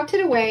 I tucked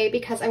it away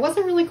because I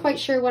wasn't really quite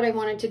sure what I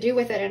wanted to do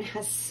with it, and it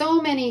has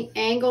so many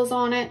angles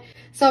on it.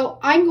 So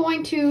I'm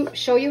going to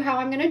show you how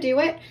I'm going to do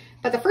it.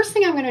 But the first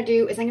thing I'm going to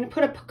do is I'm going to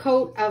put a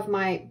coat of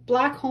my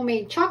black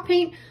homemade chalk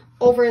paint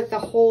over the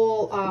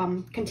whole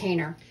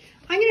container.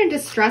 I'm going to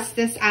distress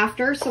this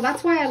after, so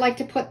that's why I like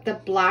to put the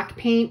black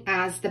paint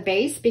as the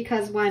base,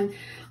 because when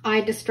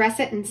I distress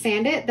it and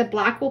sand it, the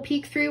black will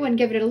peek through and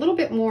give it a little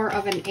bit more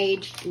of an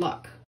aged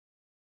look.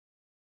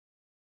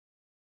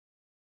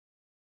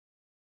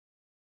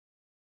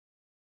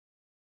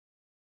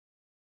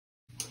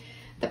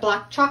 The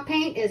black chalk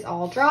paint is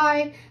all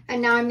dry,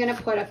 and now I'm going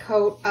to put a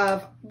coat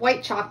of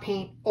white chalk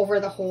paint over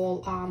the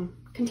whole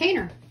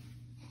container.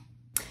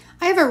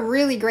 I have a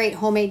really great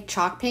homemade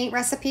chalk paint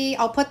recipe.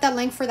 I'll put the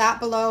link for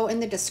that below in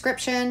the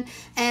description.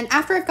 And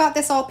after I've got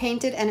this all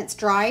painted and it's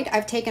dried,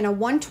 I've taken a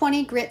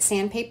 120 grit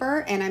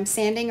sandpaper and I'm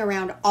sanding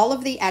around all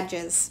of the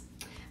edges.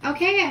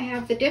 Okay, I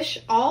have the dish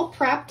all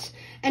prepped,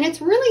 and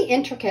it's really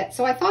intricate,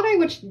 so I thought I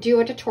would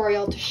do a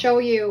tutorial to show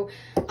you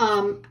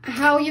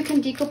how you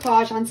can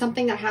decoupage on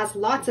something that has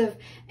lots of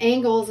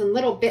angles and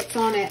little bits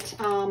on it.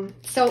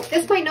 So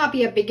this might not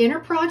be a beginner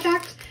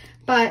project,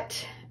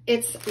 but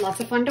it's lots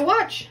of fun to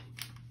watch.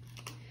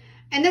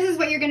 And this is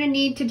what you're going to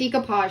need to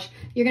decoupage.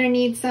 You're going to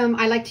need some,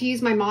 I like to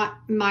use my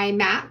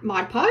matte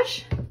Mod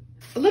Podge,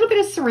 a little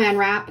bit of saran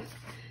wrap,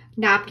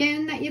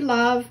 napkin that you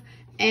love,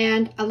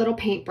 and a little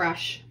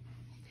paintbrush.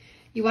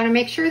 You want to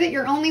make sure that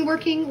you're only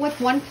working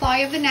with one ply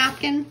of the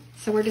napkin.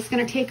 So we're just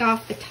going to take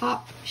off the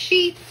top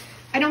sheet.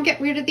 I don't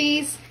get rid of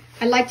these.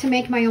 I like to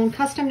make my own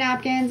custom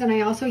napkins, and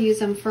I also use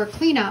them for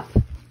cleanup.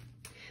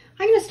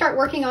 I'm going to start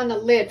working on the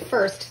lid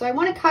first. So I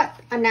want to cut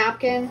a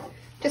napkin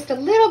just a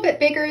little bit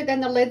bigger than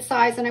the lid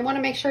size, and I want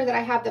to make sure that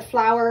I have the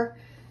flower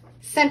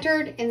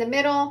centered in the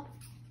middle.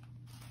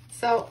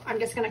 So I'm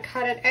just going to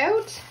cut it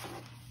out.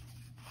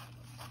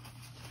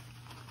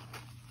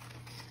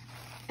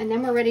 And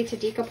then we're ready to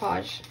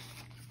decoupage.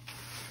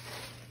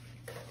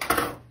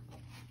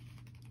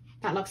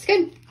 That looks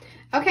good.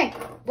 Okay,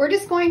 we're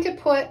just going to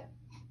put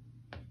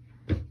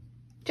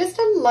just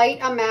a light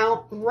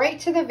amount right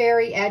to the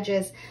very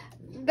edges.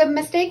 The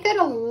mistake that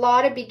a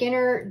lot of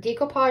beginner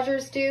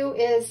decoupagers do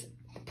is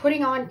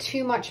putting on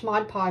too much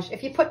Mod Podge.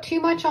 If you put too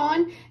much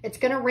on, it's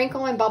gonna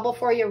wrinkle and bubble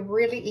for you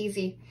really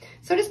easy.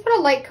 So just put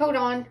a light coat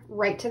on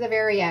right to the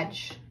very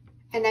edge.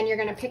 And then you're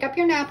gonna pick up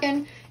your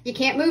napkin. You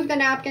can't move the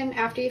napkin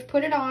after you've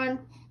put it on.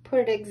 Put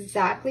it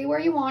exactly where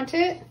you want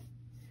it.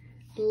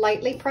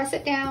 Lightly press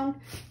it down.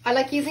 I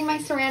like using my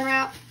saran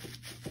wrap.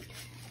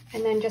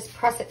 And then just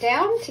press it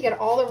down to get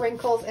all the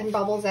wrinkles and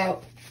bubbles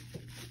out.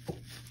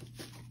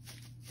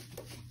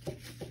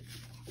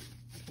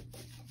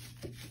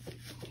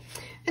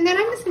 And then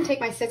I'm just gonna take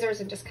my scissors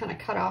and just kind of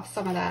cut off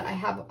some of that. I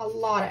have a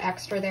lot of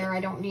extra there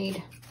I don't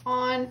need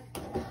on.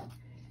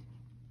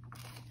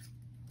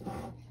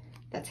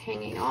 That's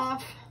hanging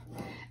off.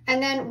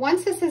 And then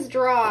once this is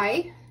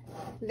dry,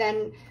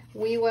 then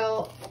we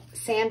will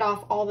sand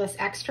off all this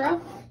extra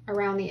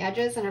around the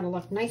edges, and it'll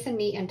look nice and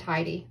neat and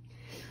tidy.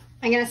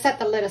 I'm gonna set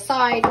the lid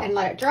aside and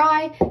let it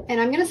dry, and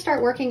I'm gonna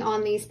start working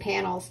on these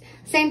panels.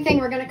 Same thing,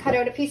 we're gonna cut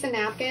out a piece of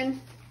napkin,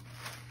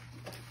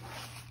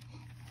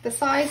 the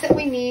size that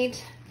we need,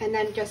 and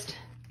then just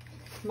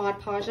Mod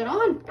Podge it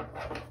on.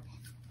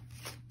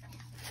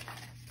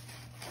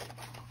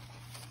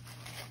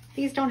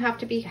 These don't have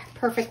to be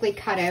perfectly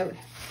cut out.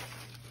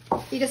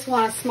 You just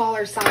want a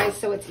smaller size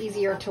so it's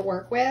easier to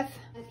work with.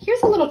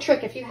 Here's a little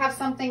trick if you have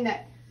something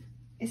that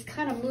is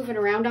kind of moving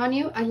around on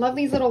you. I love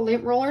these little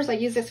lint rollers. I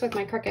use this with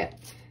my Cricut.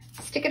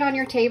 Stick it on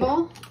your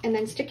table and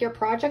then stick your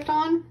project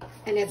on,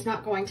 and it's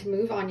not going to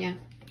move on you.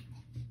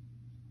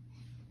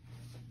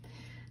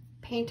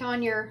 Paint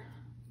on your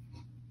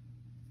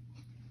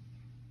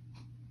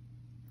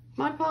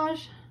Mod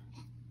Podge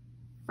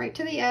right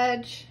to the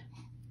edge.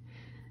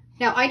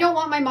 Now I don't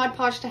want my Mod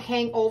Podge to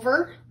hang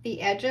over the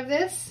edge of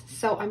this,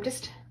 so I'm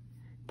just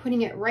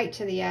putting it right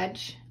to the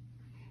edge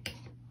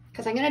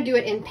because I'm going to do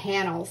it in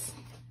panels.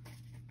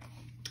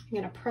 I'm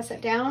going to press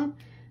it down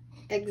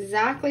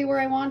exactly where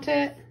I want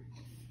it.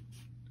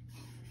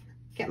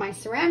 Get my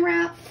saran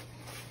wrap,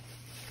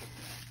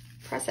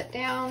 press it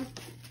down.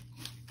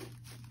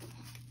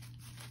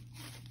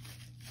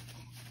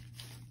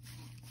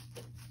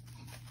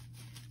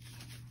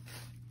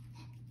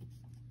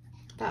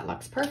 That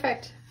looks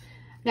perfect.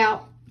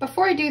 Now,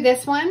 before I do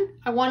this one,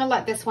 I want to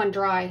let this one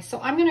dry. So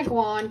I'm going to go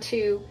on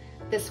to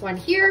this one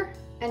here,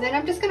 and then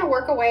I'm just going to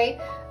work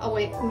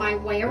my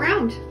way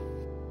around.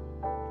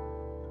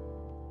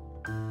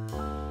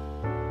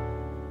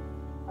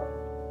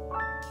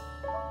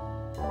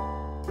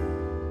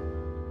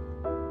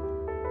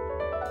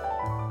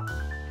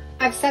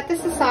 I've set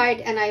this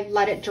aside and I've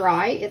let it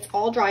dry. It's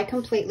all dry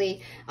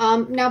completely.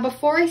 Now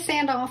before I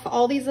sand off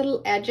all these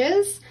little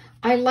edges,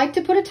 I like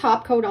to put a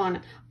top coat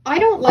on. I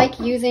don't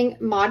like using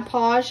Mod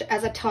Podge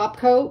as a top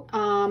coat.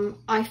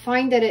 I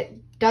find that it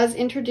does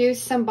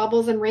introduce some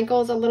bubbles and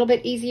wrinkles a little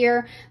bit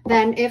easier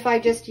than if I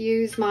just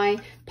use my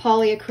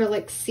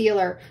polyacrylic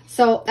sealer.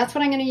 So that's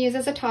what I'm going to use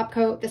as a top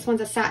coat. This one's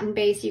a satin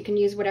base. You can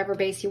use whatever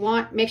base you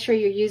want. Make sure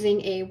you're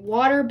using a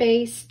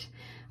water-based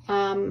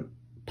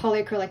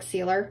polyacrylic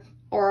sealer,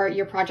 or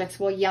your projects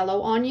will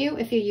yellow on you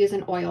if you use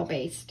an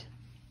oil-based.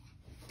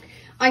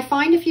 I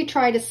find if you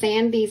try to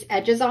sand these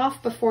edges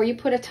off before you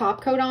put a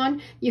top coat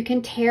on, you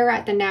can tear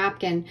at the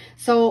napkin.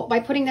 So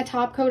by putting the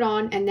top coat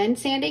on and then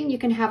sanding, you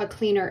can have a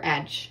cleaner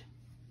edge.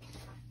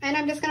 And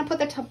I'm just going to put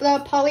the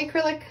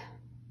polyacrylic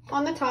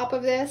on the top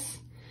of this.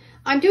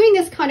 I'm doing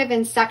this kind of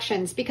in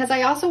sections because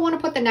I also want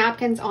to put the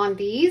napkins on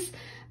these,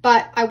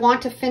 but I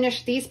want to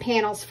finish these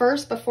panels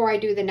first before I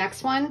do the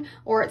next one,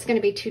 or it's going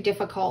to be too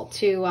difficult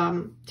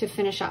to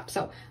finish up.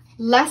 So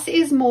less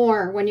is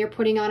more when you're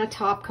putting on a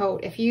top coat.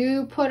 If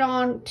you put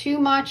on too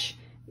much,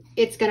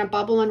 it's going to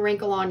bubble and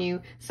wrinkle on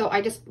you. So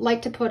I just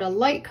like to put a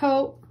light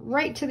coat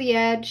right to the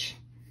edge,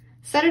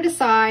 set it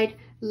aside,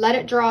 let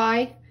it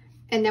dry,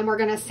 and then we're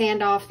going to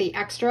sand off the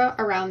extra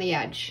around the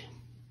edge.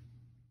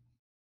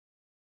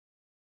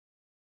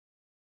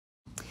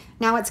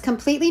 Now it's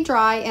completely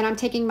dry and I'm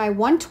taking my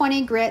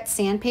 120 grit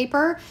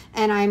sandpaper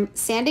and I'm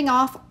sanding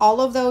off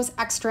all of those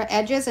extra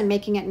edges and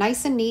making it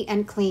nice and neat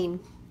and clean.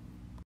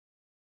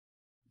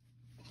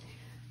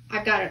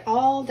 I've got it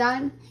all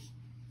done.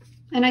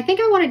 And I think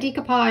I want to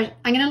decoupage.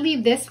 I'm going to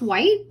leave this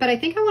white, but I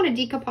think I want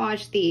to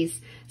decoupage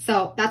these.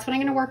 So that's what I'm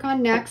going to work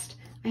on next.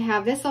 I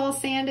have this all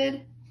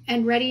sanded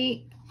and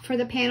ready for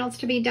the panels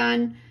to be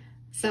done.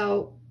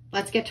 So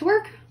let's get to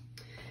work.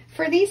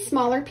 For these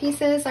smaller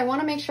pieces, I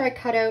want to make sure I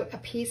cut out a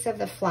piece of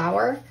the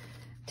flower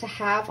to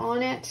have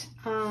on it.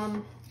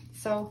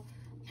 So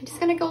I'm just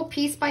going to go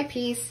piece by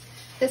piece.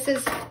 This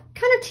is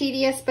kind of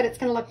tedious, but it's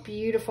going to look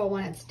beautiful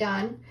when it's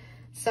done.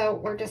 So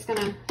we're just going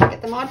to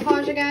get the Mod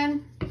Podge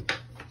again.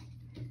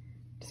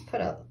 Just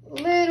put a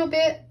little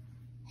bit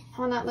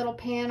on that little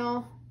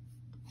panel.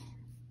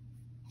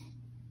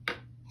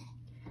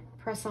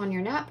 Press on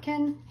your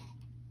napkin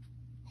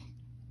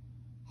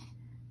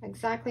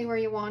exactly where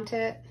you want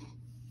it.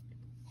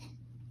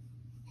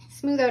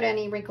 Smooth out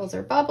any wrinkles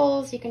or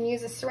bubbles. You can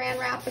use a saran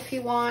wrap if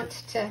you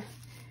want to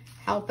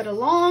help it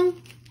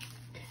along.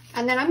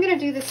 And then I'm going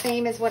to do the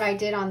same as what I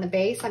did on the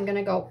base. I'm going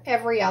to go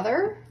every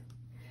other,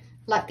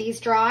 let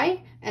these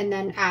dry, and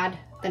then add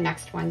the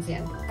next ones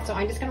in. So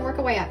I'm just going to work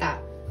away at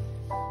that.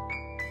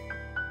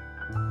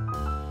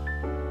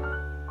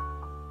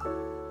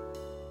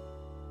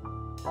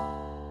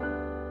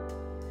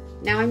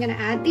 Now I'm going to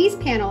add these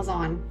panels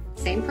on.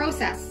 Same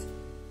process.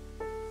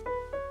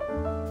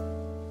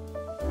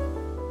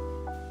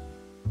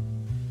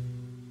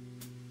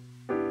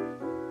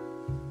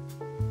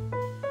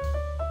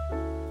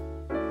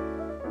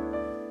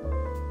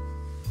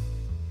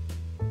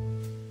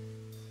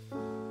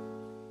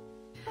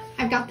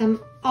 I've got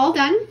them all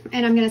done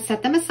and I'm going to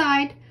set them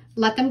aside,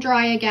 let them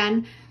dry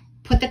again,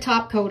 put the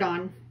top coat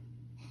on.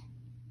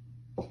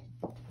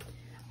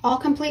 All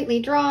completely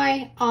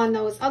dry on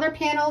those other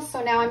panels.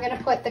 So now I'm going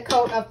to put the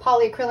coat of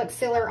polyacrylic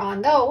sealer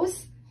on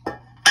those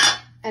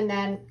and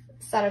then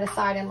set it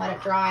aside and let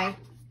it dry.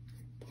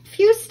 A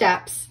few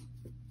steps,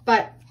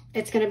 but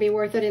it's going to be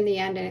worth it in the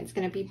end and it's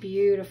going to be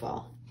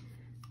beautiful.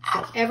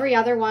 So every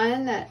other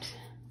one that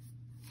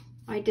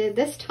I did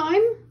this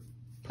time,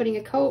 putting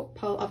a coat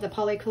of the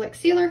polyacrylic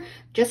sealer,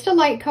 just a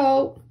light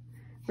coat.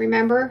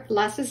 Remember,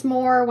 less is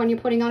more when you're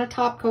putting on a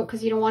top coat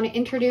because you don't want to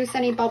introduce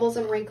any bubbles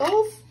and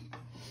wrinkles.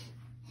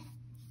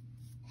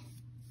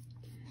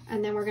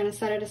 And then we're going to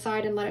set it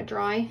aside and let it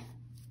dry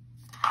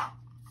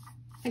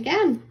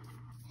again.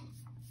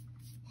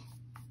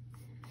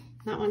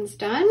 That one's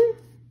done.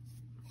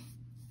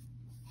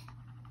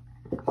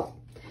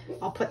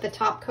 I'll put the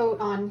top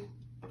coat on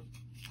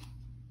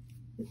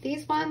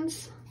these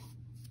ones.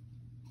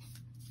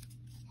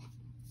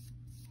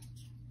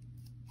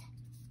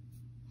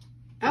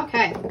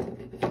 Okay,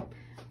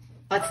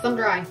 let them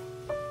dry.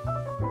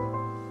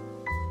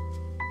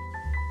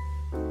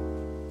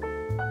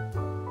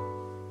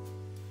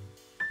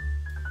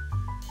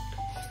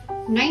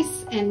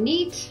 Nice and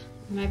neat.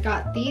 And I've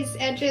got these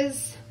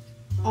edges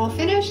all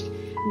finished.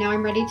 Now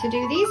I'm ready to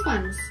do these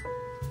ones.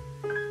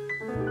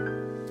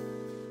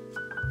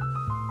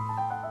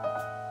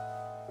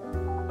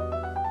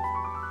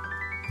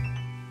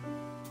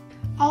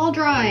 All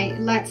dry.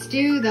 Let's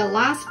do the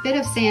last bit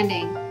of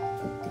sanding.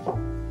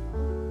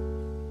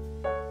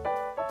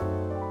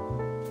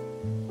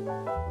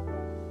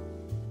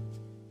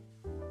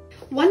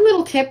 One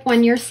little tip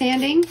when you're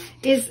sanding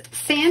is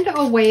sand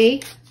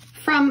away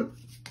from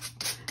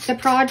the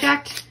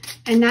project,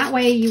 and that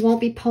way you won't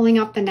be pulling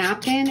up the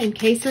napkin in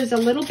case there's a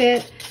little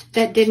bit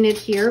that didn't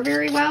adhere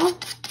very well.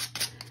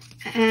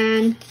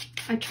 And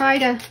I try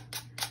to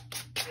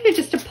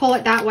just to pull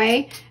it that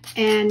way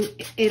and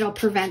it'll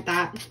prevent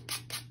that.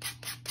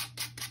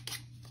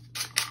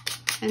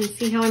 And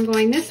see how I'm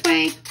going this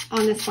way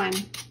on this one.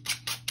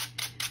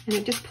 And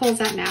it just pulls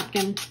that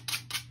napkin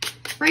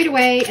right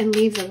away and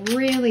leaves a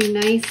really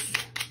nice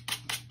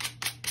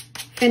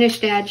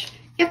finished edge.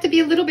 You have to be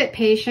a little bit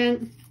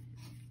patient,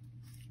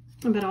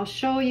 but I'll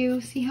show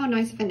you. See how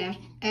nice of an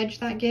edge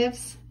that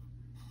gives?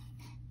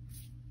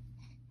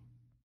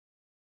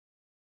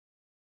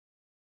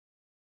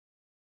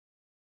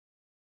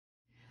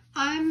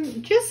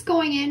 I'm just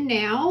going in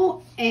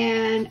now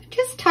and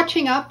just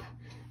touching up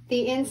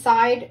the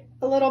inside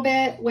a little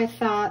bit with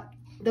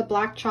the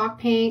black chalk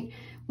paint.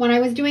 When I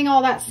was doing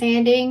all that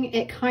sanding,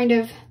 it kind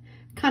of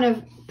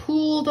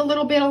pooled a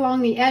little bit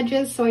along the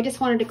edges, so I just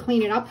wanted to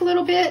clean it up a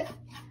little bit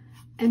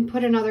and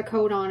put another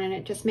coat on, and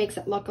it just makes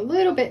it look a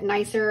little bit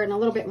nicer and a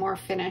little bit more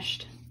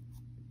finished.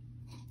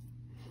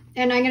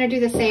 And I'm going to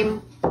do the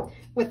same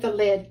with the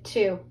lid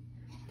too.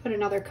 Put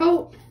another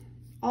coat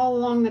all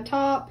along the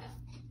top.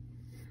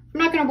 I'm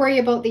not going to worry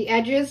about the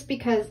edges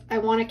because I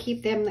want to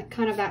keep them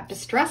kind of that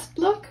distressed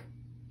look,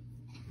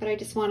 but I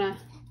just want to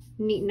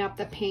neaten up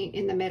the paint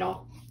in the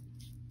middle.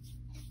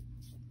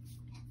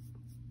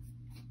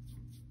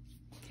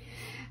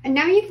 And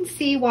now you can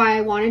see why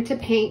I wanted to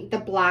paint the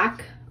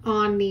black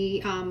on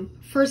the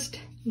first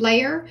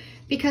layer,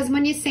 because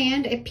when you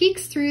sand, it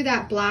peeks through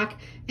that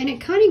black and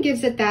it kind of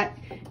gives it that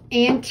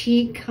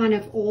antique kind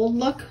of old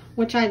look,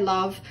 which I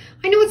love.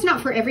 I know it's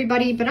not for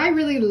everybody, but I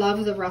really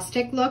love the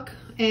rustic look.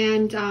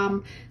 And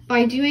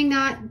by doing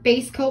that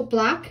base coat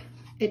black,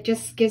 it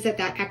just gives it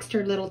that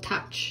extra little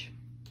touch.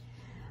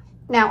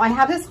 Now I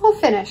have this all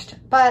finished,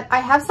 but I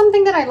have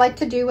something that I like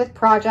to do with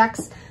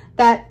projects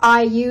that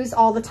I use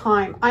all the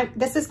time.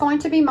 This is going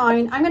to be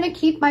mine. I'm going to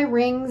keep my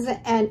rings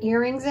and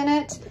earrings in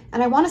it,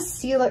 and I want to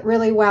seal it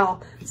really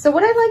well. So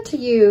what I like to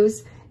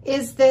use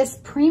is this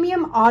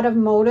premium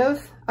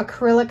automotive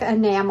acrylic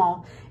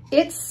enamel.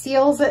 It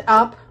seals it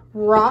up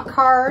rock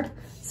hard,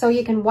 so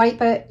you can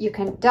wipe it, you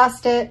can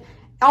dust it.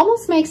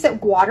 Almost makes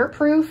it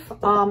waterproof,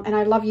 and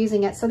I love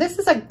using it. So this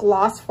is a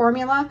gloss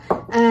formula,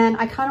 and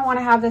I kind of want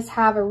to have this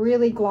have a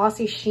really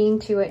glossy sheen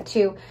to it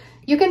too.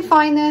 You can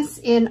find this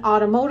in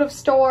automotive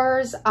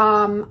stores.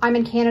 I'm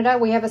in Canada.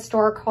 We have a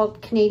store called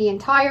Canadian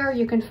Tire.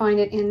 You can find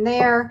it in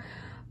there,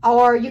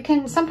 or you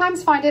can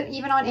sometimes find it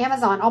even on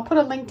Amazon. I'll put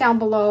a link down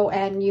below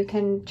and you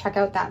can check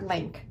out that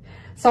link.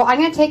 So I'm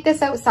going to take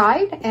this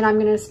outside and I'm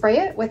going to spray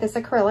it with this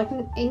acrylic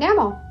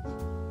enamel.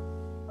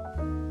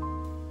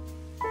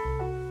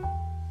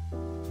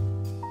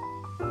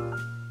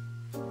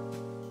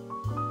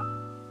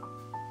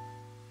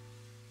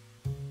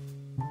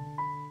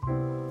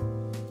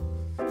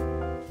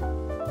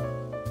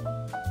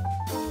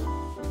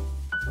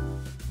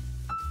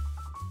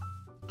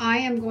 I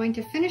am going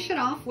to finish it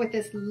off with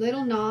this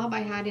little knob I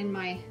had in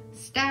my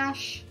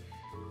stash,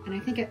 and I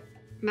think it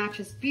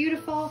matches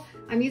beautiful.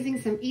 I'm using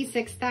some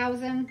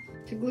E6000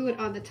 to glue it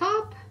on the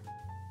top.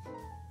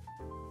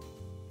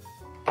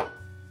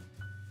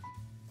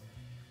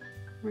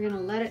 We're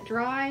gonna let it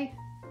dry,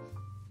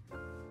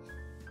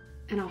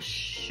 and I'll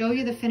show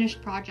you the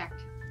finished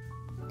project.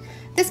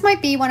 This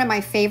might be one of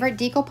my favorite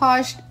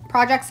decoupage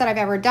projects that I've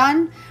ever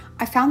done.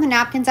 I found the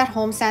napkins at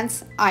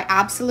HomeSense. I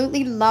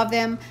absolutely love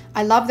them.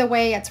 I love the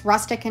way it's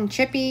rustic and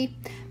chippy.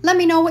 Let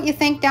me know what you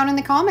think down in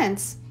the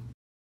comments.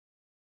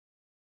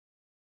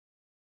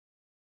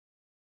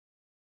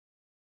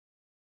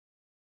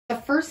 The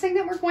first thing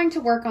that we're going to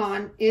work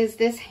on is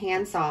this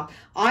handsaw.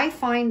 I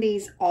find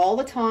these all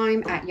the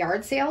time at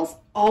yard sales.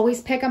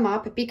 Always pick them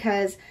up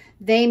because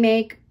they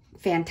make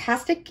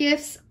fantastic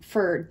gifts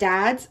for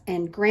dads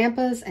and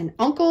grandpas and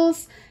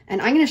uncles.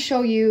 And I'm going to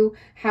show you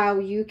how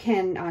you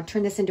can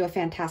turn this into a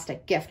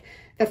fantastic gift.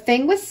 The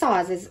thing with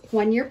saws is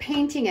when you're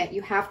painting it,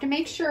 you have to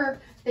make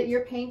sure that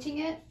you're painting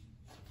it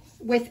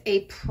with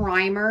a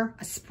primer,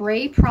 a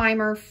spray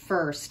primer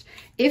first.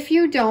 If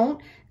you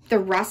don't, the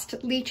rust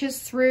leaches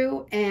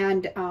through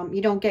and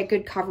you don't get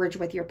good coverage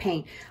with your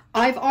paint.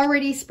 I've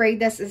already sprayed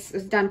this. This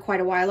was done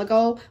quite a while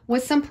ago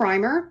with some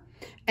primer.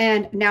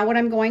 And now what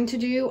I'm going to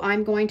do,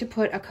 I'm going to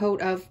put a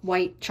coat of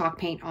white chalk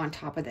paint on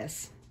top of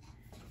this.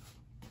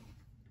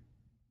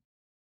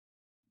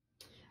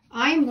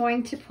 I'm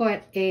going to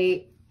put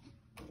a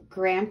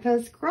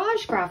Grandpa's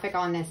Garage graphic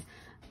on this.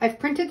 I've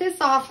printed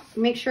this off.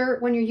 Make sure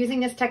when you're using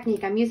this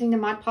technique, I'm using the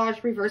Mod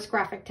Podge reverse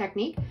graphic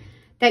technique,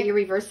 that you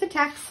reverse the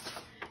text,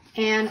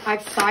 and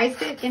I've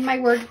sized it in my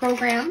Word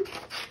program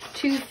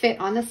to fit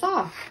on the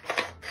saw.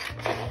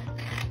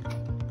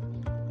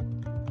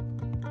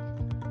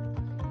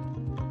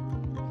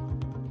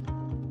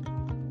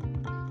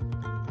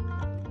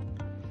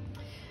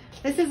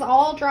 This is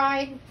all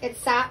dried. It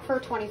sat for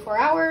 24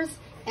 hours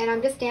and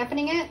I'm just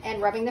dampening it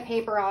and rubbing the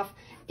paper off.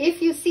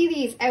 If you see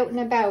these out and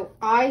about,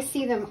 I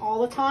see them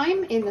all the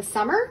time in the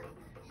summer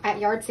at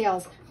yard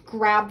sales.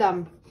 Grab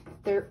them.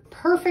 They're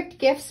perfect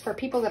gifts for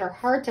people that are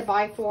hard to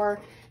buy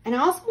for. And I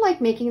also like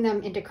making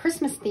them into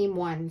Christmas theme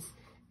ones.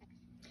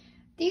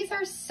 These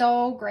are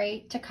so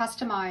great to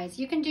customize.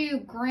 You can do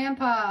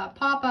grandpa,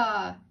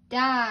 papa,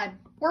 dad,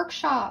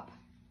 workshop,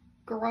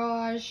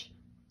 garage,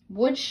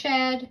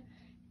 woodshed,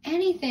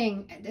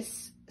 anything.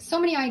 This so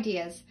many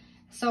ideas.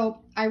 So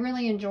I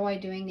really enjoy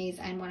doing these,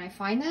 and when I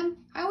find them,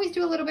 I always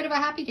do a little bit of a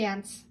happy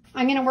dance.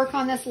 I'm gonna work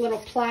on this little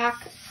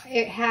plaque.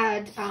 It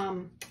had,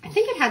 I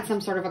think it had some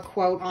sort of a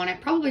quote on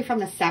it, probably from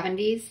the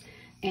 70s.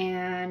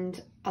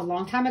 And a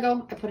long time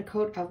ago, I put a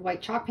coat of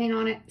white chalk paint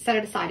on it, set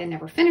it aside, and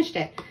never finished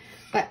it.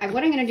 But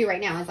what I'm gonna do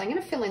right now is I'm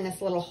gonna fill in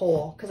this little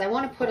hole because I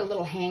wanna put a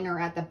little hanger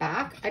at the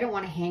back. I don't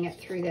wanna hang it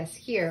through this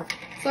here.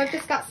 So I've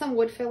just got some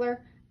wood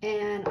filler,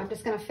 and I'm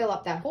just gonna fill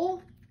up that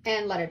hole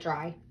and let it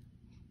dry.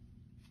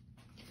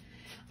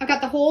 I've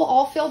got the hole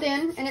all filled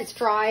in and it's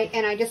dry,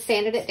 and I just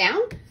sanded it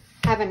down.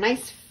 I have a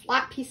nice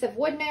flat piece of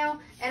wood now,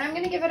 and I'm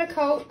gonna give it a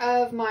coat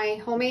of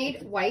my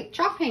homemade white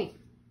chalk paint.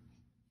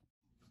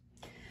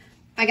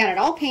 I got it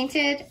all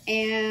painted,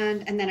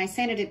 and then I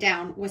sanded it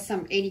down with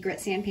some 80 grit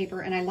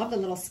sandpaper, and I love the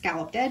little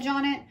scalloped edge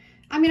on it.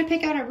 I'm gonna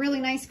pick out a really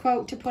nice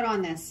quote to put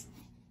on this.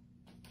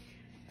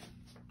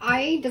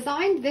 I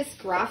designed this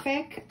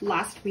graphic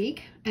last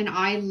week, and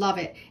I love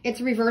it.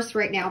 It's reversed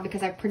right now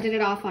because I printed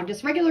it off on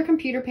just regular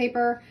computer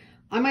paper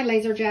on my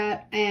laser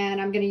jet, and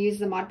I'm going to use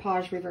the Mod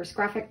Podge reverse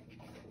graphic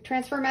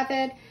transfer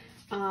method.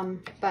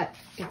 But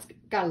it's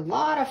got a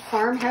lot of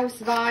farmhouse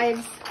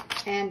vibes,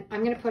 and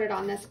I'm going to put it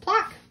on this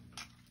plaque.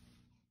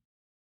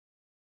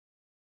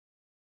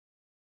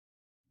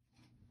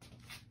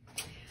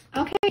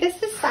 Okay,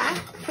 this is sat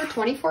for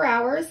 24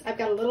 hours. I've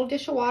got a little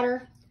dish of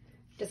water.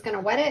 Just going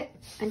to wet it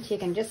until you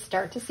can just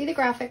start to see the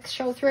graphics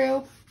show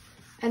through,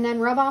 and then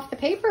rub off the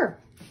paper.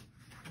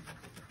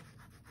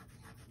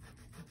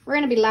 We're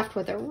going to be left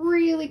with a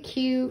really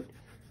cute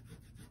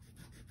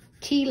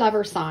tea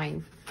lover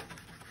sign.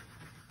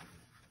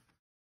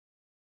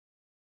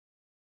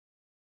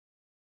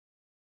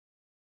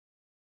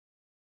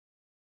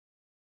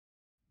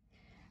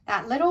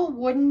 That little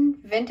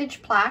wooden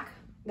vintage plaque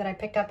that I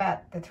picked up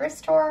at the thrift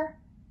store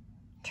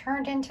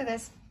turned into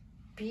this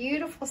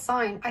beautiful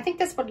sign. I think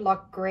this would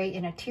look great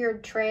in a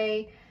tiered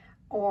tray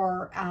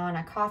or on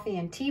a coffee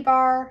and tea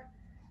bar.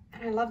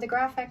 And I love the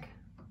graphic.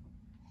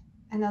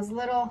 And those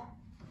little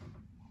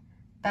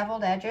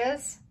beveled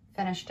edges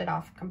finished it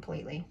off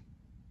completely.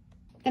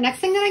 The next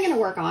thing that I'm going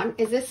to work on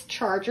is this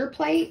charger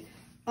plate.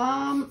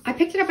 I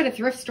picked it up at a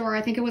thrift store.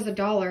 I think it was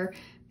 $1,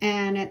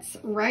 and it's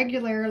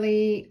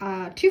regularly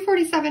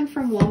 $2.47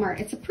 from Walmart.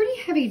 It's a pretty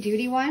heavy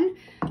duty one.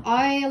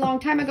 A long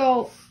time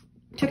ago,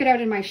 took it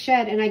out in my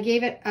shed and I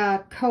gave it a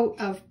coat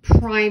of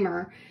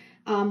primer.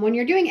 When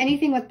you're doing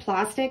anything with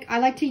plastic, I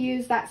like to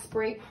use that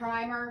spray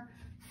primer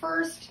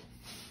first.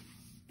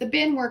 The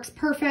bin works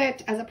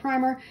perfect as a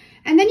primer,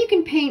 and then you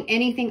can paint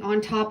anything on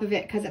top of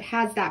it because it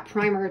has that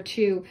primer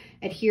to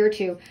adhere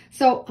to.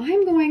 So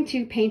I'm going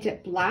to paint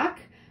it black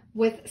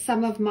with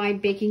some of my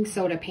baking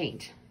soda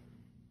paint.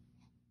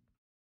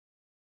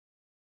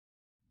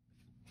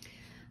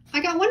 I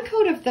got one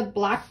coat of the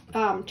black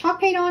chalk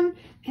paint on,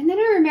 and then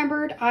I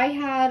remembered I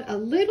had a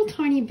little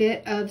tiny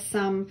bit of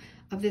some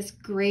of this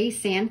gray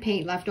sand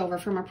paint left over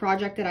from a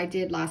project that I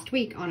did last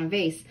week on a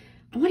vase.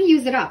 I want to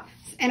use it up,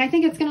 and I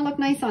think it's going to look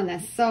nice on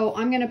this. So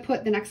I'm going to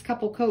put the next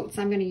couple coats,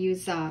 I'm going to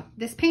use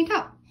this paint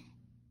up.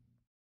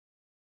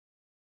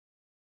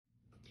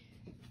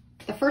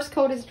 The first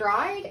coat is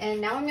dried, and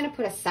now I'm going to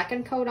put a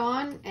second coat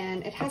on,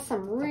 and it has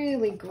some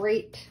really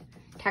great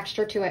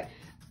texture to it.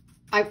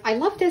 I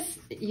love this,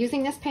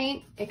 using this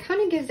paint. It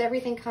kind of gives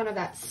everything kind of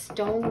that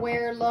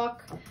stoneware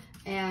look,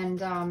 and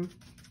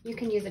you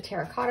can use a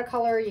terracotta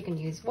color, you can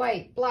use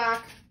white,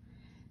 black,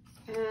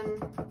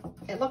 and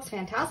it looks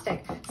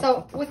fantastic.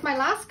 So with my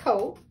last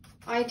coat,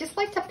 I just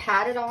like to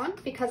pat it on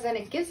because then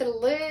it gives it a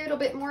little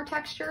bit more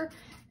texture,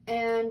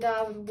 and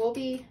we'll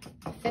be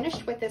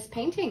finished with this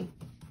painting.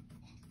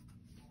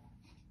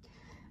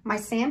 My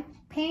sand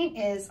paint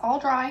is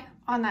all dry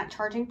on that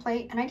charging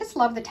plate, and I just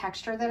love the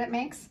texture that it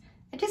makes.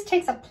 It just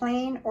takes a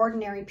plain,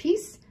 ordinary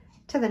piece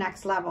to the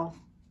next level.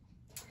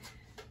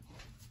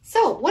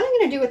 So what I'm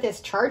going to do with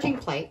this charging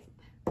plate,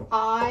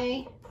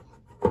 I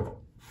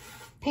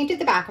painted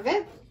the back of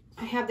it.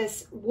 I have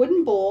this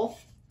wooden bowl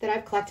that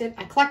I've collected.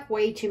 I collect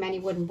way too many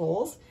wooden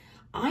bowls.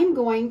 I'm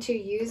going to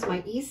use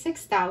my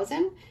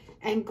E6000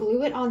 and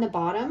glue it on the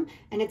bottom,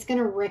 and it's going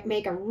to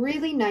make a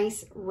really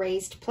nice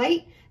raised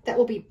plate that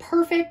will be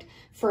perfect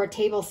for a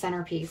table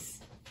centerpiece.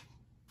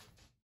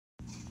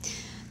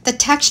 The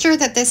texture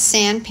that this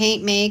sand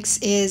paint makes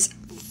is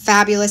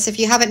fabulous. If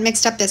you haven't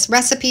mixed up this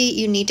recipe,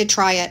 you need to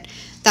try it.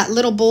 That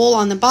little bowl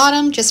on the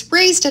bottom just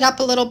raised it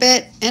up a little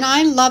bit, and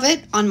I love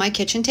it on my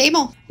kitchen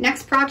table.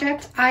 Next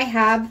project, I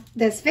have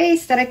this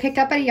vase that I picked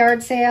up at a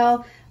yard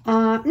sale.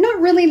 Not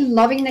really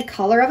loving the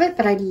color of it,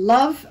 but I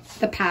love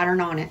the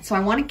pattern on it. So I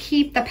want to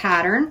keep the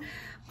pattern.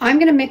 I'm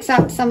going to mix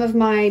up some of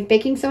my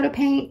baking soda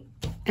paint,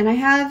 and I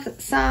have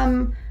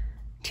some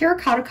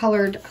terracotta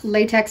colored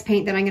latex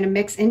paint that I'm going to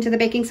mix into the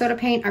baking soda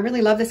paint. I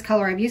really love this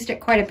color. I've used it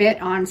quite a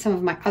bit on some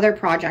of my other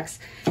projects,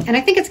 and I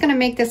think it's going to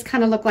make this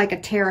kind of look like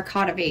a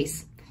terracotta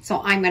vase.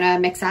 So I'm going to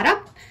mix that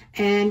up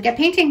and get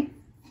painting.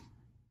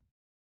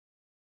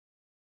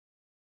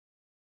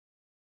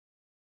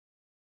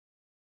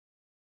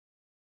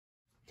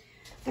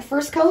 The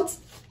first coat's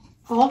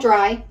all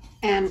dry,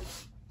 and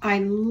I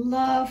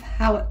love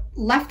how it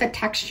left the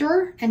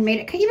texture and made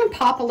it even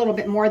pop a little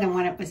bit more than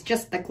when it was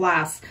just the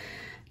glass.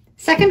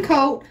 Second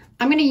coat,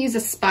 I'm going to use a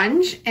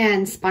sponge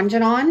and sponge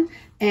it on,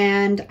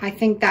 and I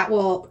think that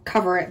will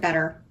cover it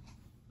better.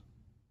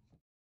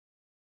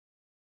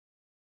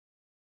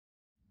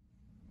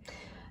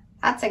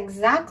 That's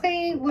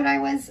exactly what I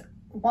was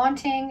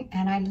wanting,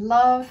 and I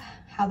love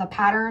how the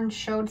pattern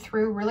showed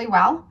through really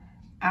well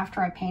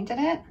after I painted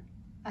it.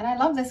 And I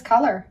love this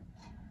color.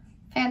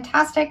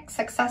 Fantastic,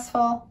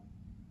 successful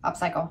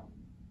upcycle.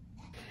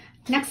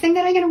 Next thing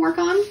that I'm going to work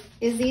on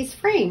is these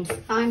frames.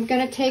 I'm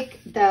going to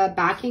take the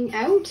backing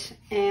out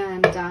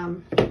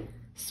and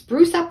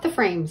spruce up the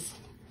frames.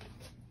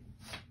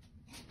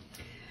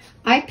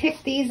 I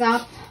picked these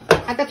up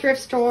at the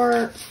thrift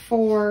store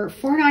for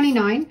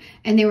 $4.99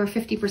 and they were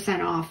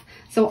 50% off.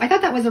 So I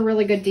thought that was a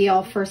really good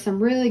deal for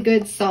some really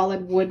good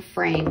solid wood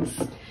frames.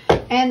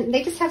 And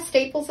they just have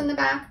staples in the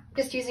back,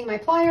 just using my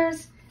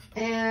pliers,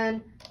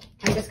 and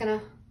I'm just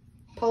gonna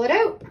pull it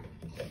out.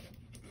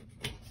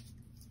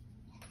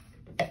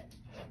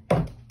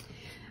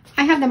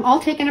 I have them all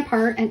taken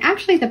apart, and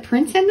actually the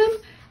prints in them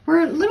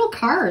were little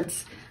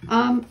cards.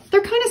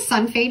 They're kind of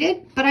sun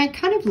faded, but I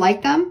kind of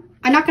like them.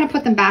 I'm not going to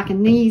put them back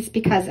in these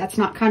because that's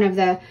not kind of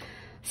the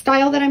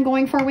style that I'm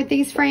going for with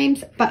these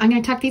frames, but I'm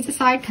going to tuck these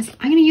aside because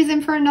I'm going to use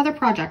them for another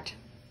project.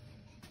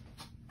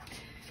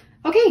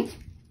 Okay,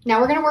 now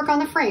we're going to work on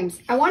the frames.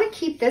 I want to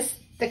keep this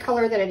the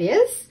color that it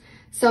is.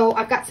 So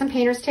I've got some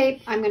painter's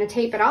tape. I'm going to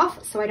tape it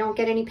off so I don't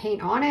get any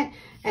paint on it.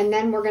 And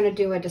then we're going to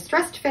do a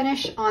distressed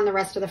finish on the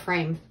rest of the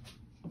frame.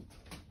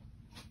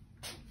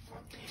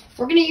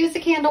 We're going to use the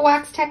candle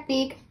wax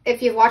technique.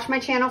 If you've watched my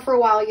channel for a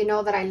while, you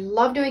know that I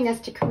love doing this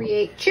to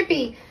create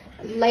chippy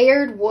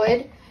layered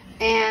wood.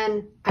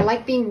 And I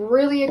like being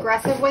really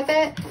aggressive with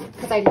it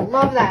because I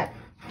love that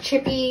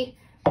chippy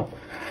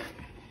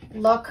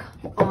look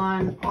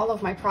on all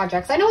of my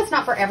projects. I know it's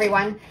not for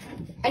everyone,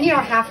 and you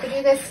don't have to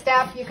do this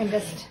step. You can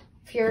just,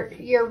 if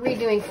you're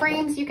redoing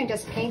frames, you can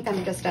just paint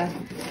them just a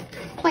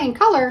plain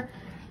color,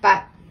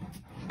 but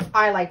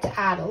I like to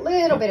add a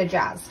little bit of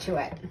jazz to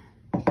it.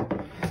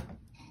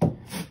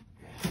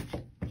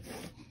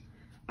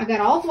 I've got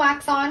all the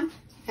wax on,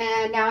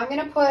 and now I'm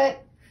going to put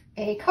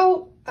a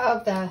coat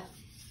of the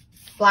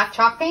black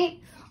chalk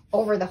paint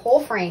over the whole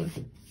frame.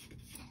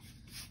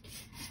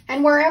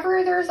 And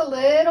wherever there's a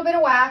little bit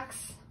of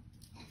wax,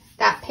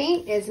 that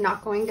paint is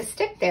not going to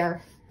stick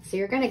there. So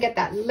you're going to get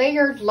that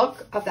layered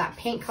look of that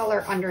paint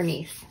color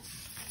underneath.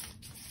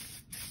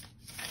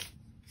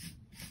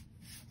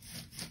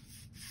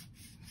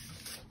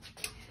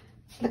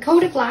 The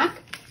coat of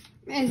black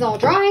is all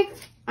dry.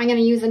 I'm going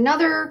to use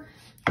another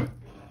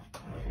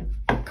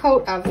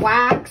coat of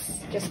wax.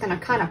 Just going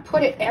to kind of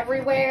put it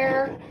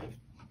everywhere.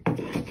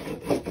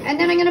 And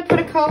then I'm going to put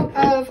a coat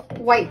of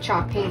white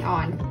chalk paint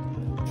on.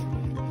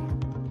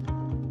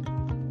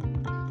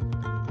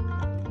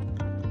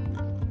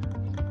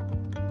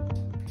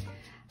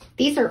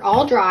 These are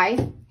all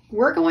dry.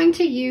 We're going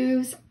to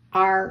use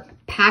our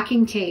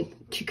packing tape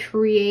to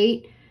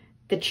create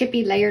the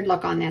chippy layered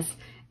look on this.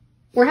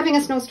 We're having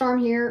a snowstorm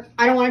here.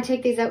 I don't want to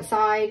take these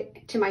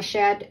outside to my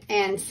shed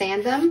and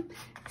sand them.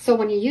 So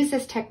when you use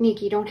this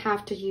technique, you don't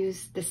have to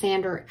use the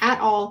sander at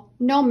all.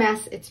 No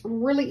mess. It's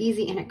really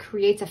easy and it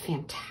creates a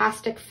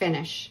fantastic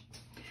finish.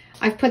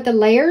 I've put the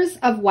layers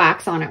of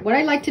wax on it. What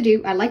I like to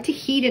do, I like to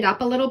heat it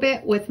up a little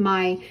bit with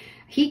my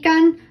heat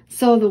gun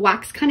so the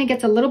wax kind of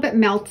gets a little bit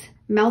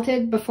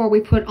melted before we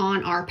put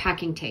on our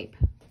packing tape.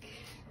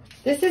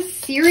 This is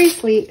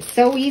seriously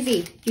so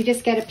easy. You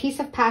just get a piece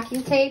of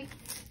packing tape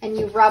and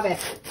you rub it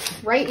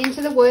right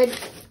into the wood,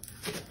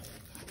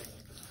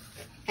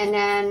 and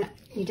then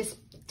you just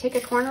take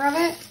a corner of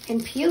it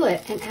and peel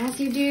it. And as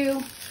you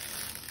do,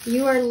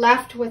 you are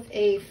left with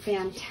a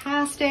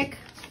fantastic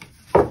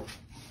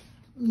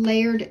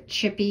layered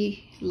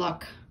chippy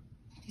look.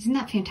 Isn't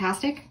that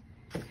fantastic?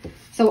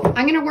 So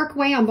I'm going to work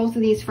away on both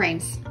of these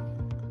frames.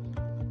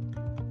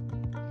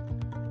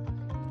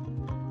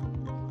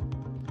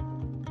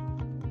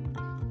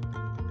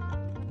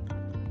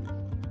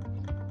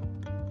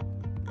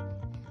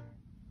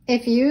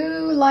 If you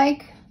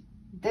like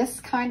this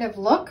kind of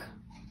look,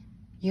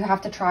 you have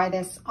to try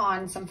this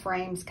on some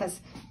frames because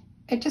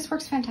it just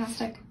works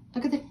fantastic.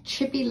 Look at the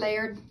chippy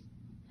layered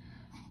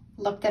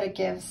look that it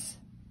gives.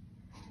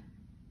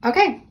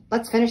 Okay,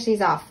 let's finish these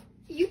off.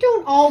 You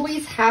don't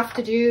always have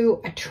to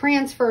do a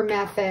transfer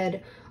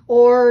method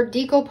or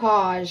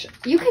decoupage.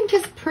 You can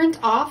just print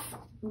off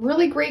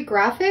really great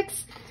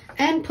graphics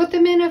and put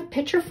them in a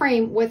picture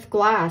frame with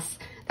glass.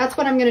 That's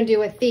what I'm going to do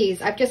with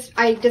these.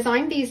 I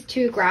designed these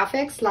two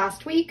graphics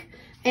last week,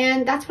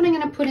 and that's what I'm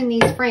going to put in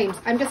these frames.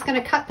 I'm just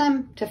going to cut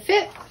them to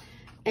fit,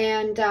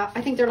 and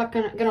I think they're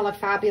going to look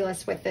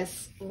fabulous with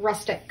this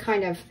rustic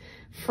kind of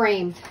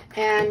frame.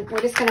 And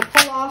we're just going to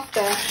pull off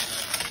the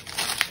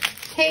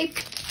tape.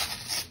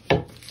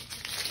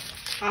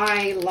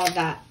 I love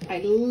that. I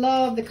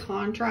love the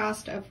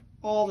contrast of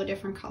all the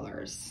different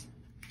colors.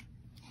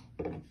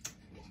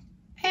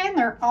 And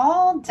they're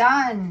all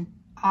done.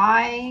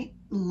 I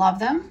love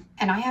them,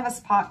 and I have a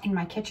spot in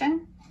my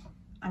kitchen.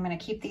 I'm gonna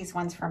keep these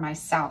ones for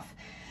myself.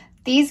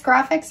 These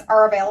graphics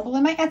are available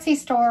in my Etsy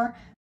store.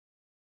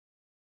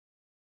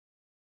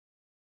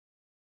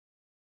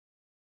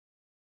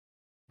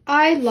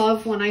 I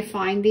love when I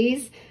find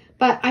these,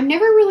 but I'm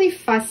never really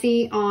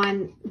fussy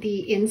on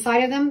the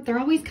inside of them. They're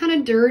always kind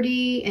of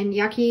dirty and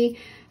yucky.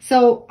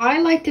 So I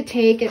like to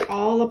take it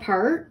all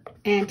apart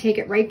and take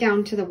it right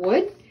down to the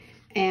wood.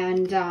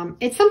 And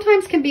it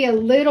sometimes can be a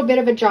little bit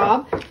of a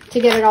job to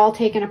get it all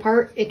taken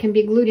apart. It can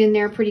be glued in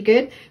there pretty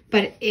good,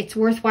 but it's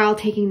worthwhile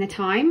taking the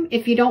time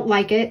if you don't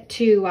like it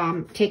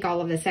to take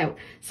all of this out.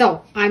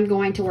 So I'm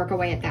going to work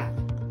away at that.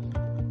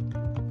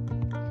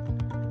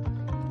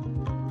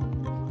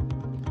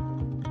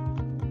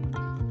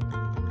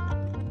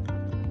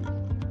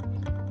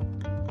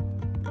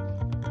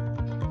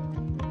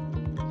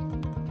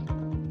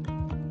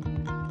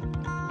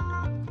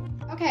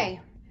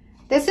 Okay,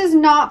 this is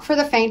not for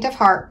the faint of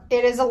heart.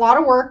 It is a lot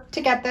of work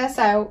to get this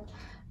out,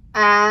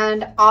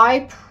 and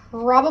I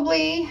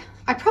probably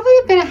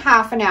have been a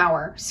half an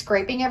hour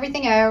scraping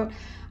everything out.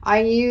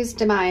 I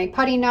used my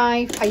putty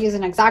knife, I used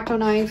an X-Acto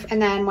knife,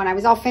 and then when I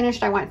was all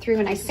finished, I went through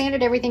and I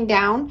sanded everything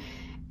down.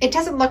 It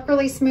doesn't look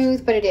really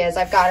smooth, but it is.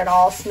 I've got it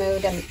all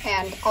smooth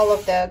and all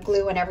of the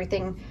glue and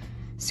everything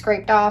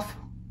scraped off.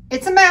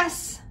 It's a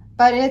mess,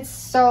 but it's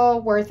so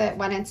worth it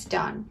when it's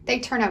done. They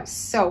turn out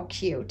so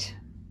cute.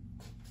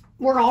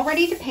 We're all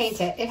ready to paint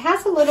it. It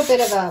has a little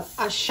bit of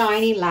a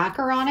shiny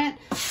lacquer on it.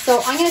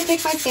 So I'm gonna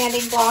take my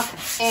sanding block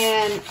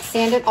and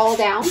sand it all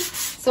down.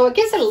 So it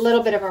gives it a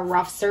little bit of a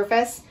rough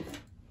surface.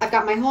 I've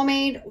got my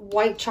homemade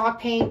white chalk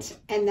paint,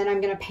 and then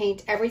I'm gonna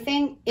paint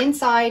everything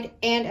inside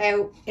and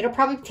out. It'll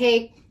probably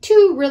take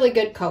 2 really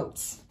good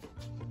coats.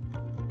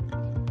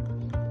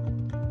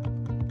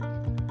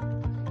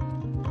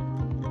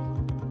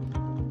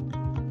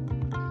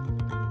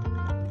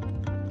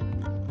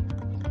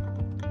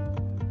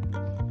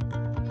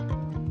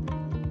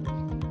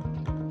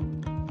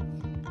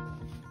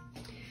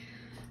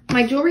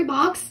 My jewelry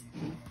box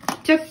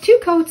took 2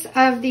 coats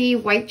of the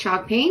white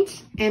chalk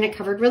paint, and it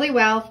covered really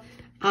well.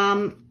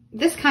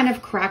 This kind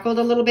of crackled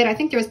a little bit. I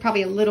think there was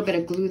probably a little bit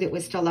of glue that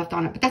was still left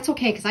on it, but that's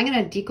okay because I'm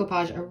going to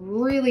decoupage a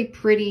really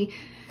pretty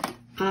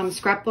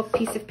scrapbook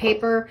piece of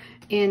paper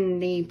in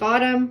the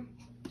bottom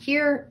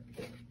here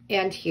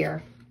and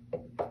here.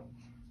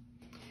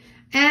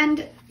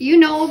 And you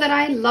know that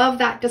I love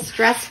that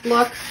distressed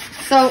look.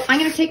 So I'm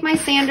going to take my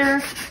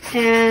sander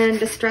and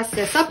distress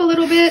this up a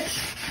little bit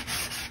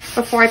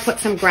before I put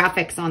some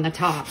graphics on the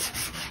top.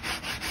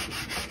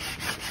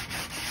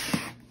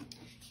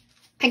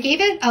 I gave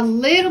it a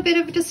little bit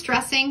of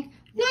distressing,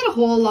 not a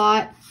whole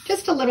lot,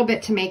 just a little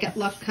bit to make it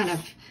look kind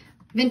of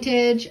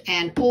vintage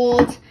and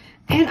old.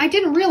 And I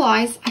didn't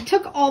realize I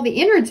took all the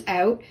innards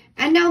out,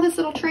 and now this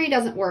little tray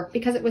doesn't work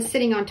because it was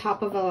sitting on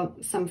top of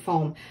some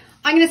foam.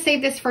 I'm going to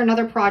save this for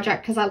another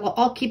project because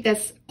I'll keep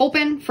this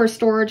open for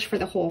storage for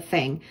the whole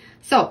thing.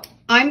 So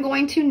I'm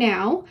going to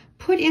now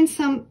put in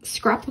some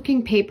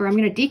scrapbooking paper. I'm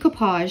going to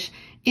decoupage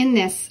in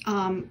this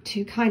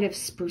to kind of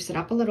spruce it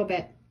up a little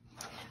bit.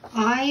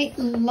 I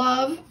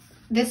love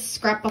this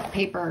scrapbook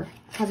paper.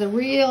 It has a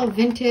real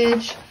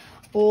vintage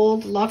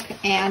old look,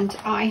 and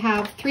I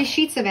have 3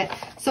 sheets of it.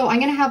 So I'm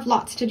going to have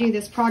lots to do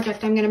this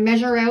project. I'm going to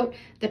measure out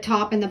the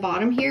top and the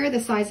bottom here,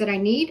 the size that I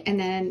need, and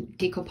then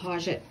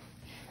decoupage it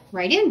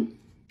right in.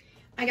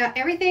 I got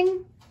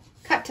everything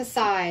cut to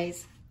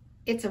size.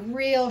 It's a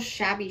real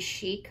shabby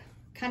chic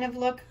kind of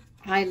look.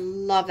 I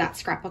love that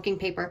scrapbooking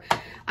paper.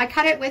 I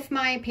cut it with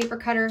my paper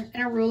cutter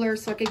and a ruler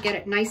so I could get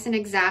it nice and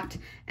exact.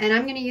 And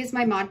I'm going to use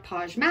my Mod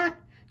Podge mat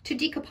to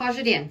decoupage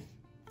it in.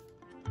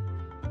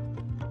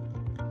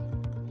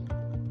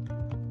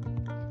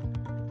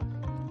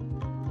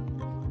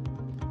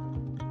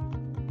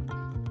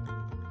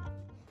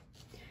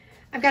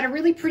 I've got a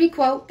really pretty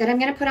quote that I'm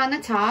going to put on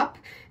the top.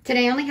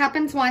 Today only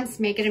happens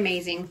once, make it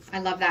amazing. I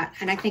love that.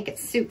 And I think it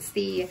suits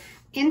the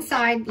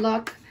inside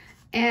look.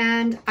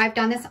 And I've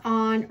done this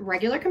on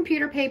regular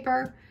computer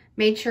paper,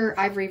 made sure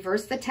I've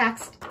reversed the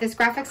text. This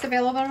graphic's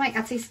available in my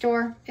Etsy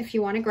store if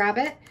you want to grab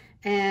it.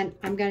 And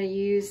I'm going to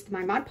use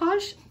my Mod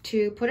Podge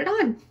to put it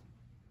on.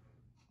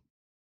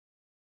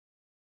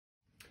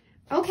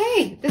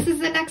 Okay, this is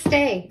the next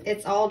day.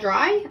 It's all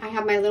dry. I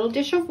have my little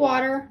dish of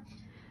water,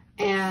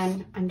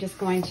 and I'm just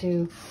going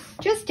to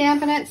just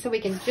dampen it so we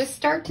can just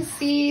start to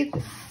see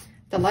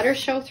the letters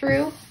show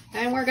through.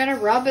 And we're going to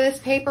rub this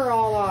paper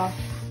all off.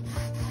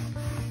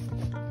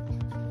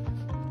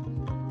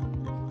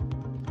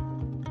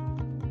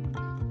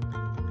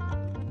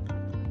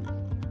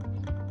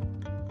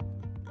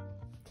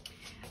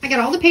 I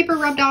got all the paper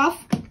rubbed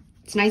off.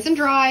 It's nice and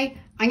dry.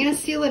 I'm going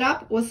to seal it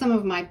up with some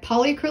of my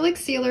polyacrylic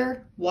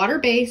sealer,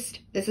 water-based.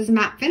 This is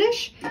matte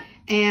finish,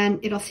 and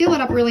it'll seal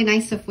it up really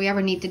nice. So if we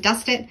ever need to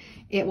dust it,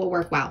 it will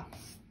work well.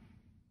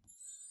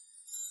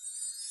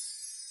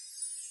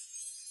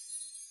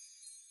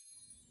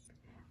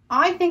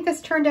 I think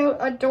this turned out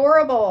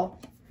adorable,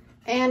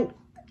 and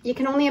you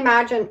can only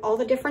imagine all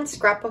the different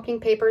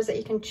scrapbooking papers that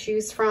you can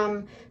choose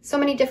from, so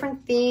many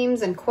different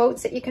themes and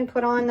quotes that you can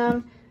put on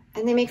them.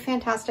 and they make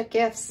fantastic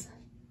gifts.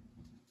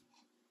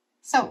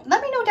 So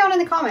let me know down in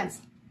the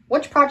comments,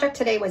 which project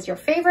today was your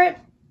favorite?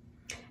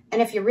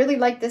 And if you really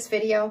liked this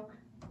video,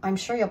 I'm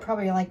sure you'll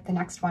probably like the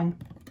next one.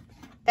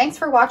 Thanks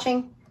for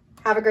watching.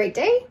 Have a great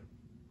day,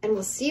 and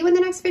we'll see you in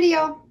the next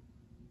video.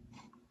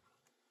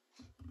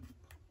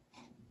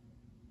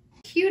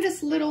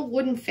 Cutest little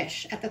wooden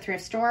fish at the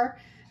thrift store.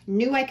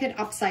 Knew I could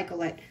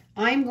upcycle it.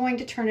 I'm going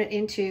to turn it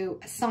into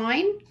a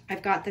sign.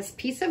 I've got this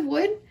piece of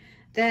wood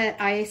that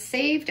I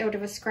saved out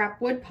of a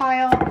scrap wood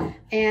pile,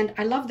 and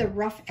I love the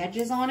rough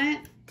edges on it.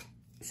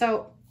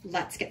 So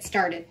let's get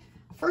started.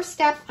 First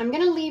step, I'm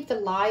gonna leave the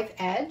live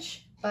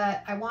edge,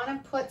 but I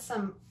wanna put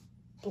some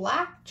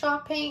black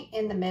chalk paint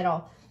in the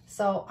middle.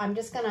 So I'm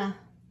just gonna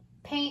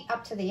paint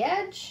up to the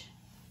edge,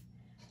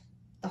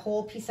 the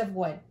whole piece of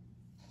wood.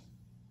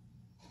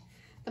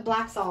 The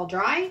black's all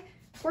dry.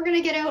 We're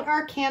gonna get out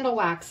our candle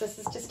wax. This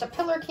is just a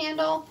pillar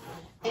candle,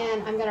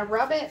 and I'm gonna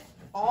rub it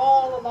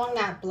all along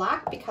that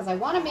black because I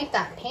wanna make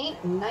that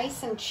paint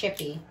nice and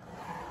chippy.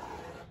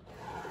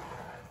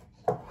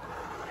 I'm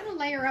gonna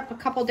layer up a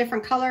couple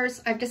different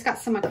colors. I've just got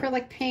some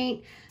acrylic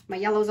paint. My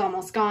yellow's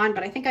almost gone,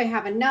 but I think I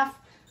have enough.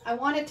 I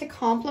want it to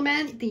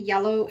complement the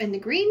yellow and the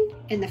green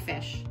in the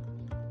fish.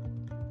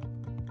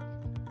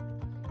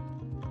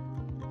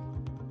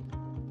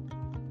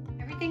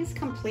 Everything's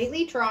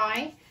completely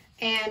dry,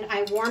 and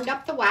I warmed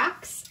up the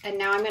wax, and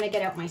now I'm gonna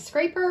get out my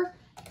scraper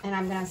and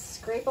I'm gonna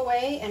scrape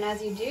away, and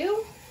as you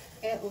do,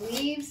 it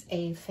leaves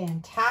a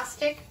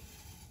fantastic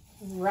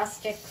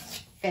rustic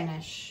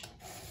finish.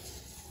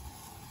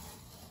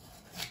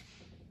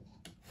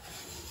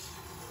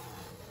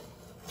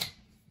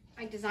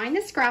 I designed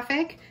this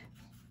graphic,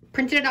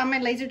 printed it on my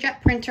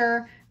LaserJet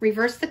printer,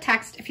 reversed the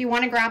text. If you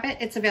want to grab it,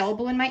 it's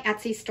available in my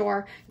Etsy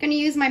store. I'm going to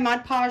use my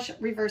Mod Podge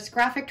reverse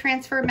graphic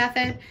transfer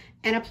method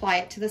and apply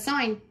it to the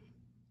sign.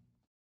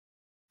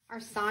 Our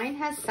sign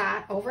has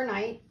sat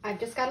overnight. I've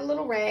just got a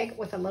little rag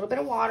with a little bit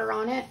of water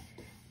on it,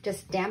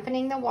 just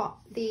dampening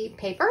the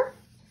paper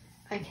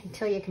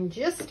until you can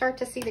just start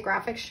to see the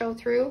graphics show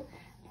through,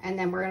 and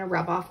then we're going to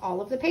rub off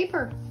all of the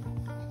paper.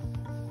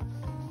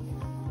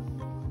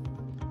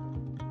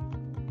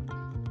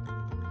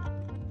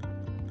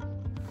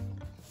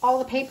 All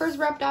the paper's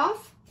rubbed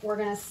off. We're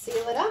going to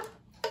seal it up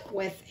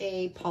with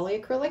a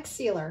polyacrylic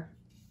sealer.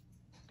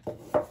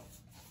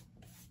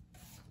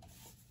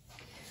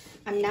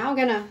 I'm now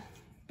going to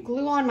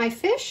glue on my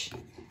fish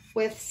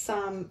with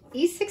some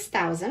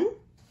E6000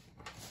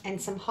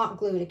 and some hot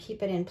glue to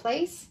keep it in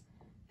place.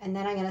 And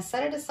then I'm going to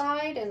set it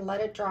aside and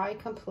let it dry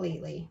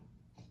completely.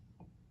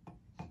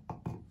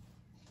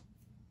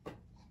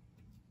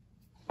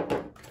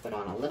 Put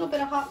on a little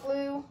bit of hot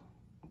glue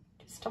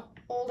just to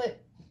hold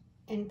it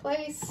in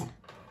place,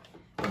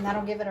 and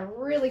that'll give it a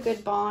really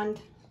good bond.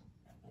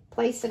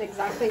 Place it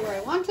exactly where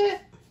I want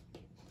it.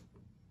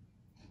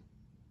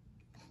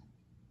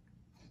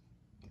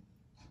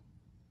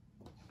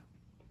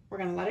 We're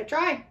gonna let it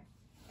dry.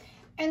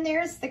 And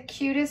there's the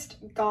cutest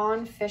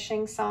gone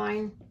fishing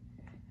sign.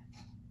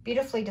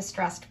 Beautifully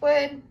distressed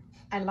wood.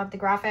 I love the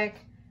graphic.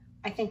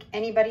 I think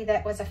anybody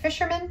that was a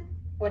fisherman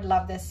would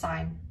love this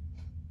sign.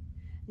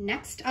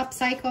 Next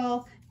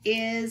upcycle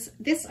is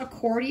this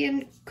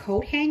accordion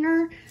coat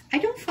hanger. I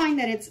don't find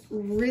that it's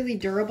really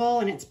durable,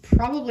 and it's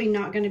probably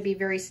not going to be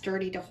very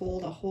sturdy to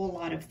hold a whole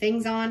lot of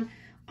things on.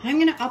 I'm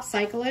going to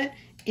upcycle it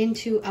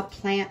into a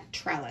plant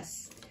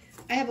trellis.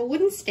 I have a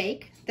wooden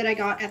stake that I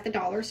got at the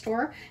dollar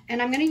store, and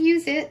I'm going to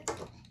use it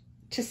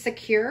to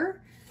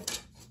secure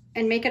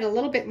and make it a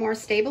little bit more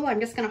stable. I'm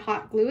just going to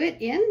hot glue it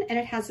in, and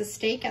it has a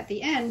stake at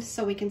the end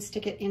so we can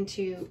stick it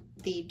into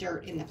the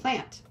dirt in the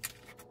plant.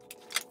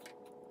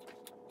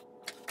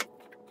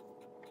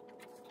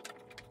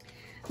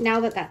 Now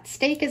that that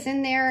stake is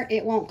in there,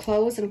 it won't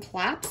close and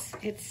collapse.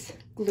 It's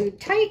glued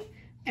tight,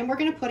 and we're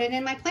gonna put it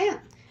in my plant.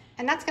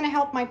 And that's gonna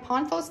help my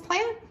pothos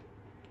plant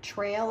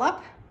trail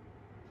up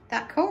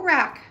that coat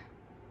rack.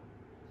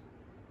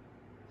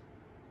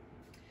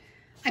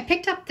 I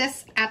picked up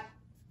this at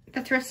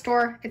the thrift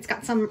store. It's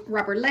got some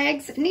rubber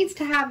legs. It needs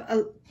to have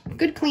a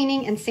good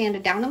cleaning and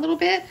sanded down a little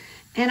bit.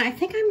 And I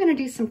think I'm gonna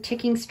do some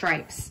ticking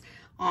stripes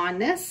on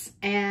this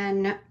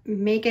and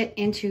make it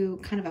into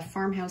kind of a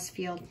farmhouse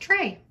field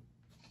tray.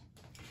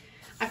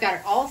 I've got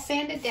it all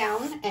sanded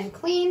down and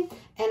clean,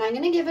 and I'm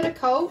gonna give it a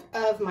coat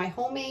of my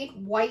homemade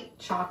white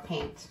chalk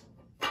paint.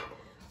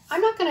 I'm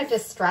not gonna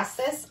distress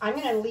this. I'm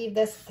gonna leave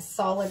this a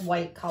solid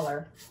white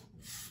color.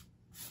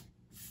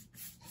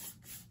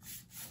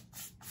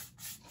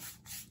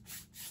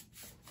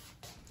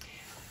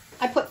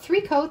 I put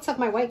 3 coats of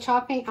my white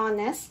chalk paint on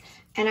this,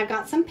 and I've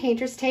got some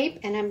painter's tape,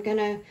 and I'm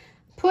gonna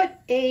put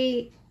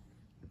a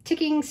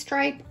ticking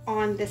stripe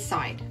on this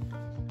side.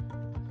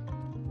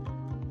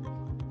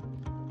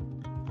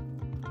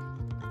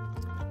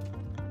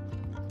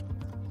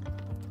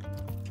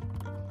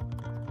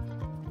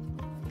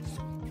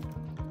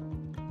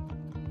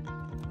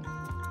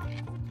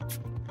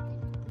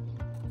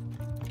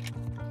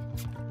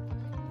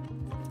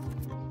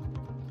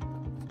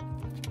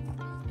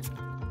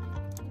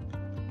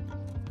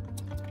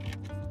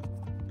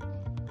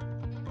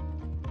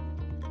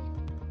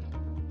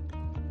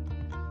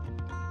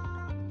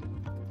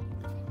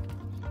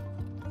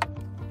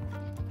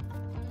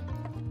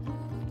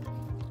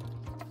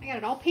 got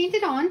it all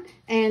painted on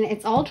and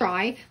it's all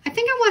dry. I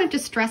think I want to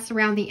distress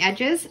around the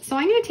edges, so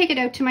I'm going to take it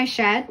out to my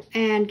shed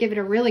and give it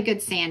a really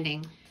good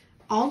sanding.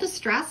 All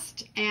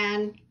distressed,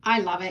 and I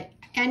love it.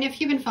 And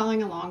if you've been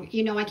following along,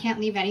 you know I can't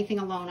leave anything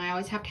alone. I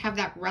always have to have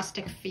that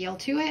rustic feel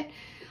to it.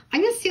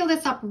 I'm going to seal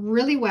this up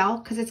really well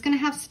because it's going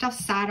to have stuff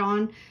sat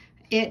on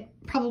it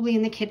probably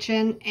in the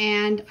kitchen,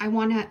 and I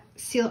want to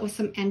seal it with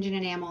some engine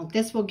enamel.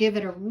 This will give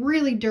it a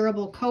really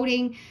durable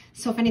coating,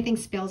 so if anything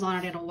spills on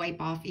it, it'll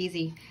wipe off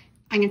easy.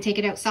 I'm going to take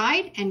it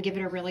outside and give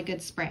it a really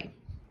good spray.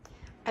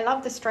 I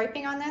love the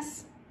striping on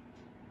this.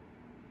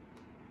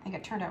 I think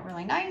it turned out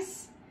really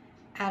nice.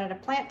 Added a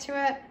plant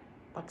to it.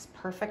 Looks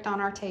perfect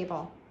on our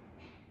table.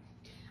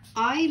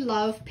 I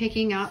love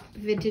picking up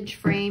vintage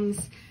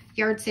frames,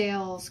 yard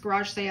sales,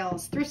 garage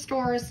sales, thrift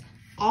stores.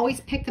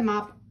 Always pick them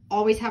up.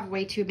 Always have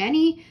way too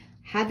many.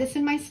 Had this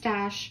in my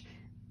stash,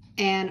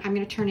 and I'm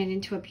going to turn it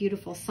into a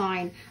beautiful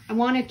sign. I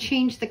want to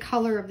change the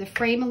color of the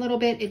frame a little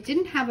bit. It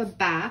didn't have a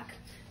back,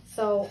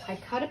 so I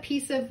cut a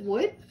piece of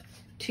wood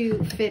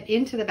to fit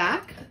into the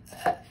back,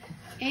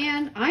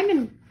 and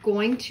I'm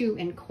going to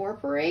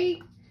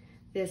incorporate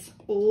this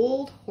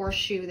old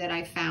horseshoe that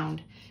I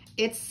found.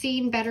 It's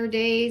seen better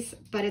days,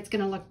 but it's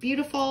going to look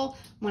beautiful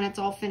when it's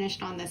all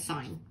finished on this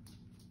sign.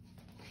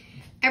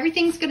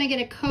 Everything's going to get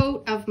a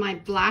coat of my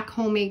black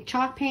homemade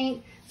chalk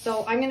paint,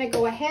 so I'm going to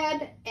go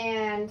ahead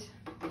and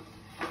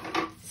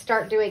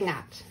start doing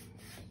that.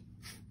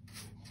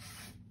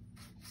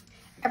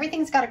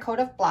 Everything's got a coat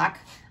of black.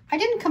 I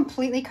didn't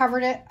completely cover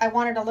it. I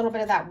wanted a little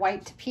bit of that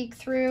white to peek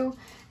through,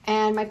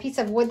 and my piece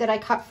of wood that I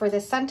cut for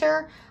the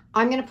center,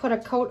 I'm going to put a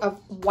coat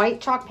of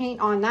white chalk paint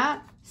on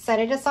that, set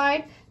it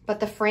aside, but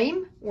the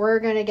frame, we're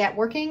going to get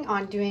working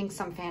on doing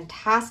some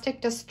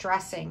fantastic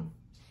distressing.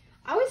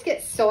 I always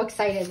get so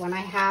excited when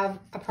I have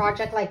a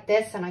project like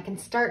this and I can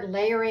start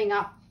layering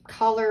up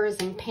colors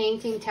and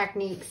painting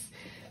techniques,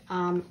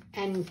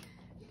 and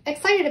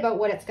excited about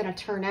what it's going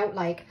to turn out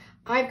like.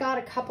 I've got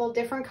a couple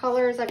different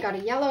colors. I've got a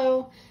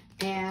yellow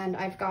and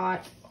I've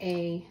got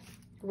a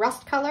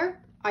rust color.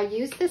 I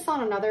used this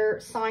on another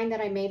sign that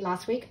I made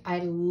last week. I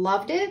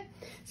loved it.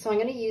 So I'm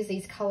going to use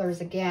these colors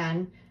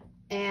again,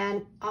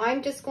 and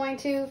I'm just going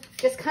to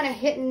kind of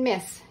hit and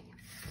miss.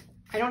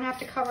 I don't have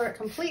to cover it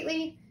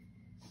completely.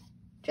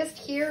 Just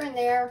here and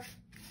there.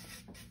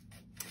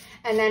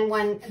 And then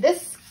when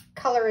this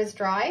color is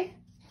dry,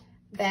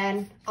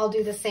 then I'll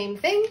do the same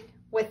thing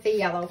with the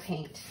yellow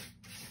paint.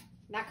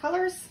 That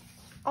color's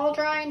all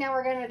dry. Now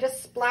we're going to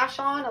just splash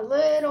on a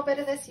little bit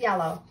of this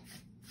yellow.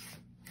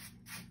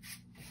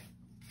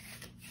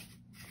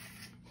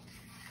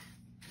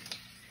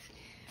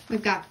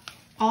 We've got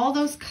all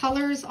those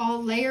colors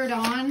all layered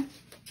on,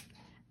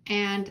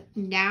 and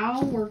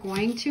now we're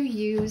going to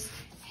use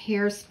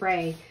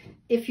hairspray.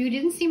 If you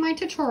didn't see my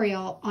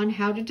tutorial on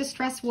how to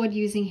distress wood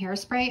using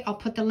hairspray, I'll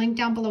put the link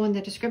down below in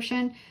the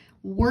description.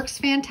 Works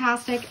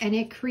fantastic, and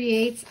it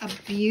creates a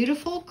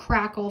beautiful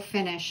crackle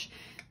finish.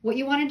 What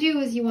you want to do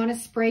is you want to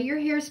spray your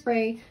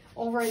hairspray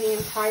over the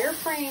entire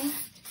frame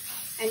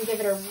and give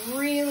it a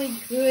really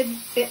good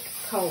thick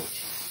coat.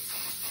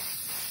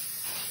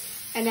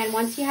 And then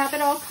once you have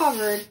it all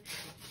covered,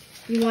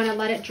 you want to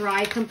let it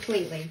dry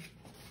completely.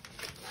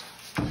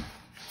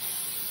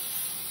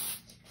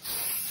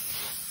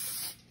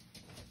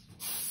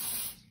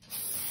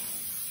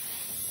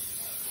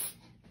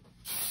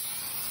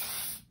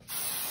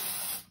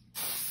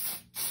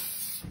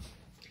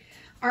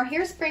 Our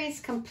hairspray is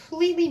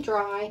completely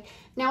dry.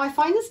 Now I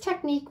find this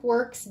technique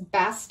works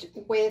best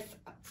with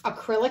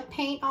acrylic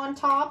paint on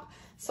top.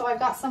 So I've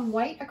got some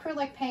white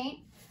acrylic paint,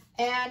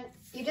 and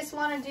you just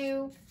want to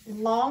do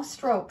long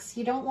strokes.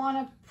 You don't want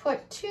to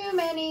put too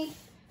many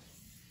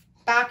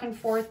back and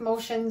forth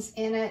motions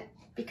in it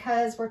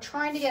because we're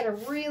trying to get a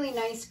really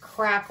nice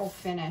crackle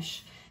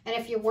finish. And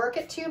if you work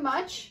it too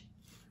much,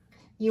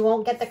 you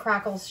won't get the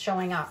crackles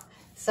showing up.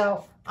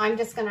 So I'm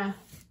just gonna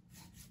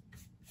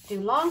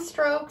do long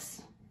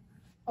strokes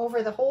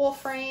over the whole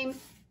frame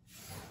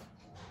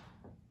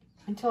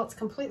until it's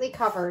completely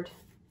covered.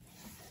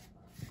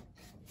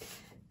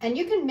 And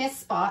you can miss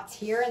spots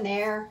here and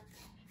there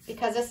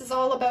because this is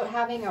all about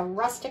having a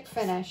rustic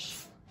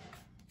finish.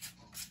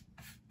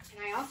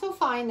 And I also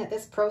find that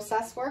this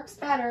process works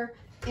better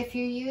if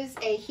you use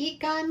a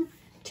heat gun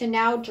to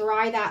now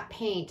dry that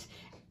paint.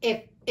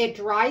 If it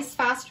dries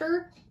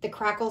faster, the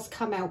crackles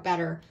come out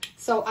better.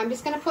 So I'm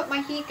just going to put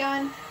my heat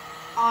gun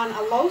on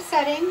a low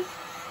setting.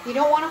 You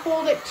don't want to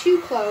hold it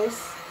too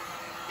close,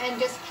 and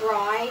just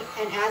dry.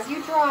 And as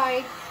you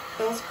dry,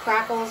 those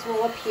crackles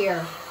will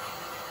appear.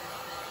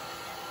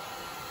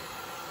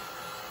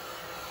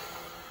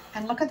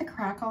 And look at the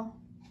crackle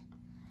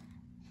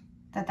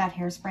that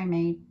hairspray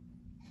made.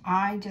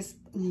 I just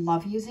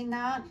love using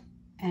that,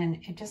 and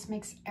it just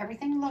makes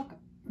everything look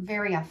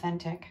very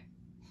authentic.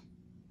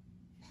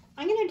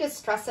 I'm going to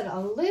distress it a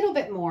little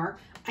bit more.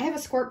 I have a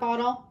squirt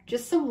bottle,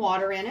 just some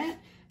water in it,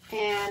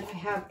 and I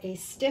have a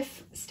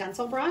stiff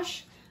stencil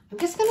brush. I'm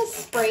just going to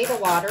spray the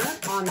water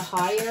on the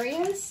high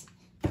areas,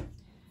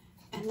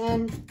 and and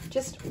then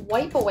just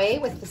wipe away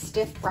with the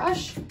stiff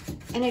brush,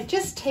 and it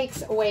just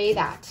takes away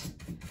that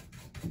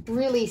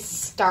really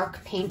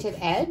stark painted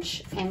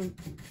edge and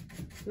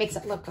makes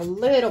it look a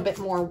little bit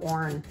more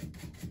worn.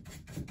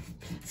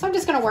 So I'm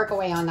just going to work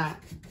away on that.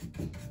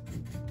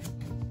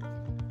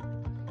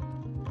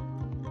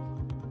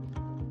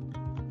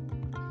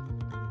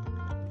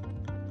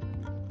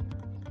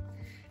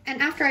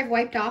 And after I've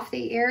wiped off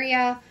the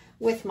area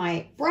with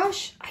my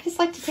brush, I just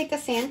like to take the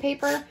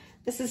sandpaper.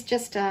 This is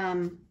just,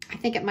 I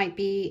think it might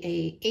be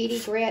a 80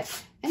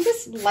 grit, and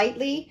just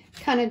lightly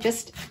kind of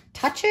just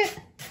touch it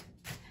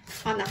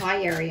on the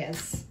high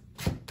areas.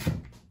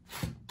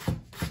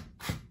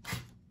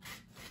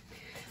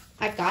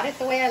 I've got it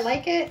the way I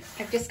like it.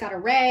 I've just got a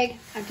rag.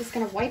 I'm just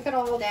going to wipe it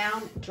all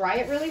down, dry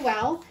it really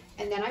well,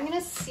 and then I'm going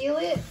to seal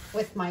it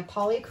with my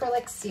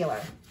polyacrylic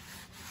sealer.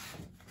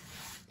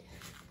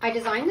 I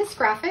designed this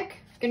graphic.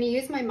 I'm going to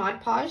use my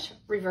Mod Podge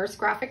reverse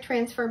graphic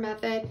transfer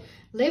method.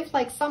 Live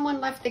like someone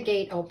left the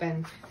gate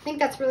open. I think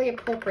that's really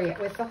appropriate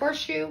with the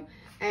horseshoe,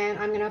 and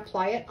I'm going to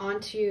apply it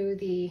onto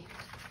the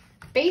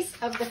base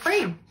of the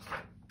frame.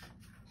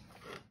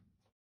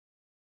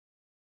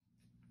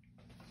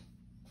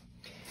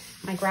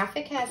 My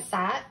graphic has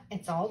sat,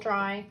 it's all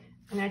dry.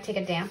 I'm going to take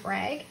a damp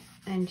rag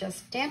and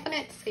just dampen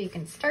it so you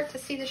can start to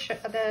see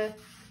the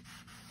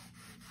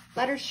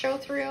letters show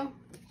through,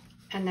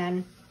 and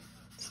then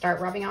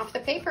start rubbing off the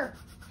paper.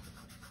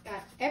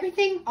 Got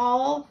everything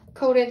all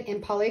coated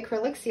in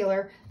polyacrylic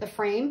sealer, the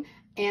frame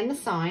and the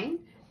sign.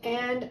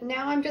 And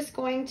now I'm just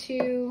going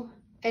to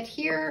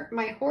adhere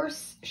my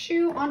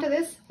horseshoe onto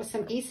this with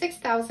some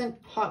E6000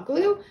 hot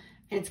glue,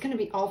 and it's going to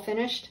be all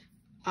finished.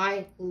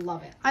 I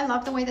love it. I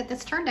love the way that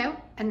this turned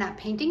out, and that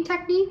painting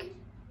technique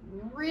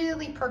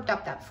really perked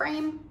up that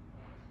frame.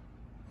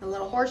 The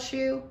little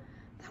horseshoe,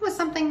 that was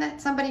something that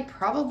somebody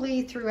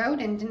probably threw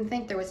out and didn't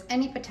think there was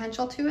any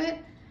potential to it.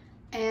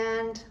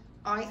 And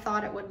I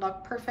thought it would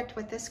look perfect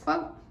with this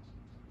quote.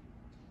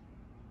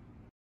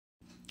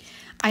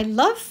 I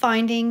love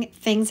finding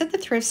things at the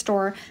thrift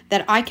store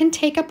that I can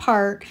take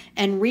apart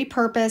and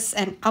repurpose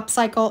and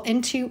upcycle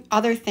into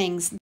other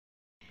things.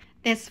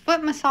 This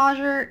foot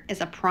massager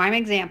is a prime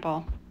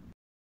example.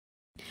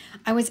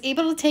 I was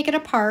able to take it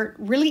apart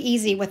really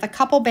easy with a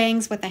couple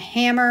bangs with a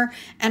hammer,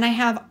 and I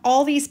have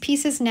all these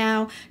pieces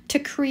now to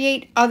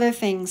create other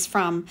things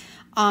from.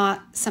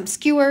 Some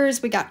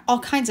skewers, we got all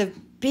kinds of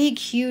big,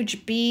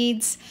 huge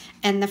beads,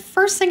 and the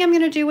first thing I'm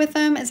going to do with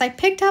them is I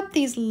picked up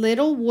these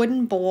little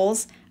wooden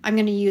bowls. I'm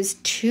going to use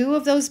 2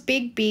 of those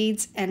big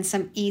beads and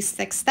some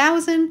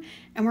E6000,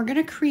 and we're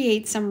going to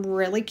create some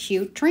really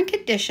cute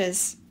trinket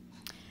dishes.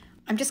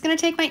 I'm just going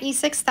to take my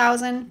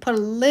E6000, put a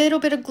little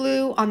bit of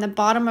glue on the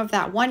bottom of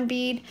that one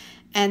bead,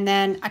 and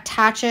then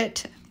attach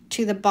it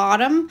to the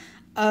bottom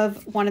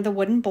of one of the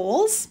wooden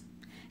bowls.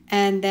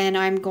 And then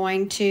I'm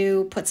going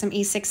to put some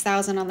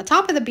E6000 on the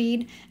top of the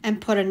bead and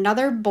put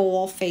another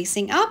bowl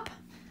facing up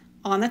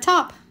on the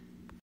top.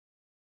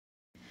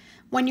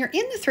 When you're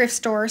in the thrift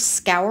store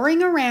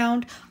scouring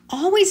around,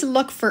 always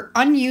look for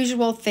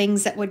unusual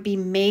things that would be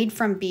made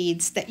from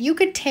beads that you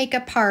could take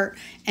apart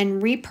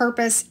and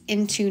repurpose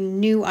into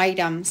new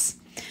items.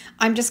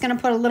 I'm just going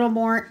to put a little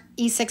more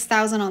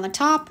E6000 on the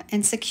top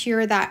and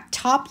secure that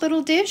top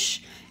little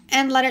dish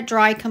and let it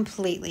dry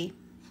completely.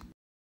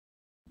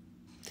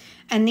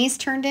 And these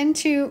turned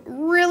into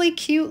really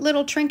cute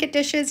little trinket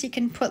dishes. You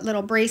can put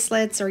little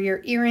bracelets or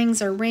your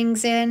earrings or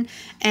rings in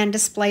and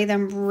display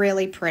them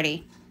really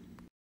pretty.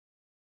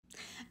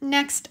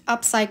 Next,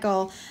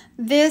 upcycle.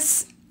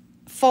 This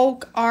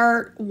folk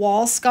art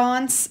wall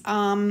sconce.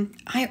 I'm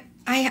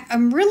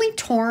really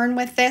torn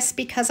with this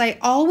because I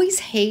always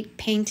hate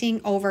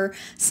painting over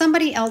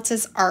somebody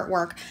else's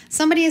artwork.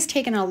 Somebody has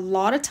taken a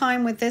lot of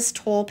time with this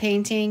toll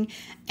painting,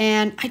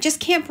 and I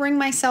just can't bring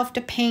myself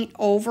to paint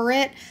over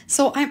it.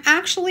 So I'm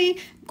actually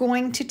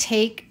going to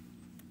take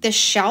the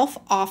shelf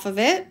off of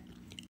it.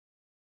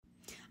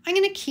 I'm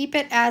going to keep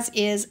it as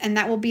is, and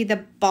that will be the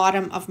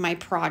bottom of my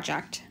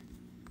project.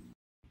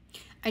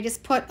 I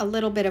just put a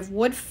little bit of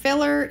wood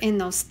filler in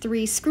those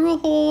 3 screw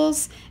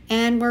holes,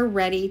 and we're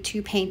ready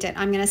to paint it.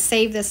 I'm going to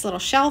save this little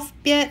shelf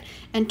bit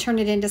and turn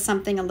it into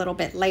something a little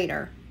bit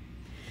later.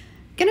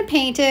 I'm going to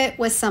paint it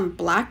with some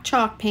black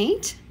chalk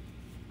paint.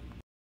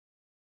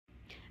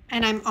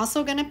 And I'm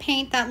also going to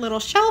paint that little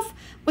shelf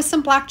with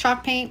some black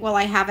chalk paint while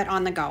I have it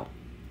on the go.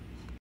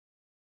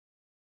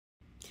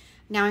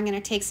 Now I'm going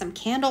to take some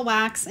candle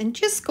wax and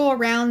just go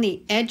around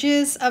the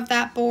edges of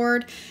that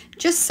board,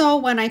 just so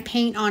when I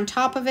paint on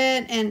top of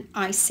it and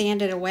I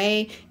sand it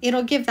away,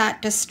 it'll give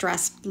that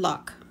distressed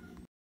look.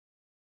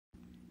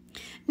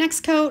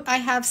 Next coat, I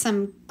have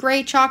some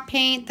gray chalk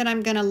paint that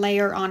I'm going to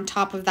layer on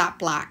top of that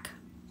black.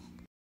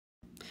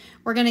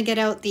 We're going to get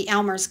out the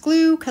Elmer's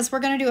glue because we're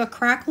going to do a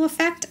crackle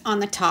effect on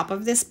the top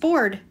of this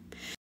board.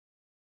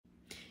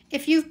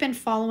 If you've been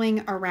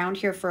following around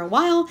here for a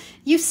while,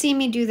 you've seen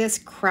me do this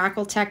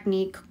crackle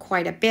technique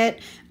quite a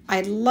bit. I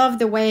love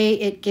the way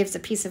it gives a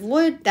piece of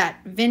wood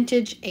that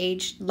vintage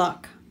aged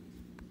look.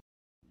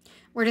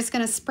 We're just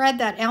going to spread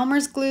that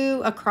Elmer's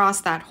glue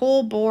across that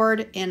whole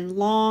board in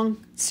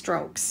long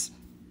strokes.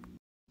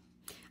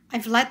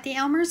 I've let the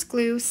Elmer's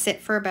glue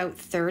sit for about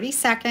 30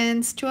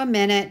 seconds to a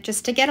minute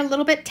just to get a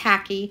little bit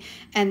tacky,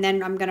 and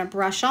then I'm going to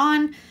brush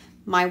on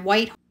my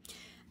white.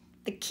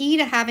 The key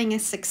to having a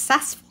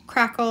successful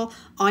crackle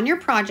on your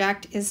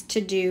project is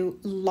to do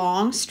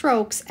long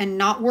strokes and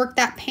not work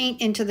that paint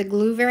into the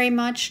glue very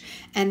much,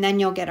 and then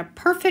you'll get a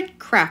perfect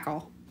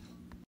crackle.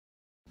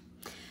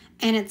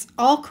 And it's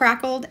all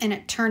crackled and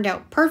it turned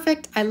out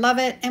perfect. I love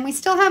it. And we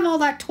still have all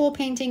that tool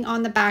painting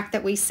on the back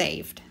that we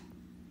saved.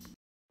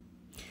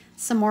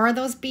 Some more of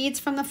those beads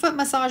from the foot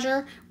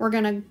massager. We're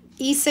going to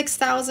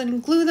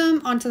E6000 glue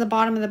them onto the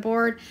bottom of the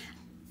board.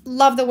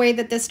 Love the way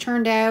that this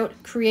turned out.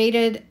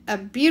 Created a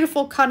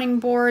beautiful cutting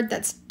board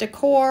that's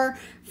decor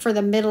for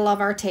the middle of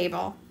our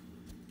table.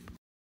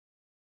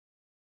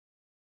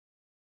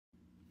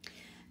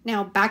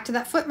 Now back to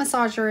that foot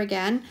massager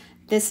again.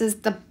 This is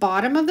the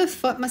bottom of the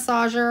foot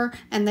massager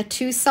and the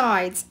two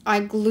sides.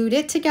 I glued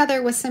it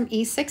together with some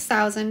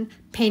E6000,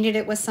 painted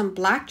it with some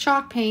black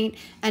chalk paint,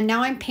 and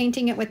now I'm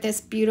painting it with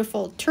this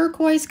beautiful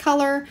turquoise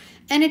color,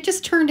 and it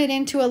just turned it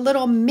into a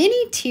little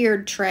mini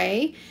tiered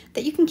tray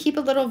that you can keep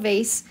a little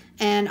vase,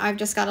 and I've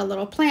just got a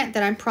little plant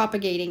that I'm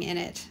propagating in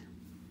it.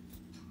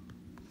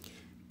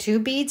 Two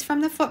beads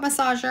from the foot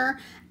massager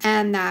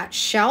and that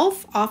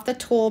shelf off the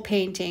tool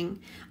painting.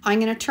 I'm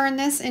going to turn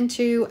this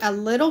into a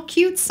little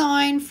cute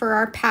sign for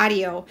our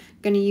patio.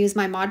 I'm going to use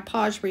my Mod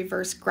Podge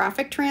reverse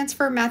graphic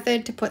transfer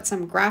method to put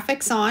some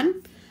graphics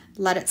on,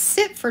 let it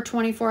sit for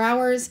 24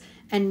 hours,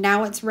 and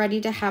now it's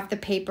ready to have the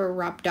paper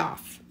rubbed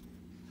off.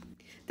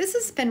 This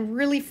has been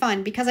really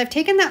fun because I've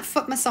taken that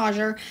foot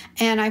massager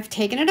and I've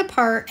taken it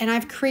apart and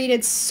I've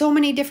created so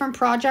many different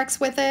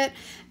projects with it,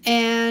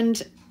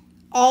 and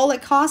all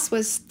it cost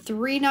was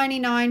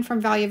 $3.99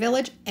 from Value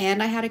Village,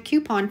 and I had a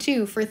coupon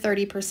too for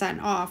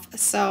 30% off.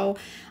 So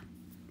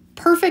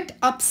perfect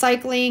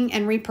upcycling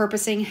and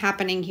repurposing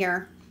happening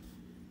here.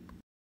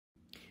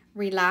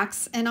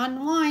 Relax and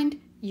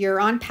unwind. You're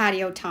on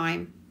patio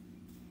time.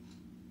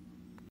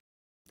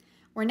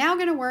 We're now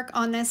going to work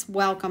on this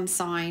welcome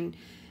sign.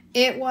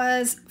 It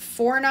was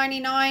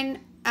 $4.99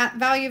 at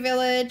Value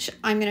Village.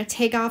 I'm going to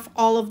take off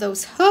all of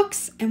those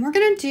hooks, and we're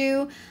going to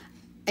do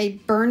a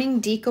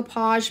burning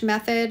decoupage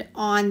method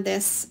on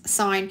this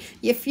sign.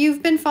 If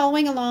you've been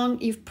following along,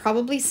 you've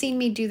probably seen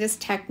me do this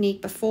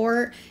technique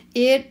before.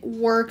 It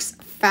works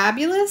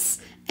fabulous,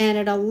 and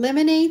it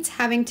eliminates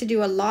having to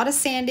do a lot of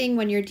sanding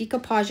when you're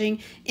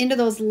decoupaging into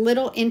those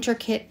little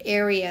intricate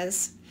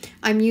areas.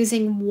 I'm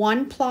using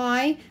 1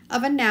 ply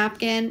of a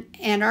napkin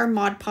and our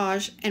Mod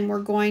Podge, and we're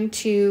going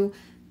to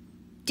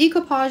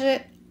decoupage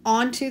it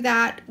onto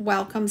that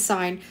welcome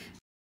sign.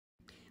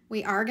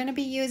 We are going to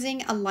be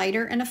using a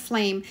lighter and a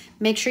flame.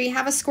 Make sure you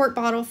have a squirt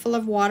bottle full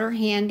of water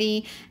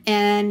handy,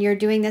 and you're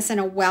doing this in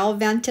a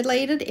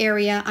well-ventilated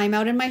area. I'm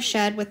out in my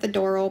shed with the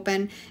door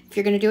open. If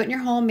you're going to do it in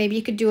your home, maybe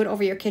you could do it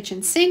over your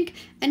kitchen sink,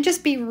 and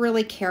just be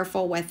really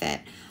careful with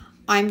it.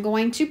 I'm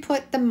going to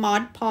put the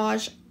Mod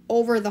Podge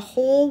over the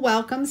whole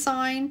welcome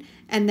sign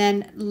and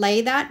then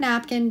lay that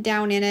napkin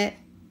down in it,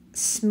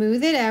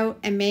 smooth it out,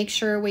 and make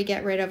sure we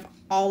get rid of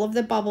all of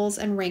the bubbles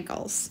and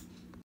wrinkles.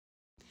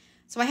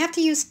 So I have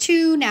to use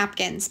 2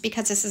 napkins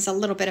because this is a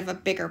little bit of a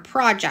bigger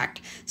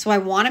project. So I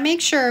want to make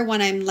sure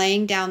when I'm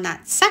laying down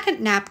that second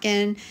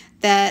napkin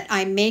that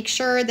I make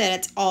sure that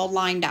it's all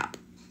lined up.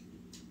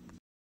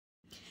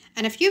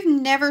 And if you've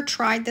never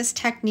tried this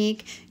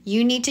technique,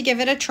 you need to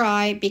give it a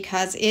try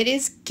because it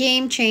is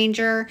game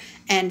changer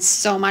and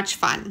so much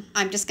fun.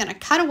 I'm just going to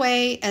cut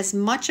away as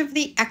much of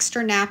the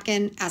extra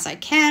napkin as I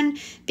can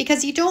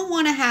because you don't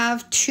want to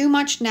have too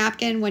much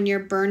napkin when you're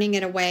burning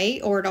it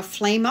away, or it'll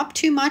flame up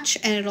too much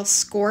and it'll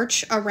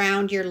scorch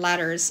around your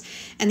letters.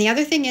 And the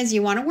other thing is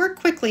you want to work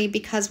quickly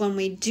because when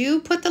we do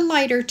put the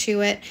lighter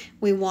to it,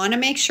 we want to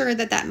make sure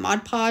that that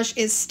Mod Podge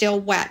is still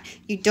wet.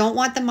 You don't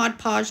want the Mod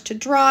Podge to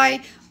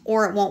dry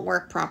or it won't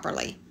work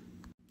properly.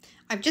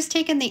 I've just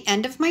taken the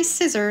end of my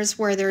scissors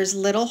where there's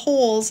little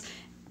holes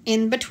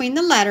in between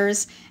the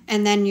letters,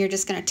 and then you're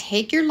just going to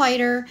take your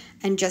lighter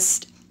and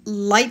just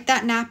light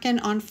that napkin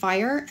on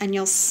fire, and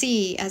you'll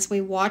see as we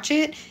watch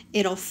it,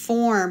 it'll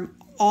form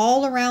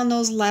all around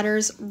those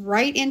letters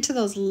right into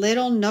those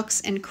little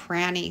nooks and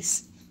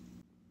crannies.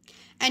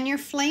 And your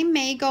flame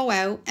may go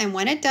out, and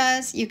when it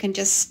does, you can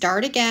just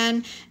start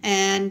again,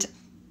 and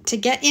to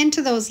get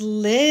into those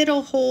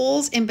little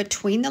holes in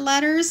between the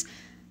letters,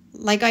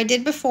 like I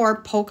did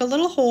before, poke a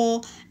little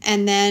hole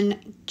and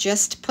then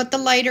just put the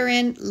lighter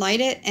in,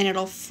 light it, and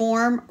it'll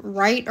form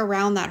right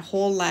around that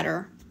whole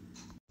letter.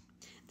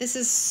 This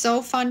is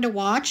so fun to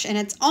watch, and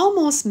it's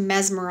almost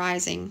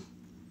mesmerizing.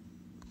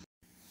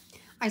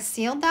 I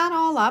sealed that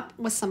all up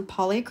with some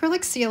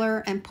polyacrylic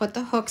sealer and put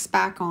the hooks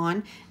back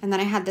on, and then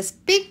I had this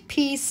big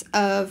piece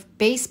of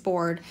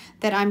baseboard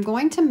that I'm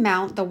going to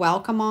mount the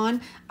welcome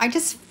on. I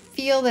just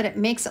feel that it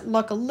makes it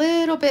look a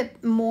little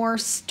bit more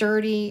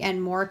sturdy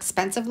and more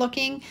expensive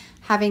looking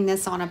having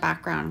this on a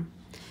background.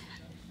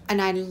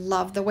 And I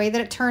love the way that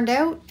it turned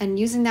out, and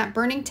using that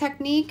burning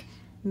technique,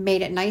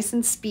 made it nice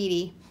and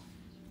speedy.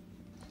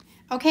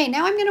 Okay,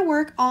 now I'm going to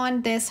work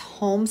on this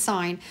home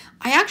sign.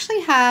 I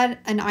actually had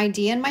an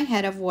idea in my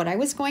head of what I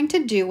was going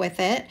to do with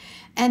it.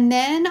 And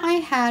then I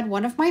had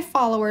one of my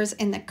followers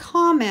in the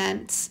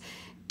comments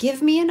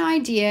give me an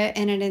idea,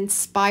 and it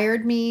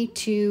inspired me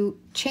to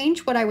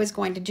change what I was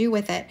going to do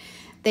with it.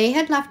 They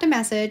had left a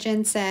message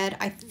and said,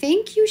 I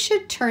think you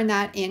should turn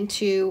that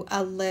into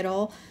a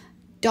little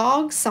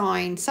dog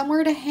sign,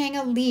 somewhere to hang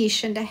a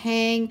leash and to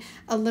hang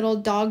a little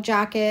dog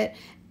jacket,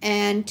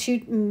 and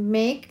to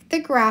make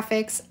the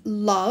graphics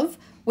love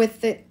with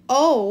the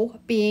O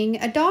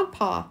being a dog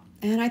paw.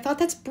 And I thought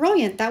that's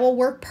brilliant. That will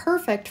work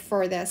perfect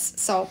for this.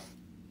 So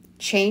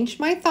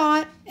changed my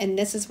thought, and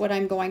this is what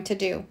I'm going to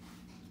do.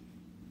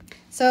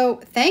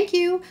 So thank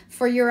you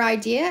for your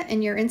idea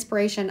and your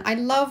inspiration. I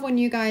love when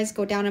you guys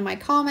go down in my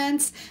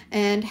comments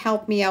and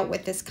help me out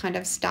with this kind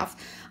of stuff.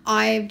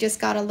 I've just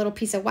got a little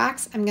piece of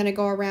wax. I'm going to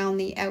go around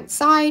the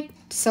outside,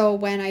 so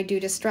when I do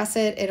distress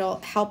it,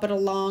 it'll help it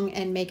along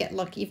and make it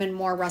look even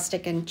more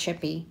rustic and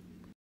chippy.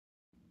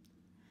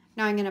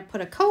 Now I'm going to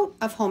put a coat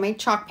of homemade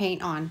chalk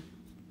paint on.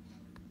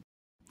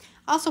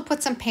 Also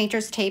put some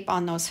painter's tape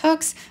on those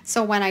hooks,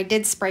 so when I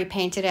did spray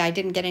paint it, I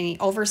didn't get any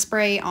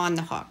overspray on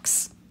the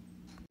hooks.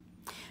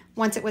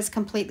 Once it was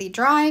completely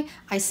dry,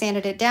 I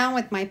sanded it down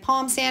with my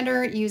palm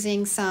sander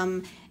using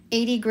some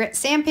 80 grit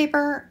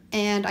sandpaper,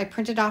 and I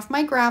printed off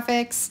my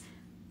graphics,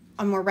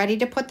 and we're ready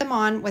to put them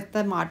on with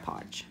the Mod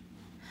Podge.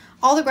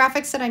 All the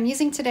graphics that I'm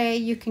using today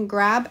you can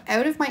grab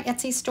out of my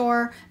Etsy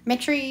store.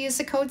 Make sure you use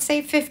the code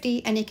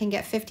SAVE50 and you can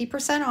get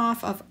 50%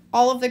 off of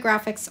all of the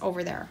graphics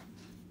over there.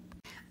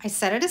 I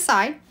set it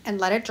aside and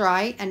let it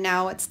dry, and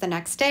now it's the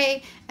next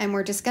day, and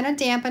we're just going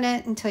to dampen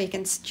it until you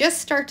can just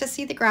start to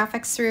see the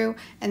graphics through,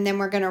 and then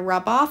we're going to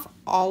rub off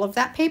all of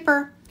that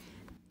paper.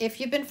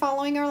 If you've been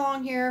following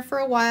along here for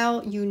a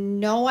while, you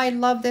know I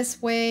love this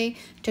way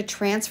to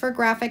transfer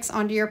graphics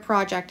onto your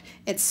project.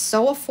 It's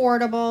so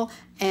affordable,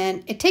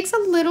 and it takes a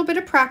little bit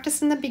of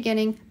practice in the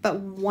beginning, but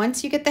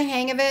once you get the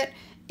hang of it,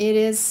 it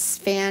is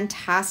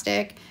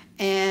fantastic,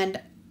 and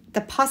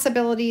the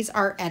possibilities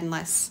are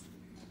endless.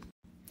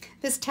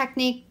 This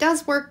technique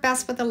does work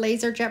best with a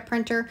laser jet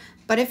printer,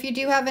 but if you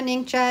do have an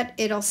inkjet,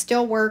 it'll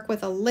still work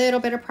with a little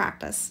bit of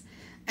practice.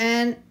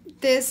 And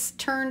this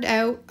turned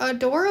out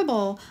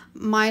adorable.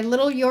 My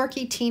little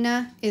Yorkie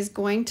Tina is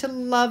going to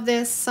love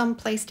this, some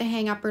place to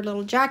hang up her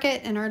little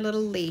jacket and our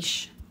little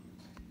leash.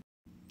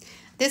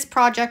 This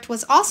project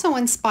was also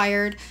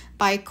inspired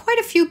by quite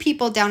a few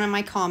people down in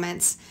my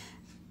comments.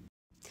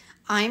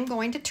 I'm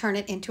going to turn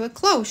it into a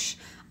cloche.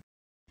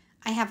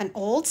 I have an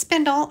old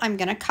spindle. I'm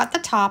going to cut the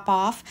top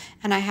off,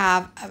 and I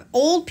have an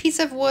old piece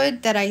of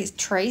wood that I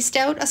traced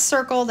out a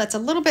circle that's a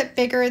little bit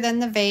bigger than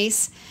the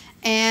vase,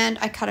 and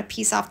I cut a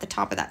piece off the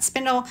top of that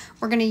spindle.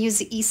 We're going to use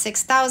the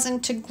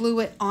E6000 to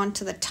glue it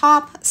onto the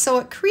top so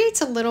it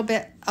creates a little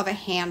bit of a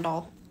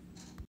handle.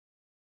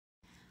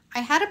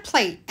 I had a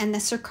plate, and the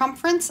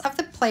circumference of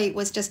the plate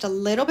was just a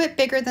little bit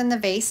bigger than the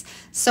vase,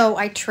 so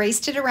I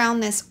traced it around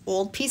this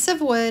old piece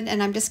of wood,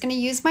 and I'm just going to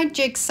use my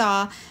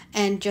jigsaw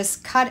and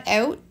just cut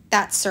out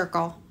that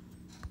circle.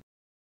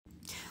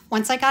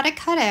 Once I got it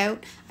cut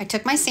out, I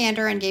took my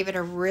sander and gave it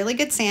a really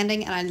good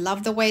sanding, and I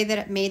love the way that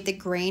it made the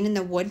grain in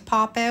the wood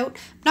pop out.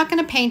 I'm not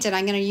going to paint it.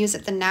 I'm going to use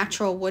it the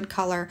natural wood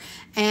color.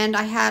 And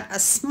I had a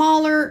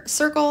smaller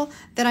circle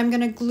that I'm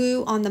going to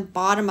glue on the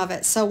bottom of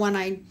it, so when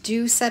I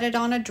do set it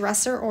on a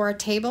dresser or a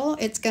table,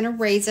 it's going to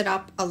raise it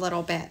up a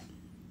little bit.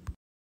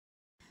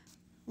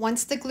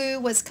 Once the glue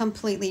was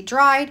completely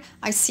dried,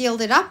 I sealed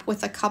it up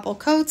with a couple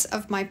coats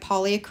of my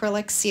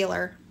polyacrylic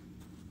sealer.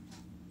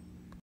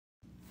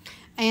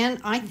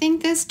 And I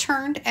think this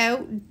turned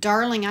out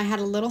darling. I had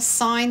a little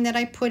sign that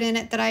I put in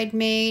it that I'd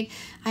made.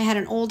 I had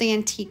an old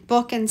antique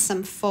book and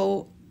some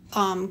faux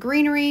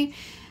greenery.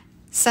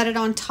 Set it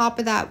on top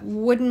of that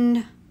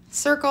wooden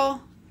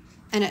circle,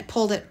 and it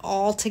pulled it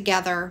all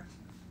together.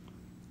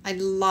 I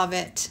love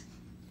it.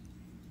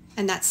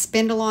 And that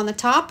spindle on the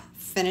top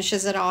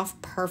finishes it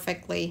off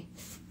perfectly.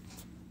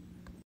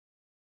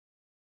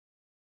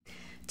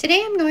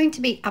 Today I'm going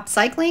to be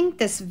upcycling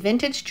this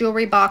vintage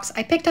jewelry box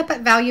I picked up at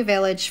Value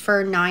Village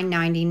for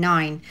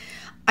 $9.99.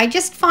 I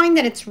just find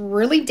that it's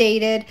really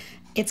dated.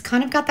 It's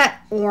kind of got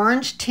that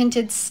orange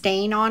tinted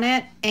stain on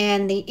it,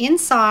 and the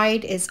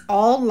inside is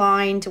all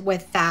lined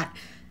with that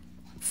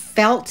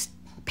felt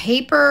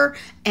paper,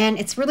 and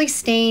it's really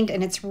stained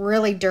and it's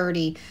really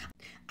dirty.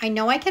 I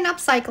know I can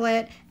upcycle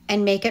it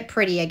and make it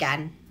pretty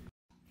again.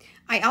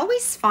 I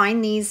always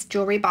find these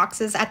jewelry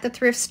boxes at the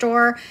thrift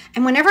store,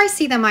 and whenever I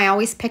see them, I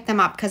always pick them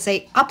up because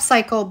they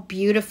upcycle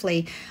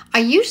beautifully. I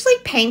usually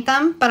paint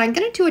them, but I'm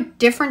going to do a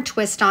different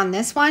twist on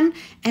this one,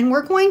 and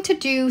we're going to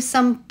do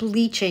some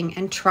bleaching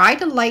and try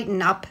to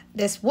lighten up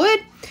this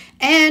wood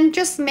and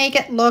just make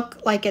it look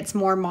like it's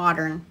more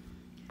modern.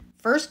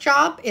 First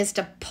job is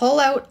to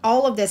pull out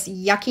all of this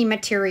yucky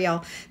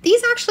material.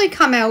 These actually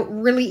come out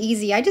really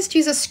easy. I just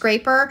use a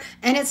scraper,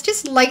 and it's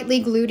just lightly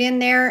glued in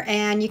there,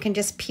 and you can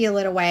just peel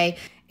it away.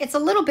 It's a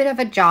little bit of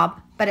a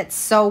job, but it's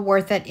so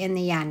worth it in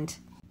the end.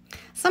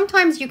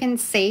 Sometimes you can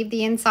save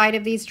the inside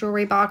of these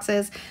jewelry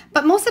boxes,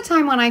 but most of the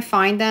time when I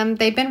find them,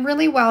 they've been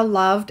really well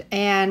loved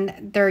and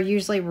they're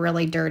usually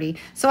really dirty.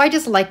 So I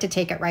just like to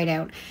take it right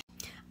out.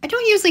 I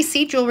don't usually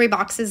see jewelry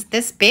boxes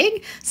this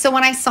big, so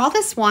when I saw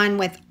this one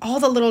with all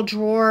the little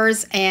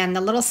drawers and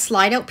the little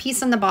slide out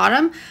piece on the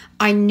bottom,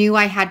 I knew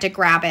I had to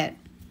grab it.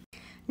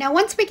 Now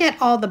once we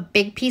get all the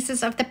big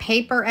pieces of the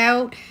paper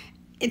out,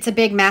 it's a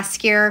big mess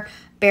here.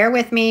 Bear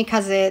with me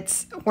because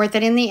it's worth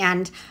it in the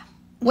end.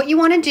 What you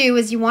want to do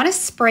is you want to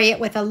spray it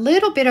with a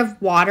little bit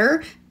of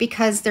water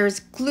because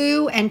there's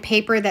glue and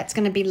paper that's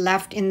going to be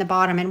left in the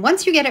bottom. And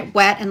once you get it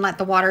wet and let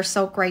the water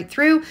soak right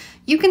through,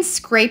 you can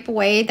scrape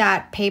away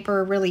that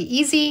paper really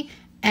easy,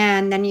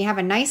 and then you have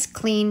a nice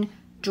clean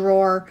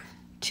drawer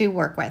to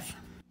work with.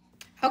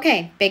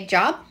 Okay, big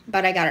job,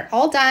 but I got it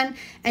all done.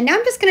 And now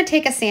I'm just going to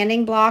take a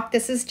sanding block.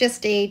 This is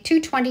just a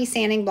 220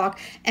 sanding block,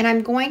 and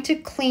I'm going to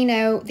clean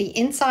out the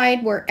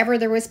inside wherever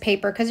there was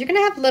paper because you're going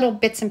to have little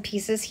bits and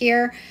pieces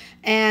here.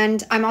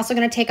 And I'm also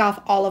going to take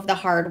off all of the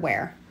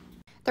hardware.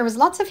 There was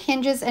lots of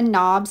hinges and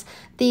knobs.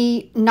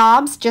 The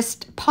knobs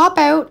just pop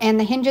out, and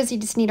the hinges you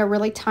just need a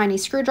really tiny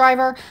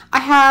screwdriver. I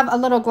have a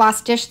little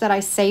glass dish that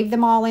I saved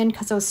them all in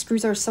because those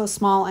screws are so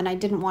small and I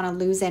didn't want to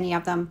lose any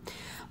of them.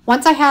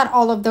 Once I had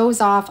all of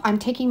those off, I'm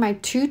taking my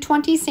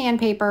 220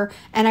 sandpaper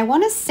and I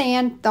want to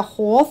sand the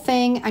whole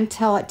thing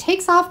until it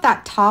takes off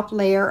that top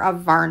layer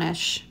of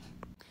varnish.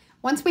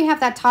 Once we have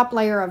that top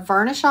layer of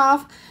varnish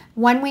off,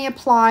 when we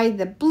apply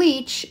the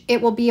bleach,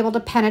 it will be able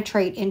to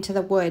penetrate into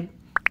the wood.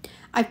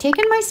 I've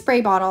taken my spray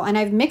bottle and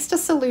I've mixed a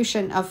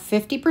solution of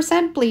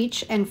 50%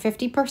 bleach and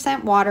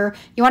 50% water.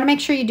 You want to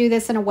make sure you do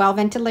this in a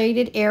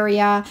well-ventilated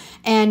area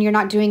and you're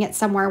not doing it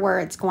somewhere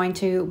where it's going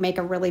to make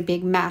a really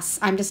big mess.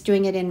 I'm just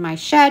doing it in my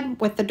shed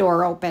with the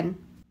door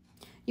open.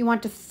 You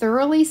want to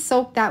thoroughly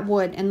soak that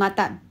wood and let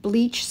that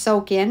bleach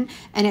soak in,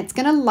 and it's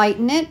going to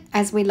lighten it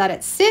as we let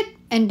it sit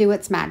and do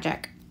its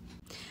magic.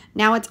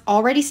 Now it's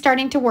already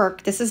starting to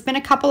work. This has been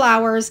a couple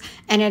hours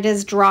and it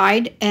is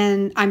dried,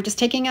 and I'm just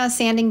taking a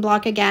sanding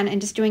block again and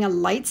just doing a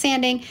light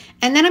sanding,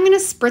 and then I'm going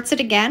to spritz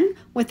it again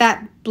with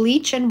that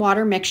bleach and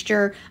water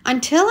mixture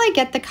until I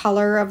get the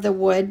color of the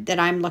wood that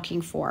I'm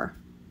looking for.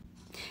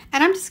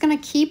 And I'm just going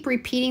to keep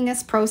repeating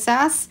this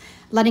process,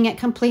 letting it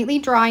completely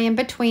dry in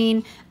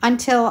between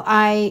until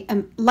I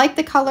like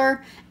the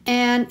color.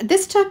 And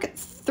this took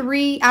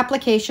 3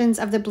 applications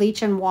of the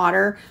bleach and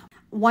water.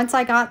 Once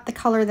I got the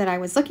color that I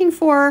was looking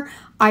for,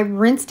 I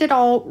rinsed it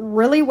all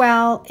really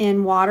well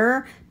in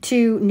water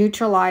to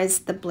neutralize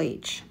the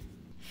bleach.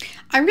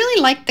 I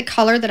really like the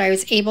color that I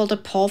was able to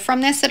pull from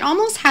this. It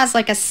almost has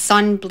like a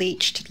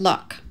sun-bleached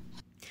look.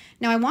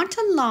 Now I want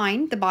to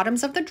line the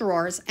bottoms of the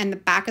drawers and the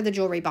back of the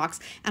jewelry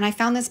box, and I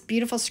found this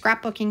beautiful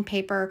scrapbooking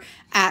paper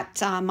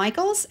at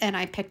Michael's, and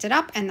I picked it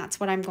up, and that's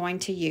what I'm going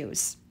to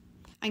use.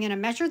 I'm going to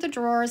measure the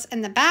drawers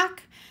in the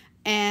back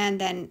and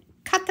then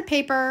cut the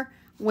paper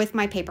with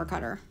my paper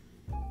cutter.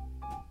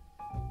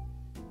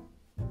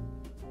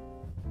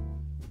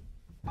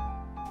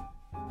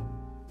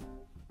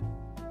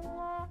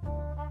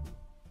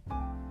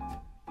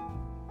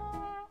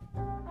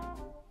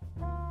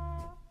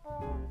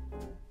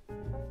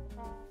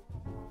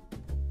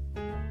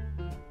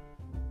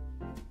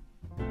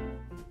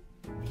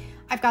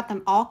 I've got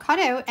them all cut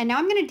out, and now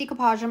I'm going to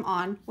decoupage them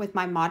on with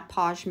my Mod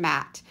Podge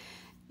mat.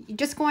 You're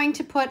just going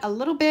to put a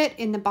little bit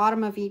in the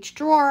bottom of each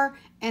drawer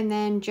and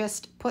then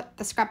just put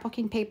the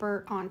scrapbooking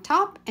paper on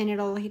top, and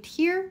it'll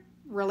adhere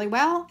really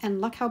well. And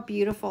look how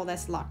beautiful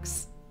this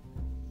looks.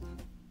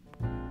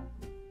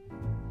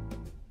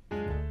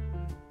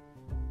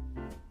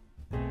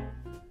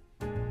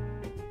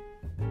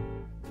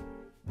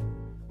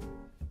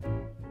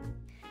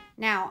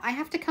 Now I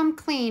have to come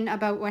clean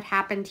about what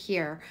happened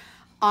here.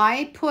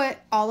 I put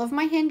all of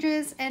my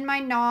hinges and my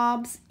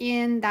knobs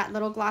in that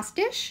little glass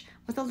dish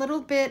with a little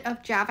bit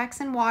of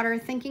Javex and water,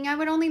 thinking I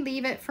would only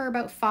leave it for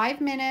about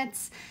 5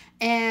 minutes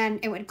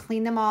and it would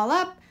clean them all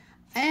up.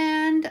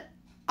 And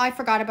I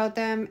forgot about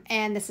them,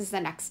 and this is the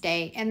next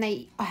day, and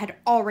they had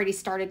already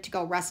started to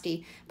go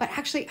rusty. But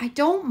actually, I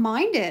don't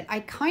mind it.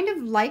 I kind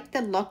of like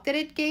the look that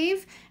it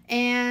gave,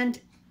 and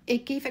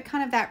it gave it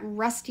kind of that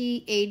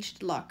rusty,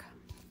 aged look.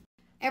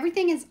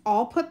 Everything is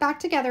all put back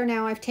together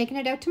now. I've taken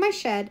it out to my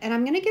shed, and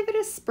I'm going to give it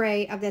a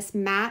spray of this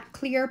matte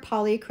clear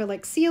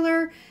polyacrylic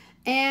sealer,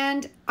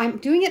 and I'm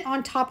doing it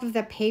on top of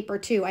the paper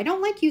too. I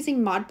don't like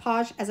using Mod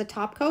Podge as a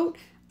top coat.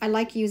 I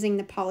like using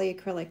the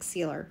polyacrylic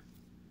sealer.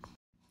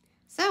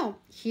 So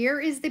here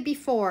is the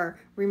before.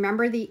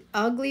 Remember the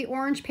ugly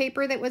orange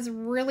paper that was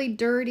really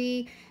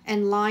dirty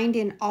and lined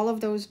in all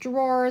of those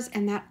drawers,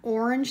 and that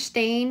orange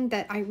stain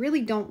that I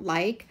really don't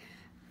like.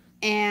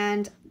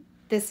 And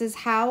this is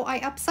how I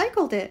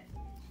upcycled it.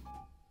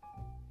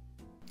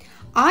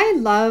 I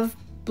love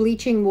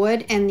bleaching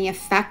wood and the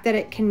effect that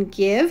it can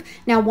give.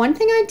 Now, one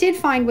thing I did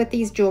find with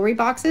these jewelry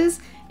boxes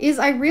is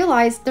I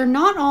realized they're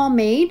not all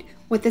made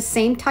with the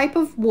same type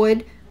of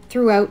wood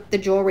throughout the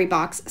jewelry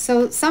box.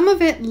 So some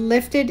of it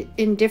lifted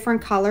in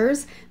different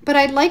colors, but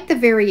I like the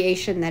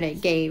variation that it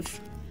gave.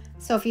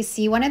 So if you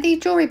see one of these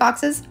jewelry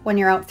boxes when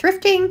you're out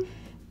thrifting,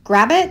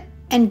 grab it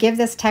and give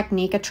this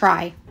technique a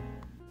try.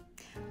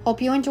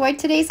 Hope you enjoyed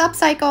today's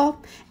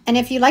upcycle. And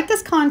if you like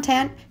this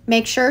content,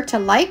 make sure to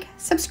like,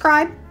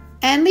 subscribe,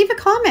 and leave a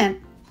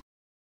comment.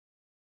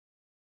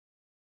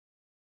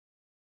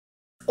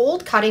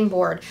 Old cutting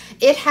board.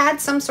 It had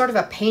some sort of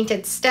a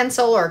painted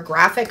stencil or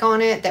graphic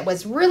on it that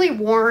was really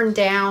worn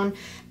down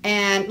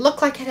and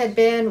looked like it had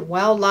been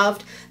well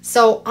loved.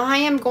 So I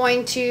am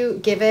going to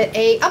give it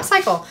a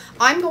upcycle.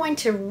 I'm going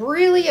to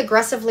really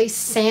aggressively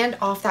sand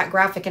off that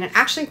graphic, and it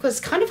actually was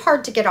kind of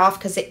hard to get off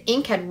because the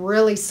ink had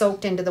really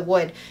soaked into the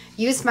wood.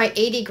 Used my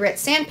 80 grit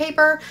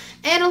sandpaper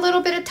and a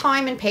little bit of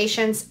time and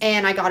patience,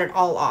 and I got it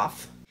all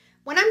off.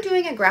 When I'm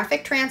doing a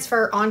graphic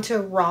transfer onto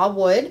raw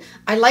wood,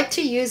 I like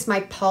to use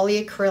my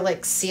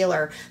polyacrylic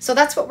sealer. So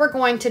that's what we're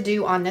going to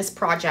do on this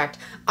project.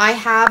 I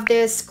have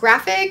this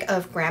graphic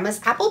of Grandma's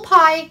apple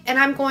pie, and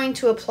I'm going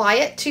to apply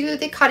it to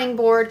the cutting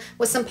board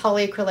with some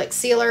polyacrylic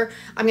sealer.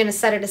 I'm going to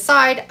set it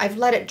aside. I've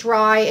let it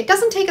dry. It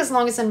doesn't take as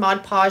long as in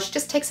Mod Podge,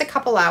 just takes a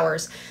couple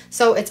hours.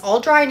 So it's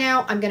all dry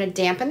now. I'm going to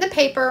dampen the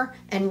paper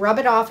and rub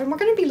it off, and we're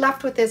going to be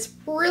left with this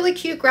really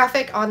cute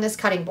graphic on this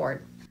cutting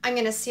board. I'm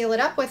going to seal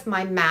it up with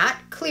my matte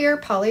clear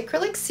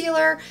polyacrylic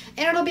sealer,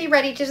 and it'll be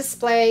ready to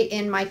display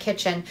in my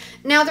kitchen.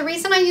 Now, the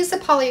reason I use the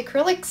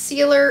polyacrylic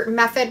sealer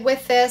method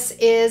with this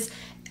is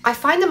I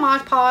find the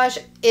Mod Podge,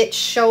 it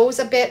shows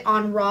a bit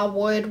on raw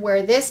wood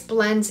where this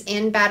blends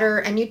in better,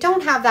 and you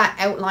don't have that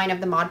outline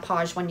of the Mod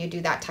Podge when you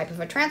do that type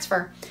of a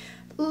transfer.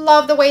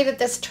 Love the way that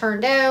this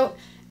turned out.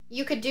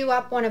 You could do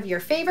up one of your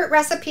favorite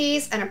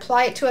recipes and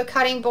apply it to a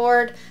cutting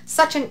board.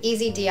 Such an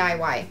easy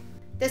DIY.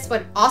 This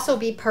would also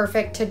be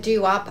perfect to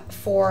do up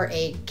for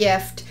a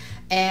gift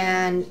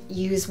and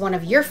use one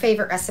of your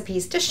favorite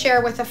recipes to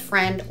share with a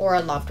friend or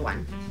a loved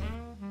one.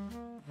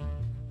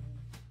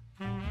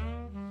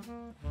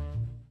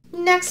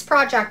 Next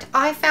project,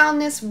 I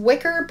found this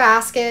wicker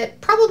basket,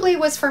 probably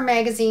was for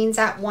magazines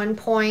at one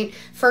point,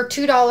 for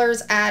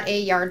 $2 at a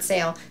yard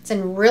sale. It's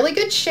in really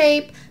good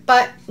shape,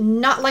 but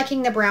not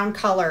liking the brown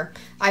color.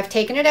 I've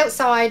taken it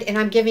outside and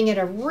I'm giving it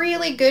a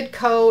really good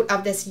coat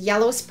of this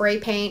yellow spray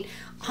paint.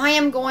 I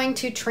am going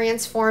to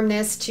transform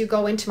this to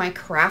go into my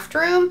craft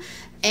room,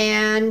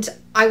 and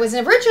I was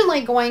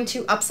originally going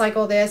to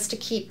upcycle this to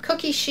keep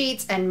cookie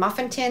sheets and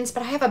muffin tins,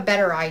 but I have a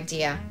better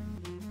idea.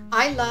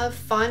 I love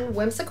fun,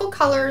 whimsical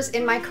colors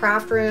in my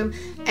craft room,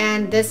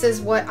 and this is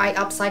what I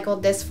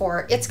upcycled this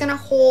for. It's gonna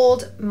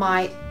hold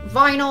my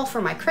vinyl for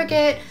my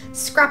Cricut,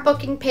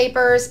 scrapbooking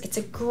papers. It's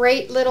a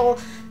great little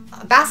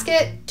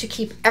basket to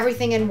keep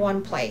everything in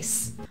one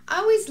place. I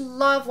always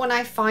love when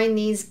I find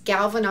these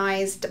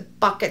galvanized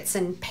buckets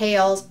and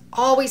pails.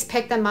 Always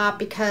pick them up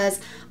because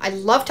I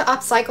love to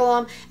upcycle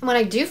them. And when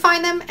I do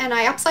find them and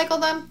I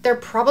upcycle them, they're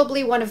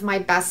probably one of my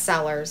best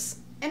sellers.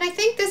 And I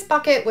think this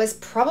bucket was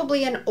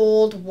probably an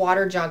old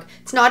water jug.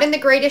 It's not in the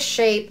greatest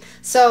shape,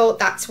 so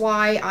that's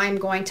why I'm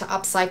going to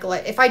upcycle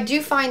it. If I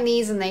do find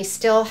these and they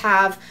still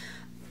have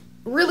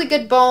really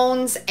good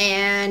bones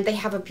and they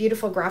have a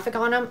beautiful graphic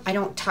on them, I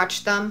don't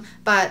touch them,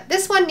 but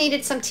this one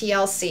needed some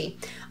TLC.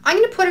 I'm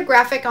going to put a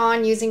graphic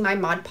on using my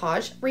Mod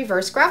Podge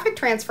reverse graphic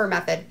transfer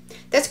method.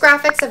 This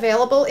graphic's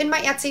available in my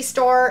Etsy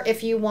store.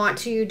 If you want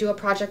to do a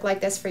project like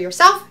this for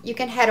yourself, you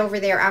can head over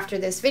there after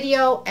this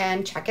video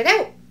and check it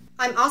out.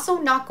 I'm also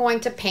not going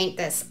to paint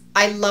this.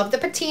 I love the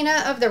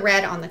patina of the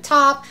red on the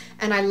top,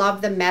 and I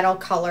love the metal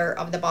color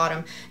of the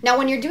bottom. Now,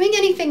 when you're doing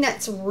anything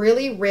that's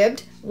really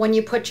ribbed, when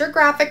you put your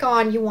graphic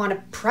on, you want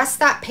to press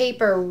that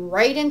paper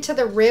right into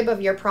the rib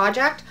of your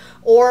project,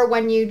 or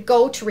when you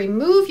go to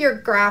remove your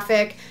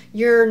graphic,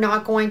 you're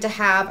not going to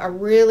have a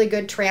really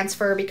good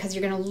transfer because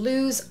you're going to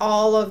lose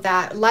all of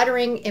that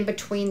lettering in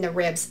between the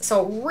ribs.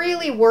 So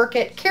really work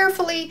it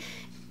carefully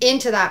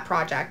into that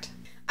project.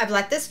 I've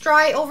let this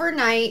dry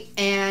overnight,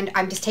 and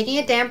I'm just taking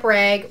a damp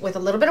rag with a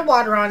little bit of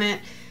water on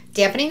it,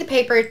 dampening the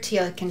paper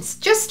till you can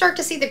just start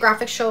to see the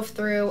graphic show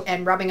through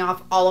and rubbing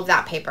off all of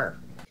that paper.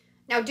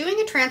 Now,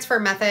 doing a transfer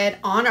method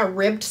on a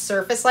ribbed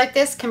surface like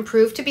this can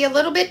prove to be a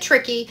little bit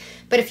tricky,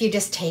 but if you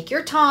just take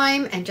your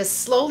time and just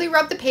slowly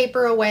rub the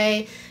paper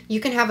away, you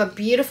can have a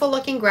beautiful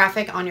looking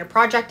graphic on your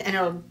project, and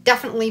it'll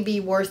definitely be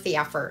worth the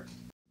effort.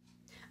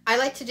 I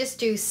like to just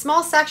do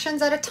small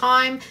sections at a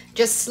time,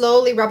 just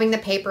slowly rubbing the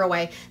paper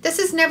away. This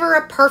is never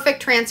a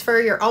perfect transfer.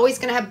 You're always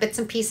going to have bits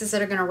and pieces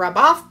that are going to rub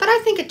off, but I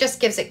think it just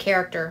gives it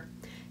character.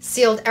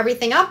 Sealed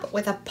everything up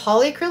with a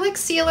polyacrylic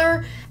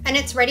sealer, and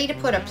it's ready to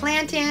put a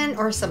plant in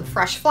or some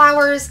fresh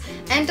flowers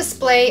and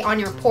display on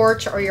your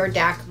porch or your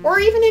deck or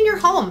even in your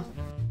home.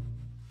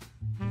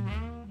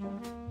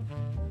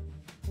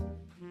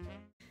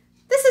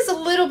 This is a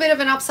little bit of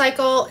an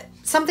upcycle,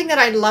 something that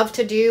I love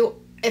to do.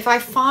 If I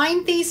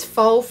find these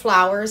faux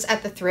flowers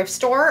at the thrift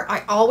store,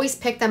 I always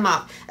pick them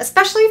up,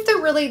 especially if they're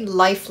really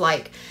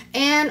lifelike.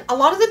 And a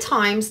lot of the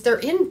times they're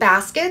in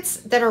baskets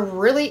that are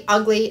really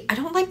ugly. I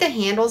don't like the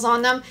handles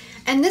on them.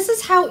 And this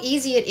is how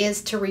easy it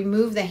is to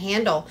remove the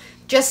handle.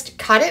 just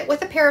cut it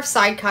with a pair of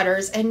side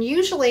cutters, and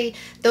usually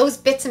those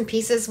bits and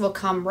pieces will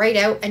come right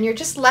out and you're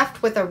just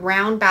left with a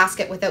round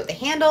basket without the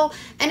handle,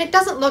 and it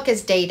doesn't look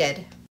as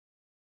dated.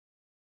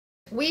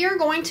 We are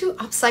going to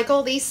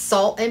upcycle these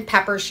salt and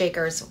pepper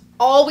shakers.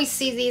 Always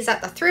see these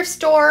at the thrift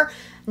store.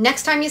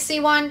 Next time you see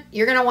one,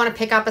 you're going to want to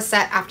pick up a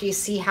set after you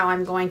see how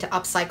I'm going to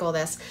upcycle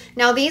this.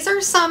 Now, these are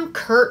some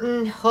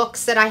curtain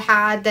hooks that I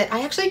had that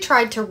I actually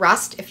tried to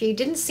rust. If you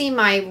didn't see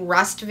my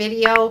rust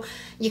video,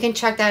 you can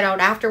check that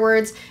out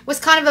afterwards. It was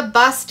kind of a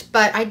bust,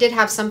 but I did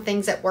have some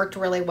things that worked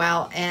really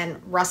well,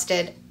 and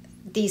rusted.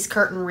 These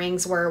curtain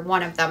rings were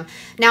one of them.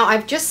 Now,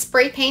 I've just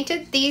spray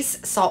painted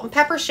these salt and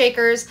pepper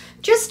shakers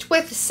just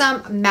with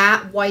some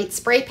matte white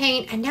spray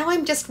paint, and now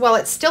I'm just, well,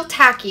 it's still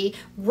tacky,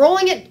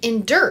 rolling it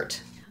in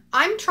dirt.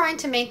 I'm trying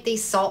to make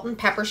these salt and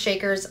pepper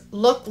shakers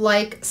look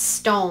like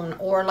stone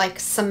or like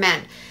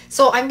cement.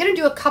 So I'm going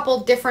to do a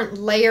couple different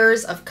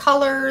layers of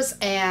colors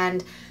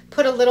and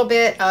put a little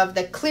bit of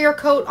the clear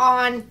coat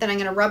on. Then I'm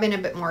going to rub in a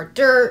bit more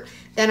dirt.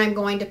 Then I'm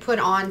going to put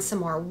on some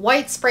more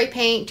white spray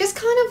paint, just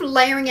kind of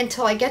layering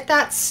until I get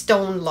that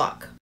stone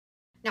look.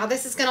 Now,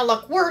 this is going to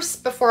look worse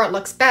before it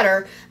looks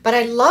better, but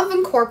I love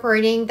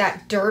incorporating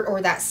that dirt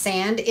or that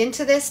sand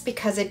into this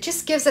because it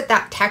just gives it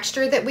that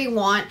texture that we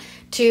want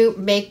to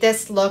make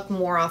this look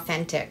more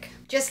authentic.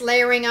 Just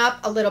layering up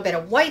a little bit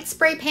of white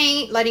spray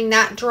paint, letting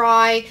that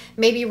dry,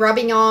 maybe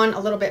rubbing on a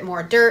little bit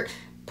more dirt,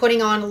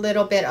 putting on a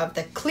little bit of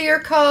the clear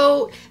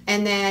coat,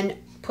 and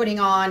then putting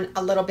on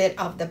a little bit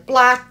of the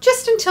black,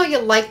 just until you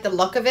like the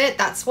look of it.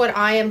 That's what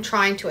I am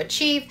trying to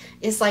achieve,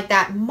 is like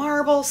that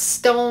marble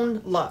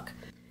stone look.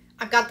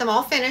 I've got them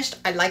all finished.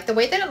 I like the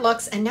way that it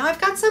looks, and now I've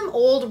got some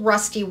old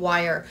rusty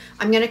wire.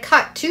 I'm going to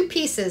cut two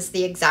pieces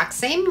the exact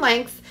same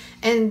length,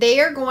 and they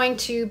are going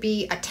to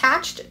be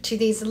attached to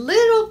these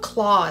little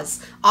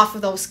claws off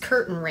of those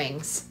curtain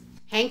rings.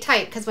 Hang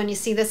tight, because when you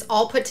see this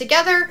all put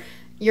together,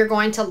 you're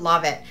going to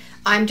love it.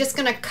 I'm just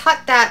going to cut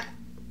that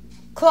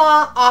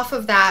claw off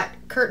of that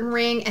curtain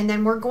ring, and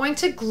then we're going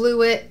to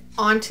glue it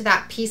onto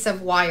that piece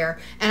of wire,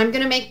 and I'm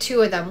going to make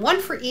two of them, one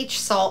for each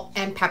salt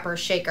and pepper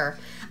shaker.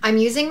 I'm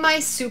using my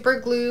super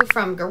glue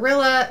from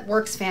Gorilla. It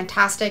works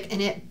fantastic,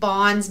 and it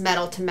bonds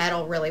metal to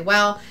metal really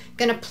well. I'm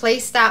gonna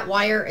place that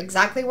wire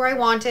exactly where I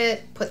want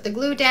it, put the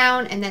glue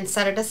down, and then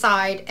set it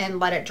aside and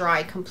let it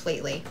dry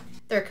completely.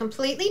 They're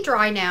completely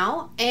dry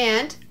now,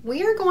 and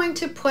we are going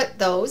to put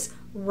those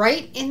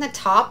right in the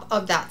top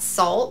of that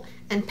salt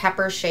and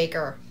pepper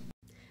shaker.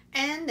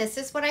 And this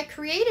is what I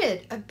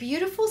created, a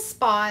beautiful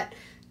spot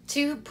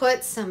to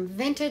put some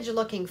vintage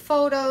looking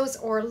photos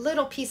or a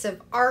little piece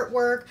of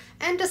artwork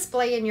and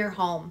display in your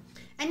home.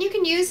 And you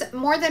can use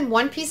more than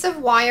one piece of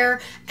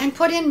wire and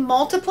put in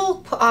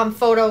multiple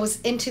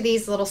photos into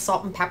these little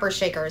salt and pepper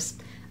shakers.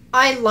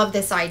 I love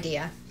this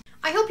idea.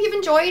 I hope you've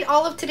enjoyed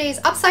all of today's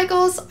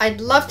upcycles.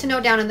 I'd love to know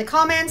down in the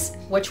comments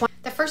which one.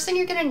 The first thing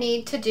you're going to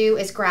need to do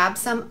is grab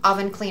some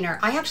oven cleaner.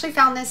 I actually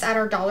found this at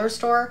our dollar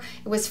store.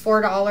 It was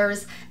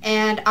 $4,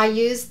 and I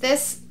used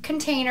this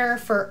container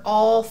for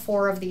all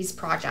 4 of these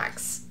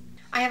projects.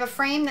 I have a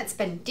frame that's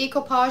been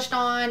decoupaged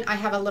on. I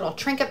have a little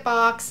trinket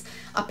box,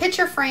 a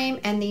picture frame,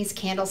 and these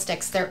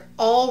candlesticks. They're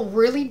all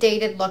really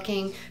dated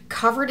looking,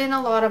 covered in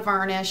a lot of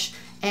varnish,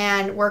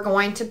 and we're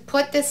going to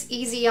put this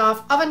Easy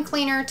Off oven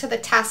cleaner to the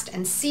test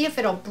and see if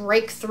it'll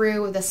break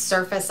through the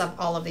surface of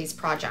all of these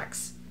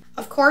projects.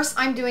 Of course,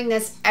 I'm doing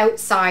this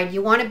outside.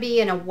 You want to be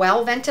in a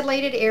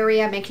well-ventilated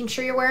area, making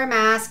sure you wear a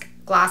mask,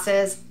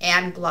 glasses,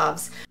 and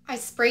gloves. I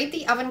sprayed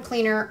the oven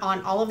cleaner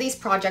on all of these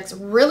projects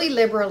really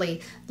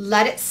liberally,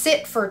 let it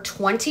sit for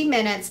 20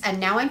 minutes, and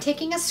now I'm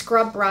taking a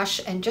scrub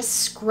brush and just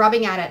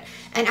scrubbing at it.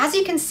 And as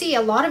you can see,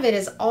 a lot of it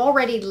is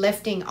already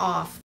lifting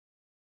off.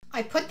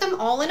 I put them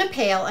all in a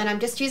pail, and I'm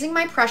just using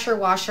my pressure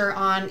washer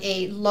on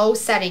a low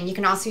setting. You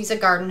can also use a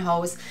garden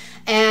hose,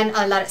 and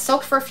I let it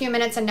soak for a few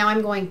minutes, and now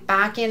I'm going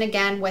back in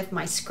again with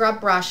my scrub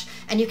brush,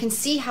 and you can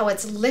see how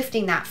it's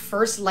lifting that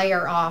first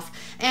layer off,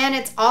 and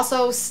it's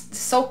also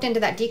soaked into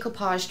that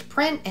decoupaged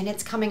print, and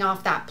it's coming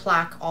off that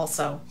plaque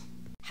also.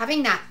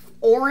 Having that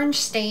orange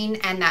stain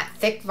and that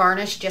thick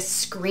varnish just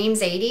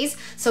screams 80s,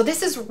 so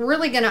this is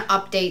really going to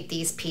update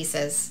these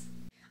pieces.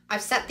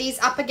 I've set these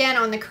up again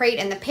on the crate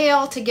and the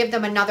pail to give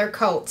them another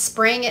coat,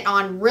 spraying it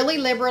on really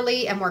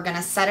liberally, and we're going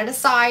to set it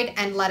aside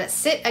and let it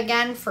sit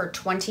again for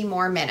 20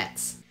 more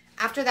minutes.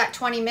 After that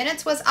 20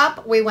 minutes was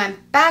up, we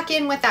went back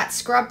in with that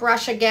scrub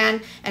brush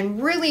again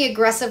and really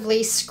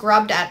aggressively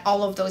scrubbed at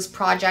all of those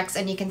projects,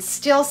 and you can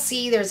still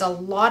see there's a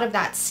lot of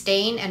that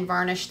stain and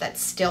varnish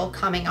that's still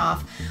coming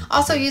off.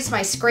 Also used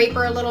my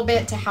scraper a little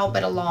bit to help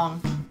it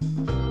along.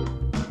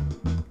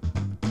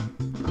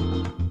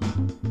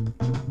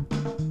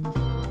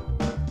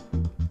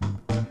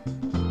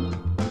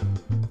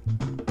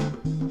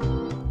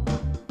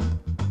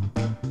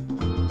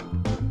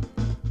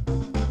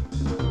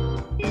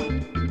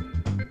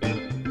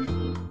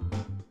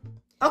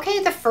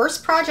 Okay, the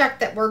first project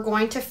that we're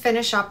going to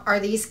finish up are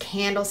these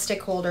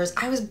candlestick holders.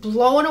 I was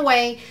blown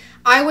away.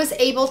 I was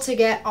able to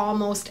get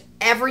almost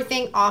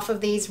everything off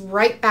of these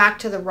right back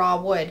to the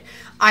raw wood.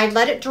 I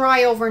let it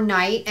dry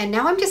overnight, and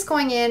now I'm just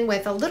going in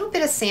with a little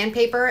bit of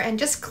sandpaper and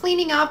just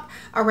cleaning up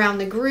around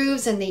the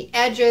grooves and the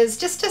edges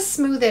just to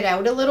smooth it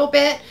out a little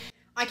bit.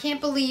 I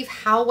can't believe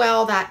how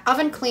well that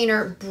oven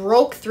cleaner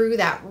broke through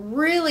that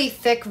really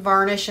thick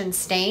varnish and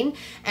stain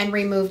and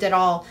removed it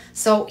all.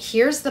 So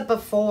here's the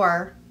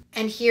before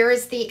and here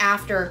is the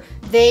after.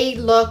 They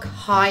look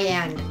high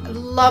end.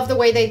 Love the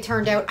way they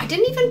turned out. I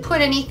didn't even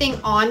put anything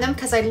on them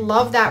because I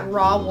love that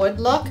raw wood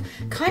look.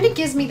 Kind of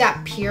gives me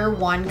that Pier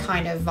 1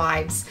 kind of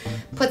vibes.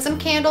 Put some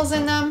candles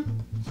in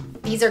them.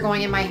 These are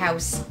going in my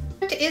house.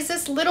 Is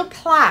this little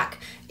plaque.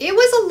 It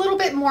was a little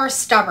bit more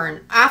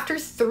stubborn. After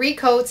 3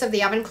 coats of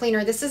the oven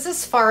cleaner, this is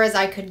as far as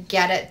I could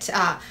get it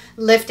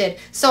lifted.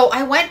 So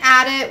I went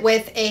at it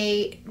with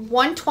a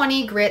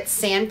 120 grit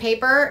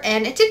sandpaper,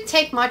 and it didn't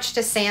take much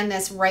to sand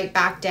this right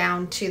back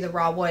down to the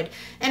raw wood.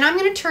 And I'm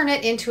going to turn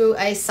it into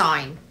a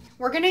sign.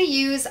 We're going to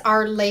use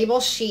our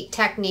label sheet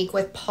technique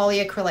with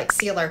polyacrylic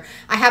sealer.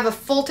 I have a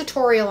full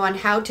tutorial on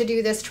how to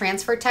do this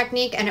transfer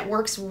technique, and it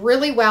works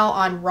really well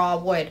on raw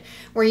wood.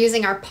 We're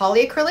using our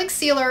polyacrylic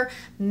sealer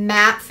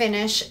matte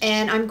finish,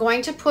 and I'm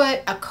going to put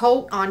a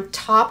coat on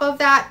top of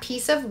that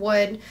piece of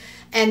wood,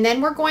 and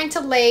then we're going to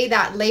lay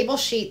that label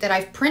sheet that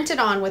I've printed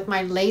on with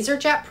my laser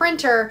jet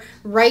printer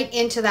right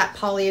into that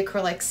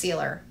polyacrylic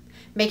sealer,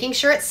 making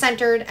sure it's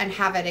centered and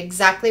have it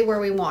exactly where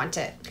we want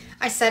it.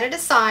 I set it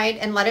aside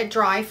and let it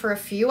dry for a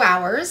few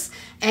hours,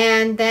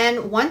 and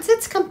then once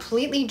it's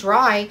completely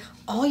dry,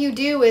 all you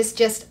do is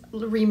just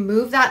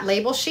remove that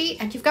label sheet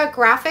and you've got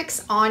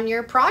graphics on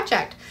your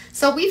project.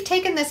 So we've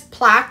taken this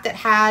plaque that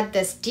had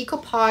this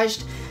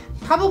decoupaged,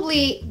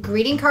 probably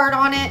greeting card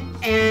on it,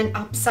 and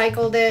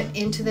upcycled it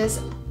into this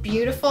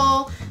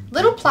beautiful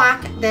little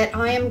plaque that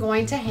I am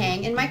going to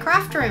hang in my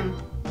craft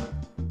room.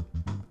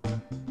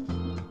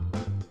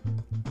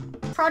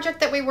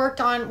 Project that we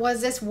worked on was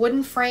this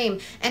wooden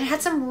frame, and it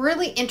had some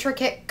really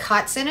intricate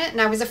cuts in it,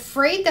 and I was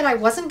afraid that I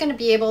wasn't going to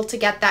be able to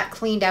get that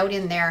cleaned out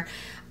in there.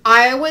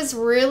 I was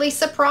really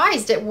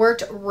surprised. It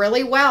worked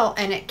really well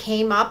and it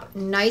came up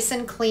nice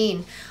and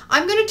clean.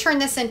 I'm going to turn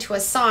this into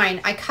a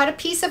sign. I cut a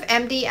piece of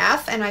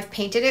MDF and I've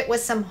painted it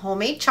with some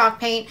homemade chalk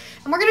paint,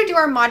 and we're going to do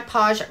our Mod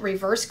Podge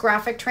reverse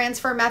graphic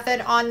transfer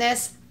method on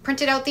this.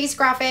 Printed out these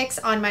graphics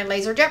on my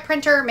LaserJet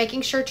printer,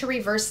 making sure to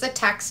reverse the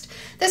text.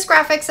 This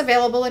graphic's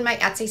available in my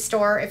Etsy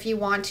store if you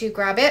want to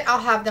grab it. I'll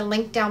have the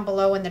link down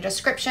below in the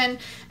description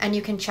and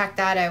you can check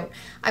that out.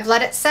 I've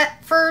let it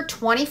set for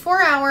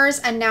 24 hours,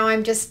 and now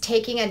I'm just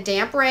taking a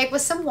damp rag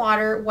with some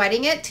water,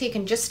 wetting it till you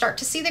can just start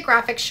to see the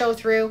graphics show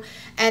through,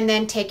 and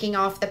then taking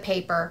off the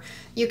paper.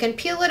 You can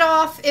peel it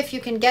off if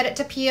you can get it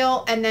to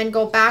peel, and then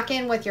go back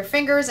in with your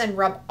fingers and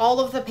rub all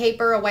of the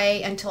paper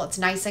away until it's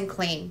nice and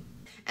clean.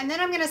 And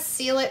then I'm going to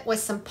seal it with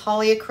some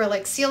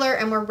polyacrylic sealer,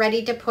 and we're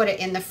ready to put it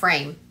in the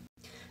frame.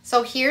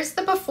 So here's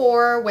the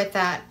before with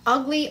that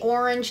ugly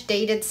orange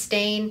dated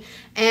stain,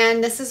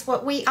 and this is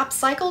what we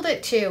upcycled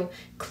it to.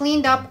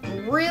 Cleaned up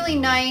really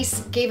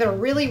nice, gave it a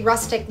really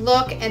rustic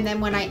look, and then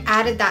when I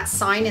added that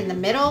sign in the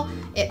middle,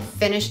 it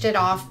finished it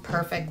off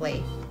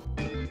perfectly.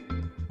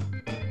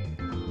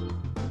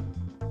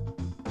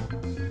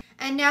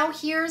 And now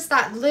here's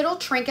that little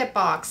trinket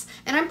box,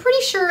 and I'm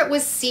pretty sure it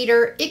was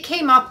cedar. It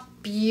came up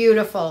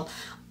beautiful.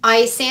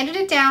 I sanded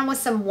it down with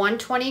some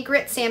 120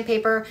 grit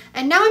sandpaper,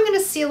 and now I'm going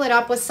to seal it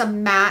up with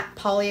some matte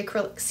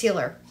polyacrylic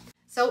sealer.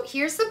 So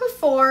here's the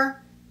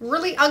before,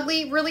 really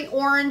ugly, really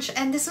orange,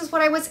 and this is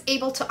what I was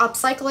able to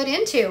upcycle it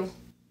into.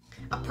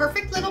 A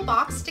perfect little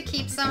box to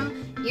keep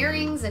some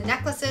earrings and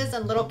necklaces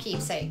and little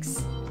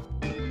keepsakes.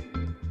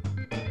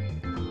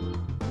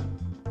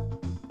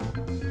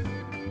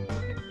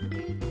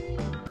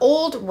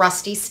 Old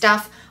rusty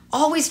stuff,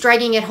 always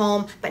dragging it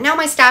home, but now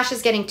my stash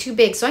is getting too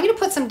big, so I'm going to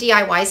put some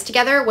DIYs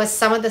together with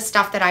some of the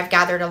stuff that I've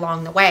gathered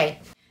along the way.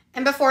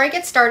 And before I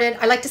get started,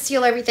 I like to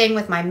seal everything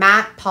with my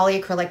matte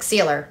polyacrylic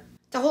sealer.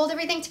 To hold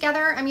everything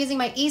together, I'm using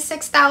my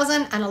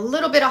E6000 and a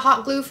little bit of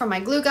hot glue from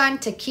my glue gun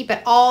to keep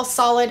it all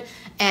solid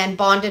and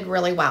bonded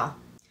really well.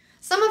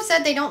 Some have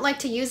said they don't like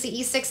to use the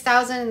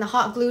E6000 and the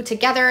hot glue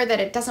together,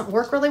 that it doesn't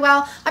work really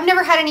well. I've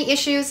never had any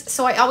issues,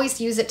 so I always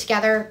use it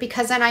together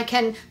because then I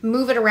can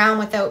move it around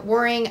without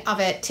worrying of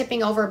it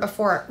tipping over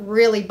before it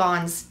really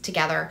bonds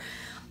together.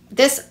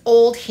 This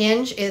old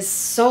hinge is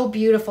so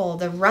beautiful.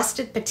 The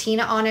rusted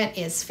patina on it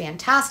is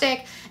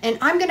fantastic, and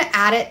I'm going to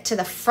add it to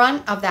the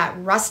front of that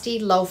rusty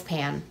loaf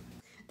pan.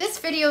 This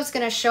video is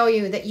going to show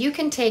you that you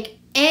can take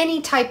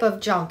any type of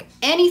junk,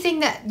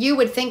 anything that you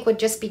would think would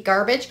just be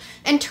garbage,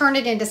 and turn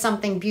it into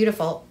something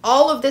beautiful.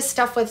 All of this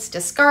stuff was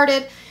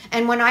discarded,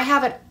 and when I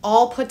have it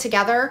all put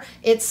together,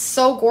 it's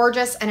so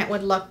gorgeous, and it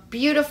would look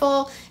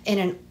beautiful in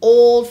an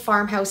old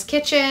farmhouse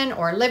kitchen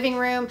or living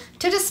room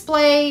to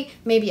display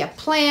maybe a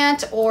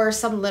plant or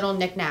some little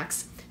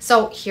knickknacks.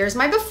 So here's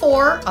my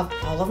before of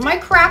all of my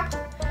crap,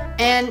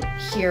 and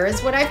here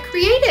is what I've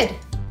created.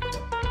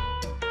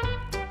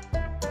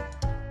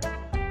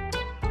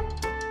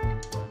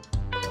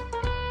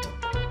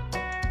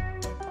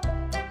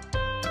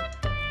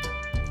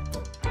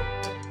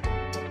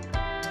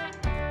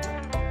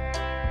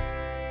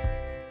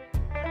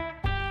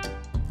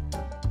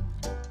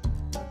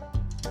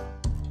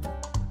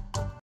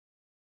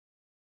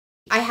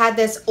 had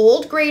this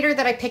old grater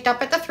that I picked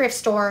up at the thrift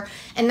store,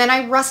 and then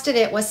I rusted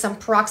it with some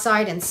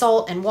peroxide and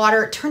salt and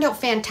water. It turned out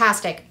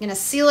fantastic. I'm gonna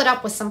seal it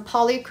up with some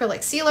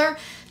polyacrylic sealer.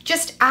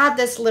 Just add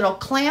this little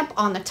clamp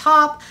on the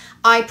top.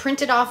 I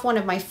printed off one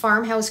of my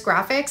farmhouse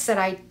graphics that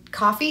I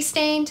coffee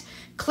stained,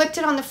 clipped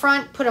it on the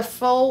front, put a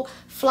faux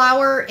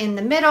flower in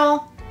the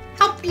middle.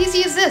 How easy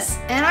is this?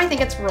 And I think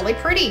it's really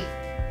pretty.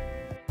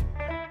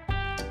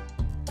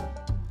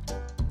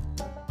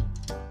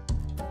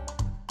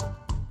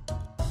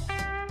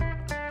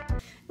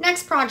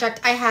 Next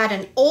project, I had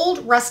an old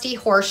rusty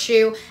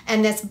horseshoe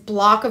and this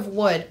block of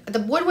wood.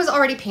 The wood was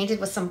already painted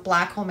with some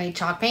black homemade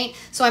chalk paint,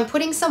 so I'm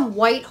putting some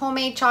white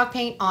homemade chalk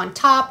paint on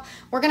top.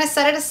 We're gonna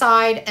set it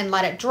aside and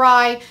let it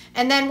dry,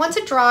 and then once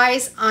it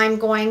dries, I'm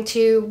going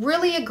to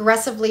really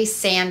aggressively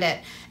sand it.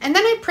 And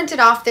then I printed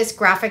off this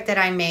graphic that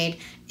I made.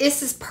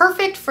 This is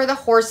perfect for the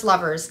horse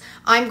lovers.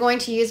 I'm going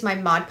to use my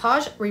Mod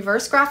Podge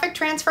reverse graphic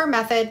transfer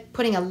method,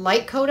 putting a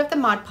light coat of the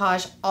Mod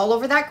Podge all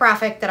over that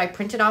graphic that I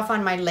printed off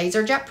on my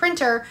LaserJet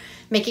printer,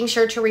 making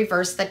sure to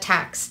reverse the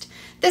text.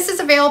 This is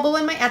available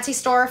in my Etsy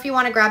store if you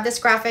want to grab this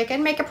graphic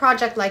and make a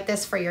project like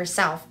this for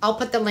yourself. I'll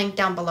put the link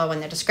down below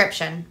in the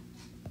description.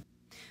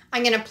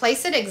 I'm going to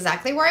place it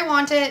exactly where I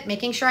want it,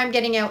 making sure I'm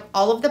getting out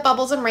all of the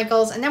bubbles and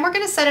wrinkles, and then we're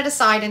going to set it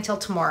aside until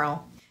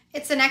tomorrow.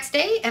 It's the next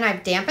day and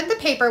I've dampened the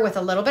paper with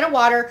a little bit of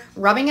water,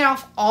 rubbing it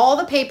off all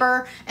the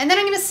paper, and then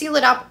I'm going to seal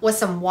it up with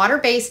some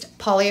water-based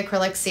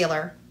polyacrylic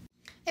sealer.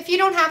 If you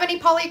don't have any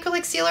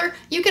polyacrylic sealer,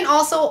 you can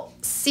also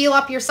seal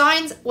up your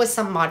signs with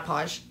some Mod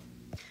Podge.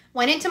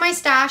 Went into my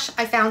stash,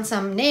 I found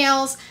some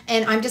nails,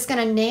 and I'm just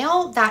going to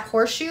nail that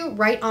horseshoe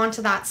right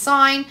onto that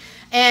sign.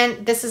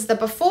 And this is the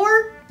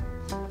before,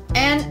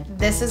 and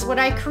this is what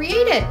I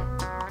created.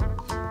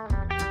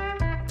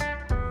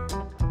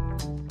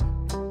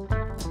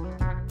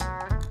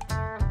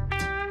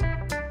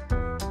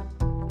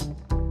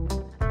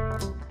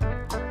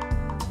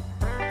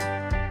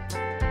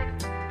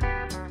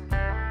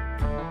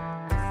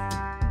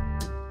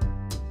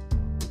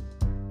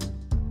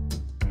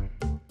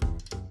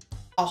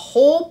 A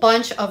whole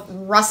bunch of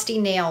rusty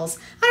nails.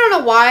 I don't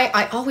know why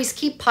I always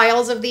keep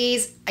piles of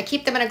these. I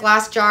keep them in a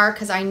glass jar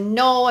because I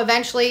know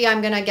eventually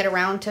I'm gonna get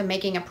around to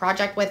making a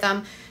project with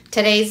them.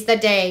 Today's the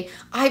day.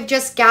 I've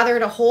just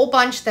gathered a whole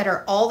bunch that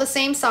are all the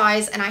same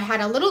size, and I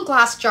had a little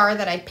glass jar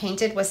that I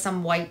painted with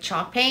some white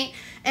chalk paint,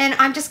 and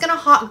I'm just gonna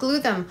hot glue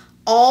them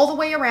all the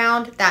way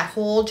around that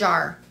whole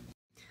jar.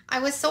 I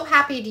was so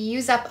happy to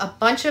use up a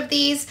bunch of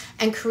these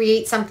and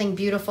create something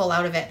beautiful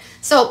out of it.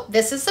 So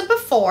this is the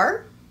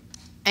before,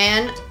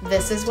 and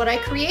this is what I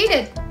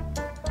created.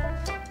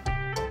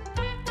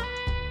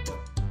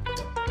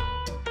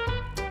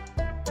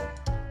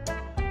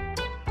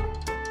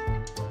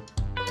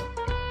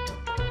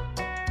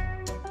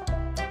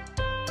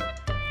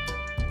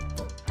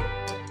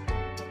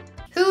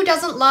 Who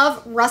doesn't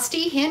love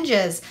rusty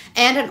hinges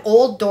and an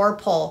old door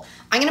pull?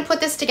 I'm gonna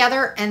put this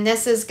together and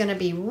this is gonna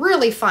be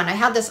really fun. I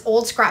had this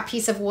old scrap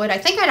piece of wood. I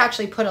think I'd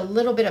actually put a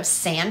little bit of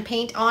sand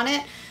paint on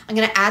it. I'm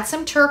gonna add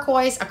some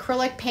turquoise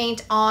acrylic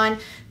paint on,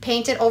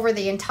 paint it over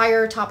the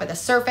entire top of the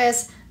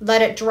surface,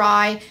 let it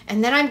dry,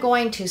 and then I'm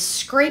going to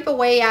scrape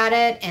away at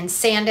it and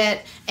sand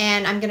it,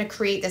 and I'm gonna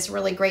create this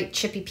really great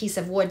chippy piece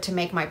of wood to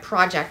make my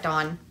project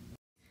on.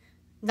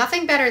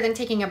 Nothing better than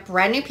taking a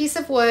brand new piece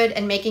of wood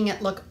and making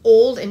it look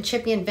old and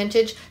chippy and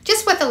vintage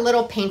just with a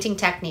little painting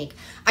technique.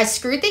 I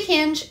screwed the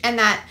hinge and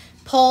that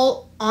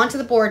pull onto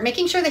the board,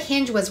 making sure the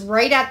hinge was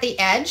right at the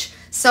edge.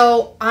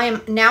 So I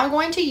am now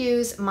going to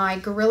use my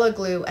Gorilla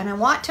Glue, and I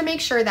want to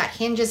make sure that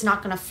hinge is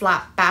not going to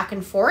flap back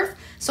and forth.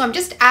 So I'm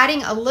just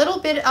adding a little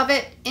bit of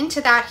it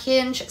into that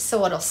hinge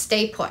so it'll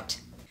stay put.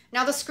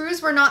 Now the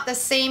screws were not the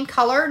same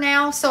color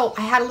now, so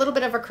I had a little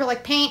bit of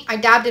acrylic paint. I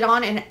dabbed it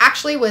on and it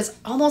actually was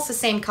almost the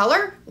same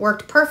color,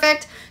 worked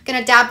perfect.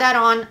 Gonna dab that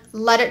on,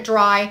 let it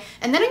dry,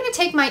 and then I'm gonna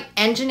take my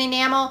engine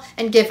enamel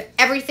and give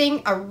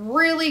everything a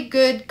really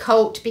good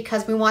coat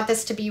because we want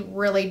this to be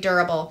really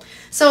durable.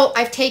 So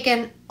I've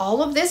taken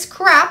all of this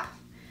crap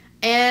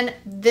and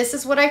this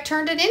is what I've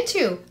turned it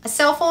into. A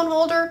cell phone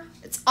holder.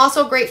 It's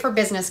also great for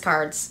business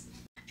cards.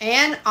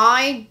 And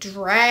I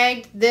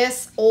dragged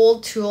this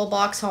old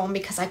toolbox home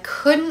because I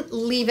couldn't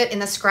leave it in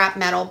the scrap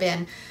metal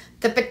bin.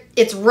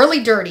 It's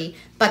really dirty,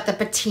 but the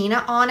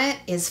patina on it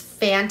is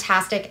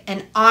fantastic,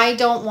 and I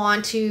don't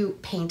want to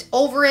paint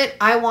over it.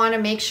 I want to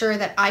make sure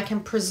that I can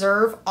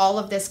preserve all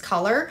of this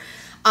color.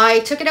 I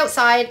took it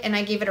outside and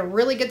I gave it a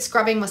really good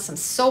scrubbing with some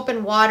soap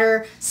and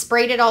water,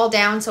 sprayed it all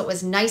down so it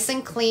was nice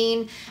and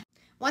clean.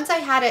 Once I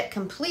had it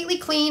completely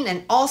clean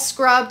and all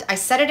scrubbed, I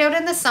set it out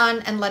in the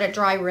sun and let it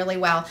dry really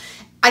well.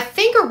 I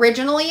think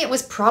originally it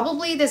was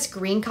probably this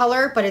green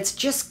color, but it's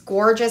just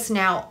gorgeous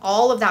now.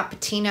 All of that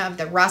patina of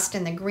the rust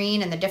and the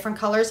green and the different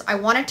colors, I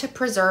wanted to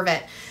preserve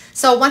it.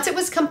 So once it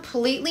was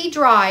completely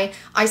dry,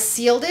 I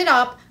sealed it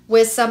up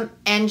with some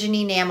engine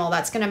enamel.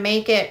 That's gonna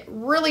make it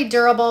really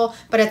durable,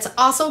 but it's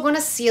also gonna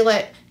seal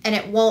it and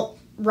it won't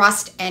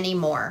rust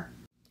anymore.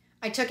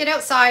 I took it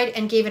outside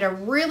and gave it a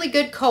really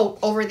good coat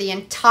over the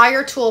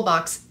entire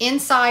toolbox,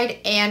 inside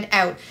and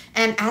out.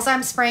 And as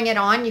I'm spraying it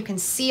on, you can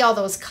see all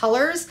those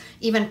colors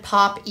even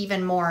pop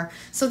even more.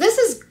 So this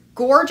is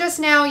gorgeous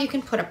now. You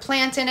can put a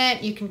plant in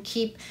it, you can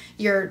keep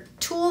your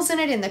tools in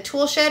it in the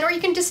tool shed, or you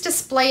can just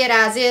display it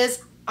as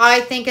is. I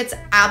think it's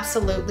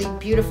absolutely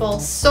beautiful,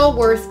 so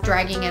worth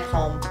dragging it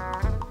home.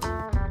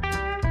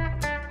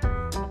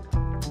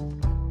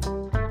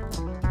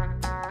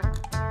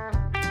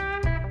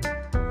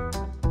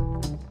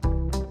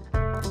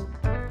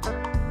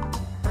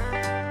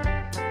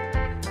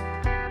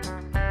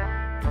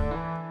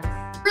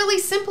 Really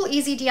simple,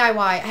 easy DIY.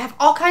 I have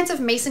all kinds of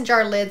mason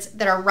jar lids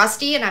that are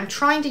rusty and I'm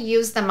trying to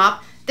use them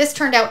up. This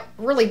turned out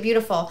really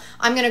beautiful.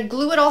 I'm gonna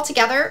glue it all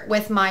together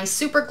with my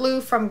super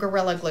glue from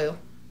Gorilla Glue.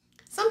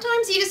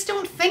 Sometimes you just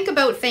don't think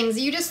about things.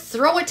 You just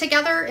throw it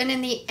together and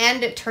in the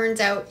end it turns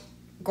out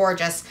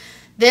gorgeous.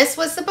 This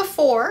was the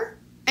before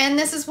and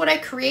this is what I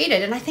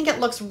created, and I think it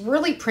looks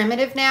really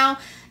primitive now,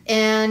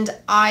 and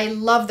I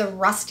love the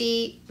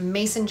rusty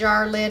mason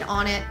jar lid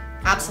on it.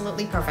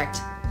 Absolutely perfect.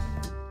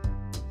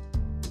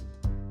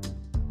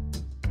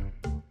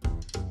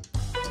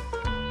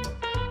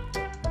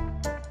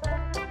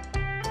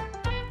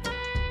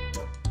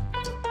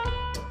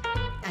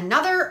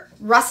 Another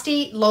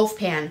rusty loaf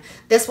pan.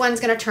 This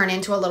one's gonna turn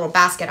into a little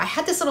basket. I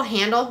had this little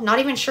handle, not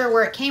even sure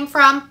where it came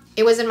from.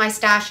 It was in my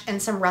stash,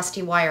 and some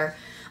rusty wire.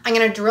 I'm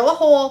gonna drill a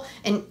hole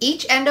in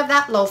each end of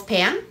that loaf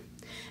pan,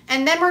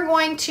 and then we're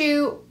going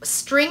to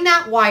string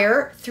that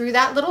wire through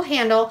that little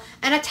handle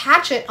and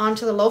attach it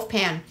onto the loaf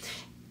pan.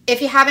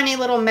 If you have any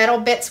little metal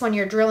bits when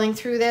you're drilling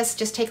through this,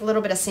 just take a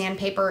little bit of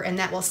sandpaper and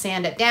that will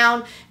sand it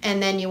down,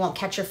 and then you won't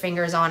catch your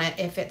fingers on it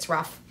if it's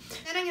rough.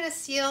 Then I'm going to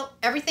seal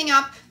everything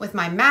up with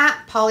my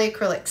matte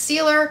polyacrylic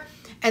sealer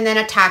and then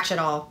attach it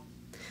all.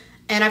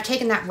 And I've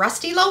taken that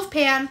rusty loaf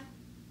pan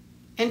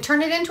and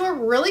turned it into a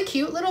really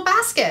cute little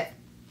basket.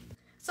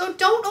 So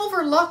don't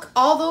overlook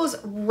all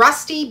those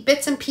rusty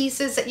bits and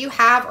pieces that you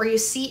have or you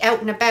see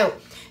out and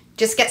about.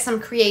 Just get some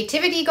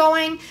creativity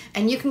going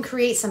and you can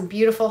create some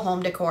beautiful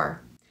home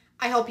decor.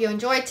 I hope you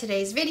enjoyed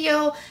today's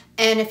video,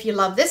 and if you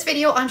love this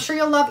video, I'm sure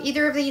you'll love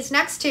either of these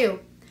next two.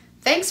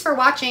 Thanks for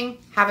watching.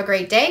 Have a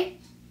great day,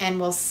 and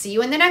we'll see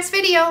you in the next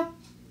video.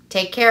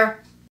 Take care.